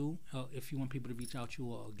out to you. If you want people to reach out to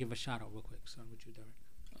you, or give a shout out real quick. Start with you, Derek.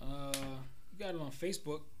 You got it on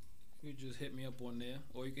Facebook. You just hit me up on there,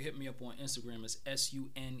 or you can hit me up on Instagram. It's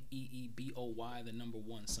SUNEEBOY, the number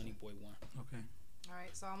 1, Sunnyboy1. Okay. All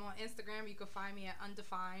right. So I'm on Instagram. You can find me at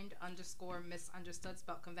undefined_misunderstood,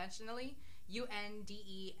 spelled conventionally.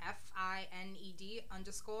 UNDEFINED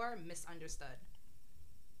 _misunderstood.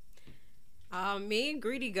 Me,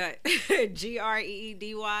 Greedy Gut. GreedyGut.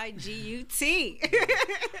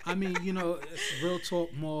 I mean, it's Real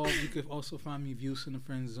Talk Mall. You could also find me, Views in the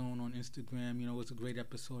Friend Zone, on Instagram. It's a great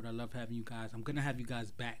episode. I love having you guys. I'm going to have you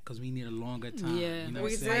guys back because we need a longer time. Yeah, you know we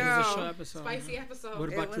It was do. a short episode. Spicy episode.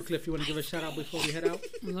 What about you, Cliff? You want to give a shout out before we head out?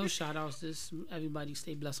 No shout outs. Just everybody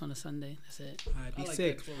stay blessed on a Sunday. That's it. All right, be like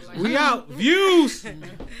sick. that closing. We out. Views. Views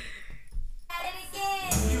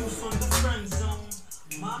from the friend zone.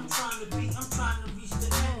 I'm trying to reach the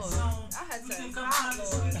end zone. I had You to think I'm kind of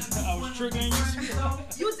sweet and I was triggering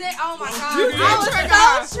you. You did. Oh my god. You I was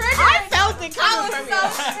so triggered. I felt it coming I from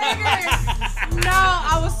was so triggered. No,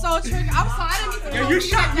 I was so triggered. I'm sorry. I didn't mean to. Yo, you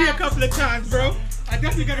shot me a couple of times, bro. I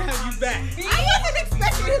definitely gotta have you back. I wasn't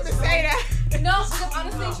expecting him to say that. No, because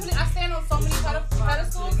honestly, truly, I stand on so many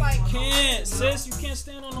pedestals. Like, Can't, sis. You can't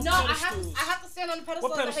stand on no no, pedestals. I have to stand on the pedestal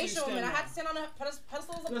What as a pedestal you Haitian woman. stand I on? have to stand on the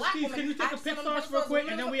pedestal as a Yo, black Steve, woman. can you take I a have to stand pic on the for us pedestal real as a quick,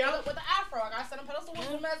 woman and then we out? with the afro. I gotta stand on the pedestal with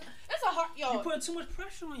women. It's a hard, You yo. putting too much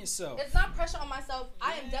pressure on yourself. It's not pressure on myself.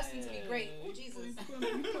 I am destined to be great. Oh Jesus,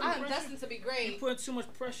 I am destined to be You great. putting too much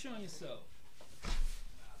pressure on yourself.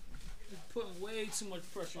 You're putting way too much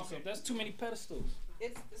pressure on yourself. That's too many pedestals.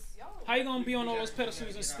 It's yo. How you gonna be on all those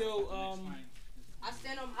pedestals and still I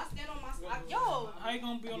stand on my yo. How you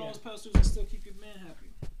gonna be on all those pedestals and still keep your man happy?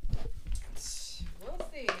 We'll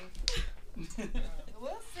see.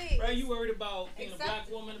 We'll see. Right? You worried about being Except- a black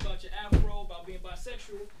woman, about your afro, about being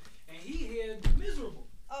bisexual, and he here miserable.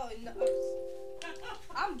 Oh no.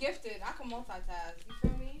 I'm gifted. I can multitask. You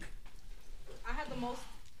feel me? I had the most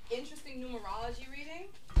interesting numerology reading.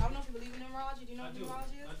 I don't know if you believe in numerology. Do you know what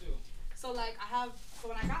numerology is? I do. So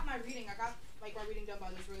when I got my reading, I got my reading done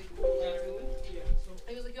by this really cool lady.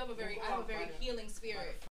 Yeah. It was like I have a very healing spirit.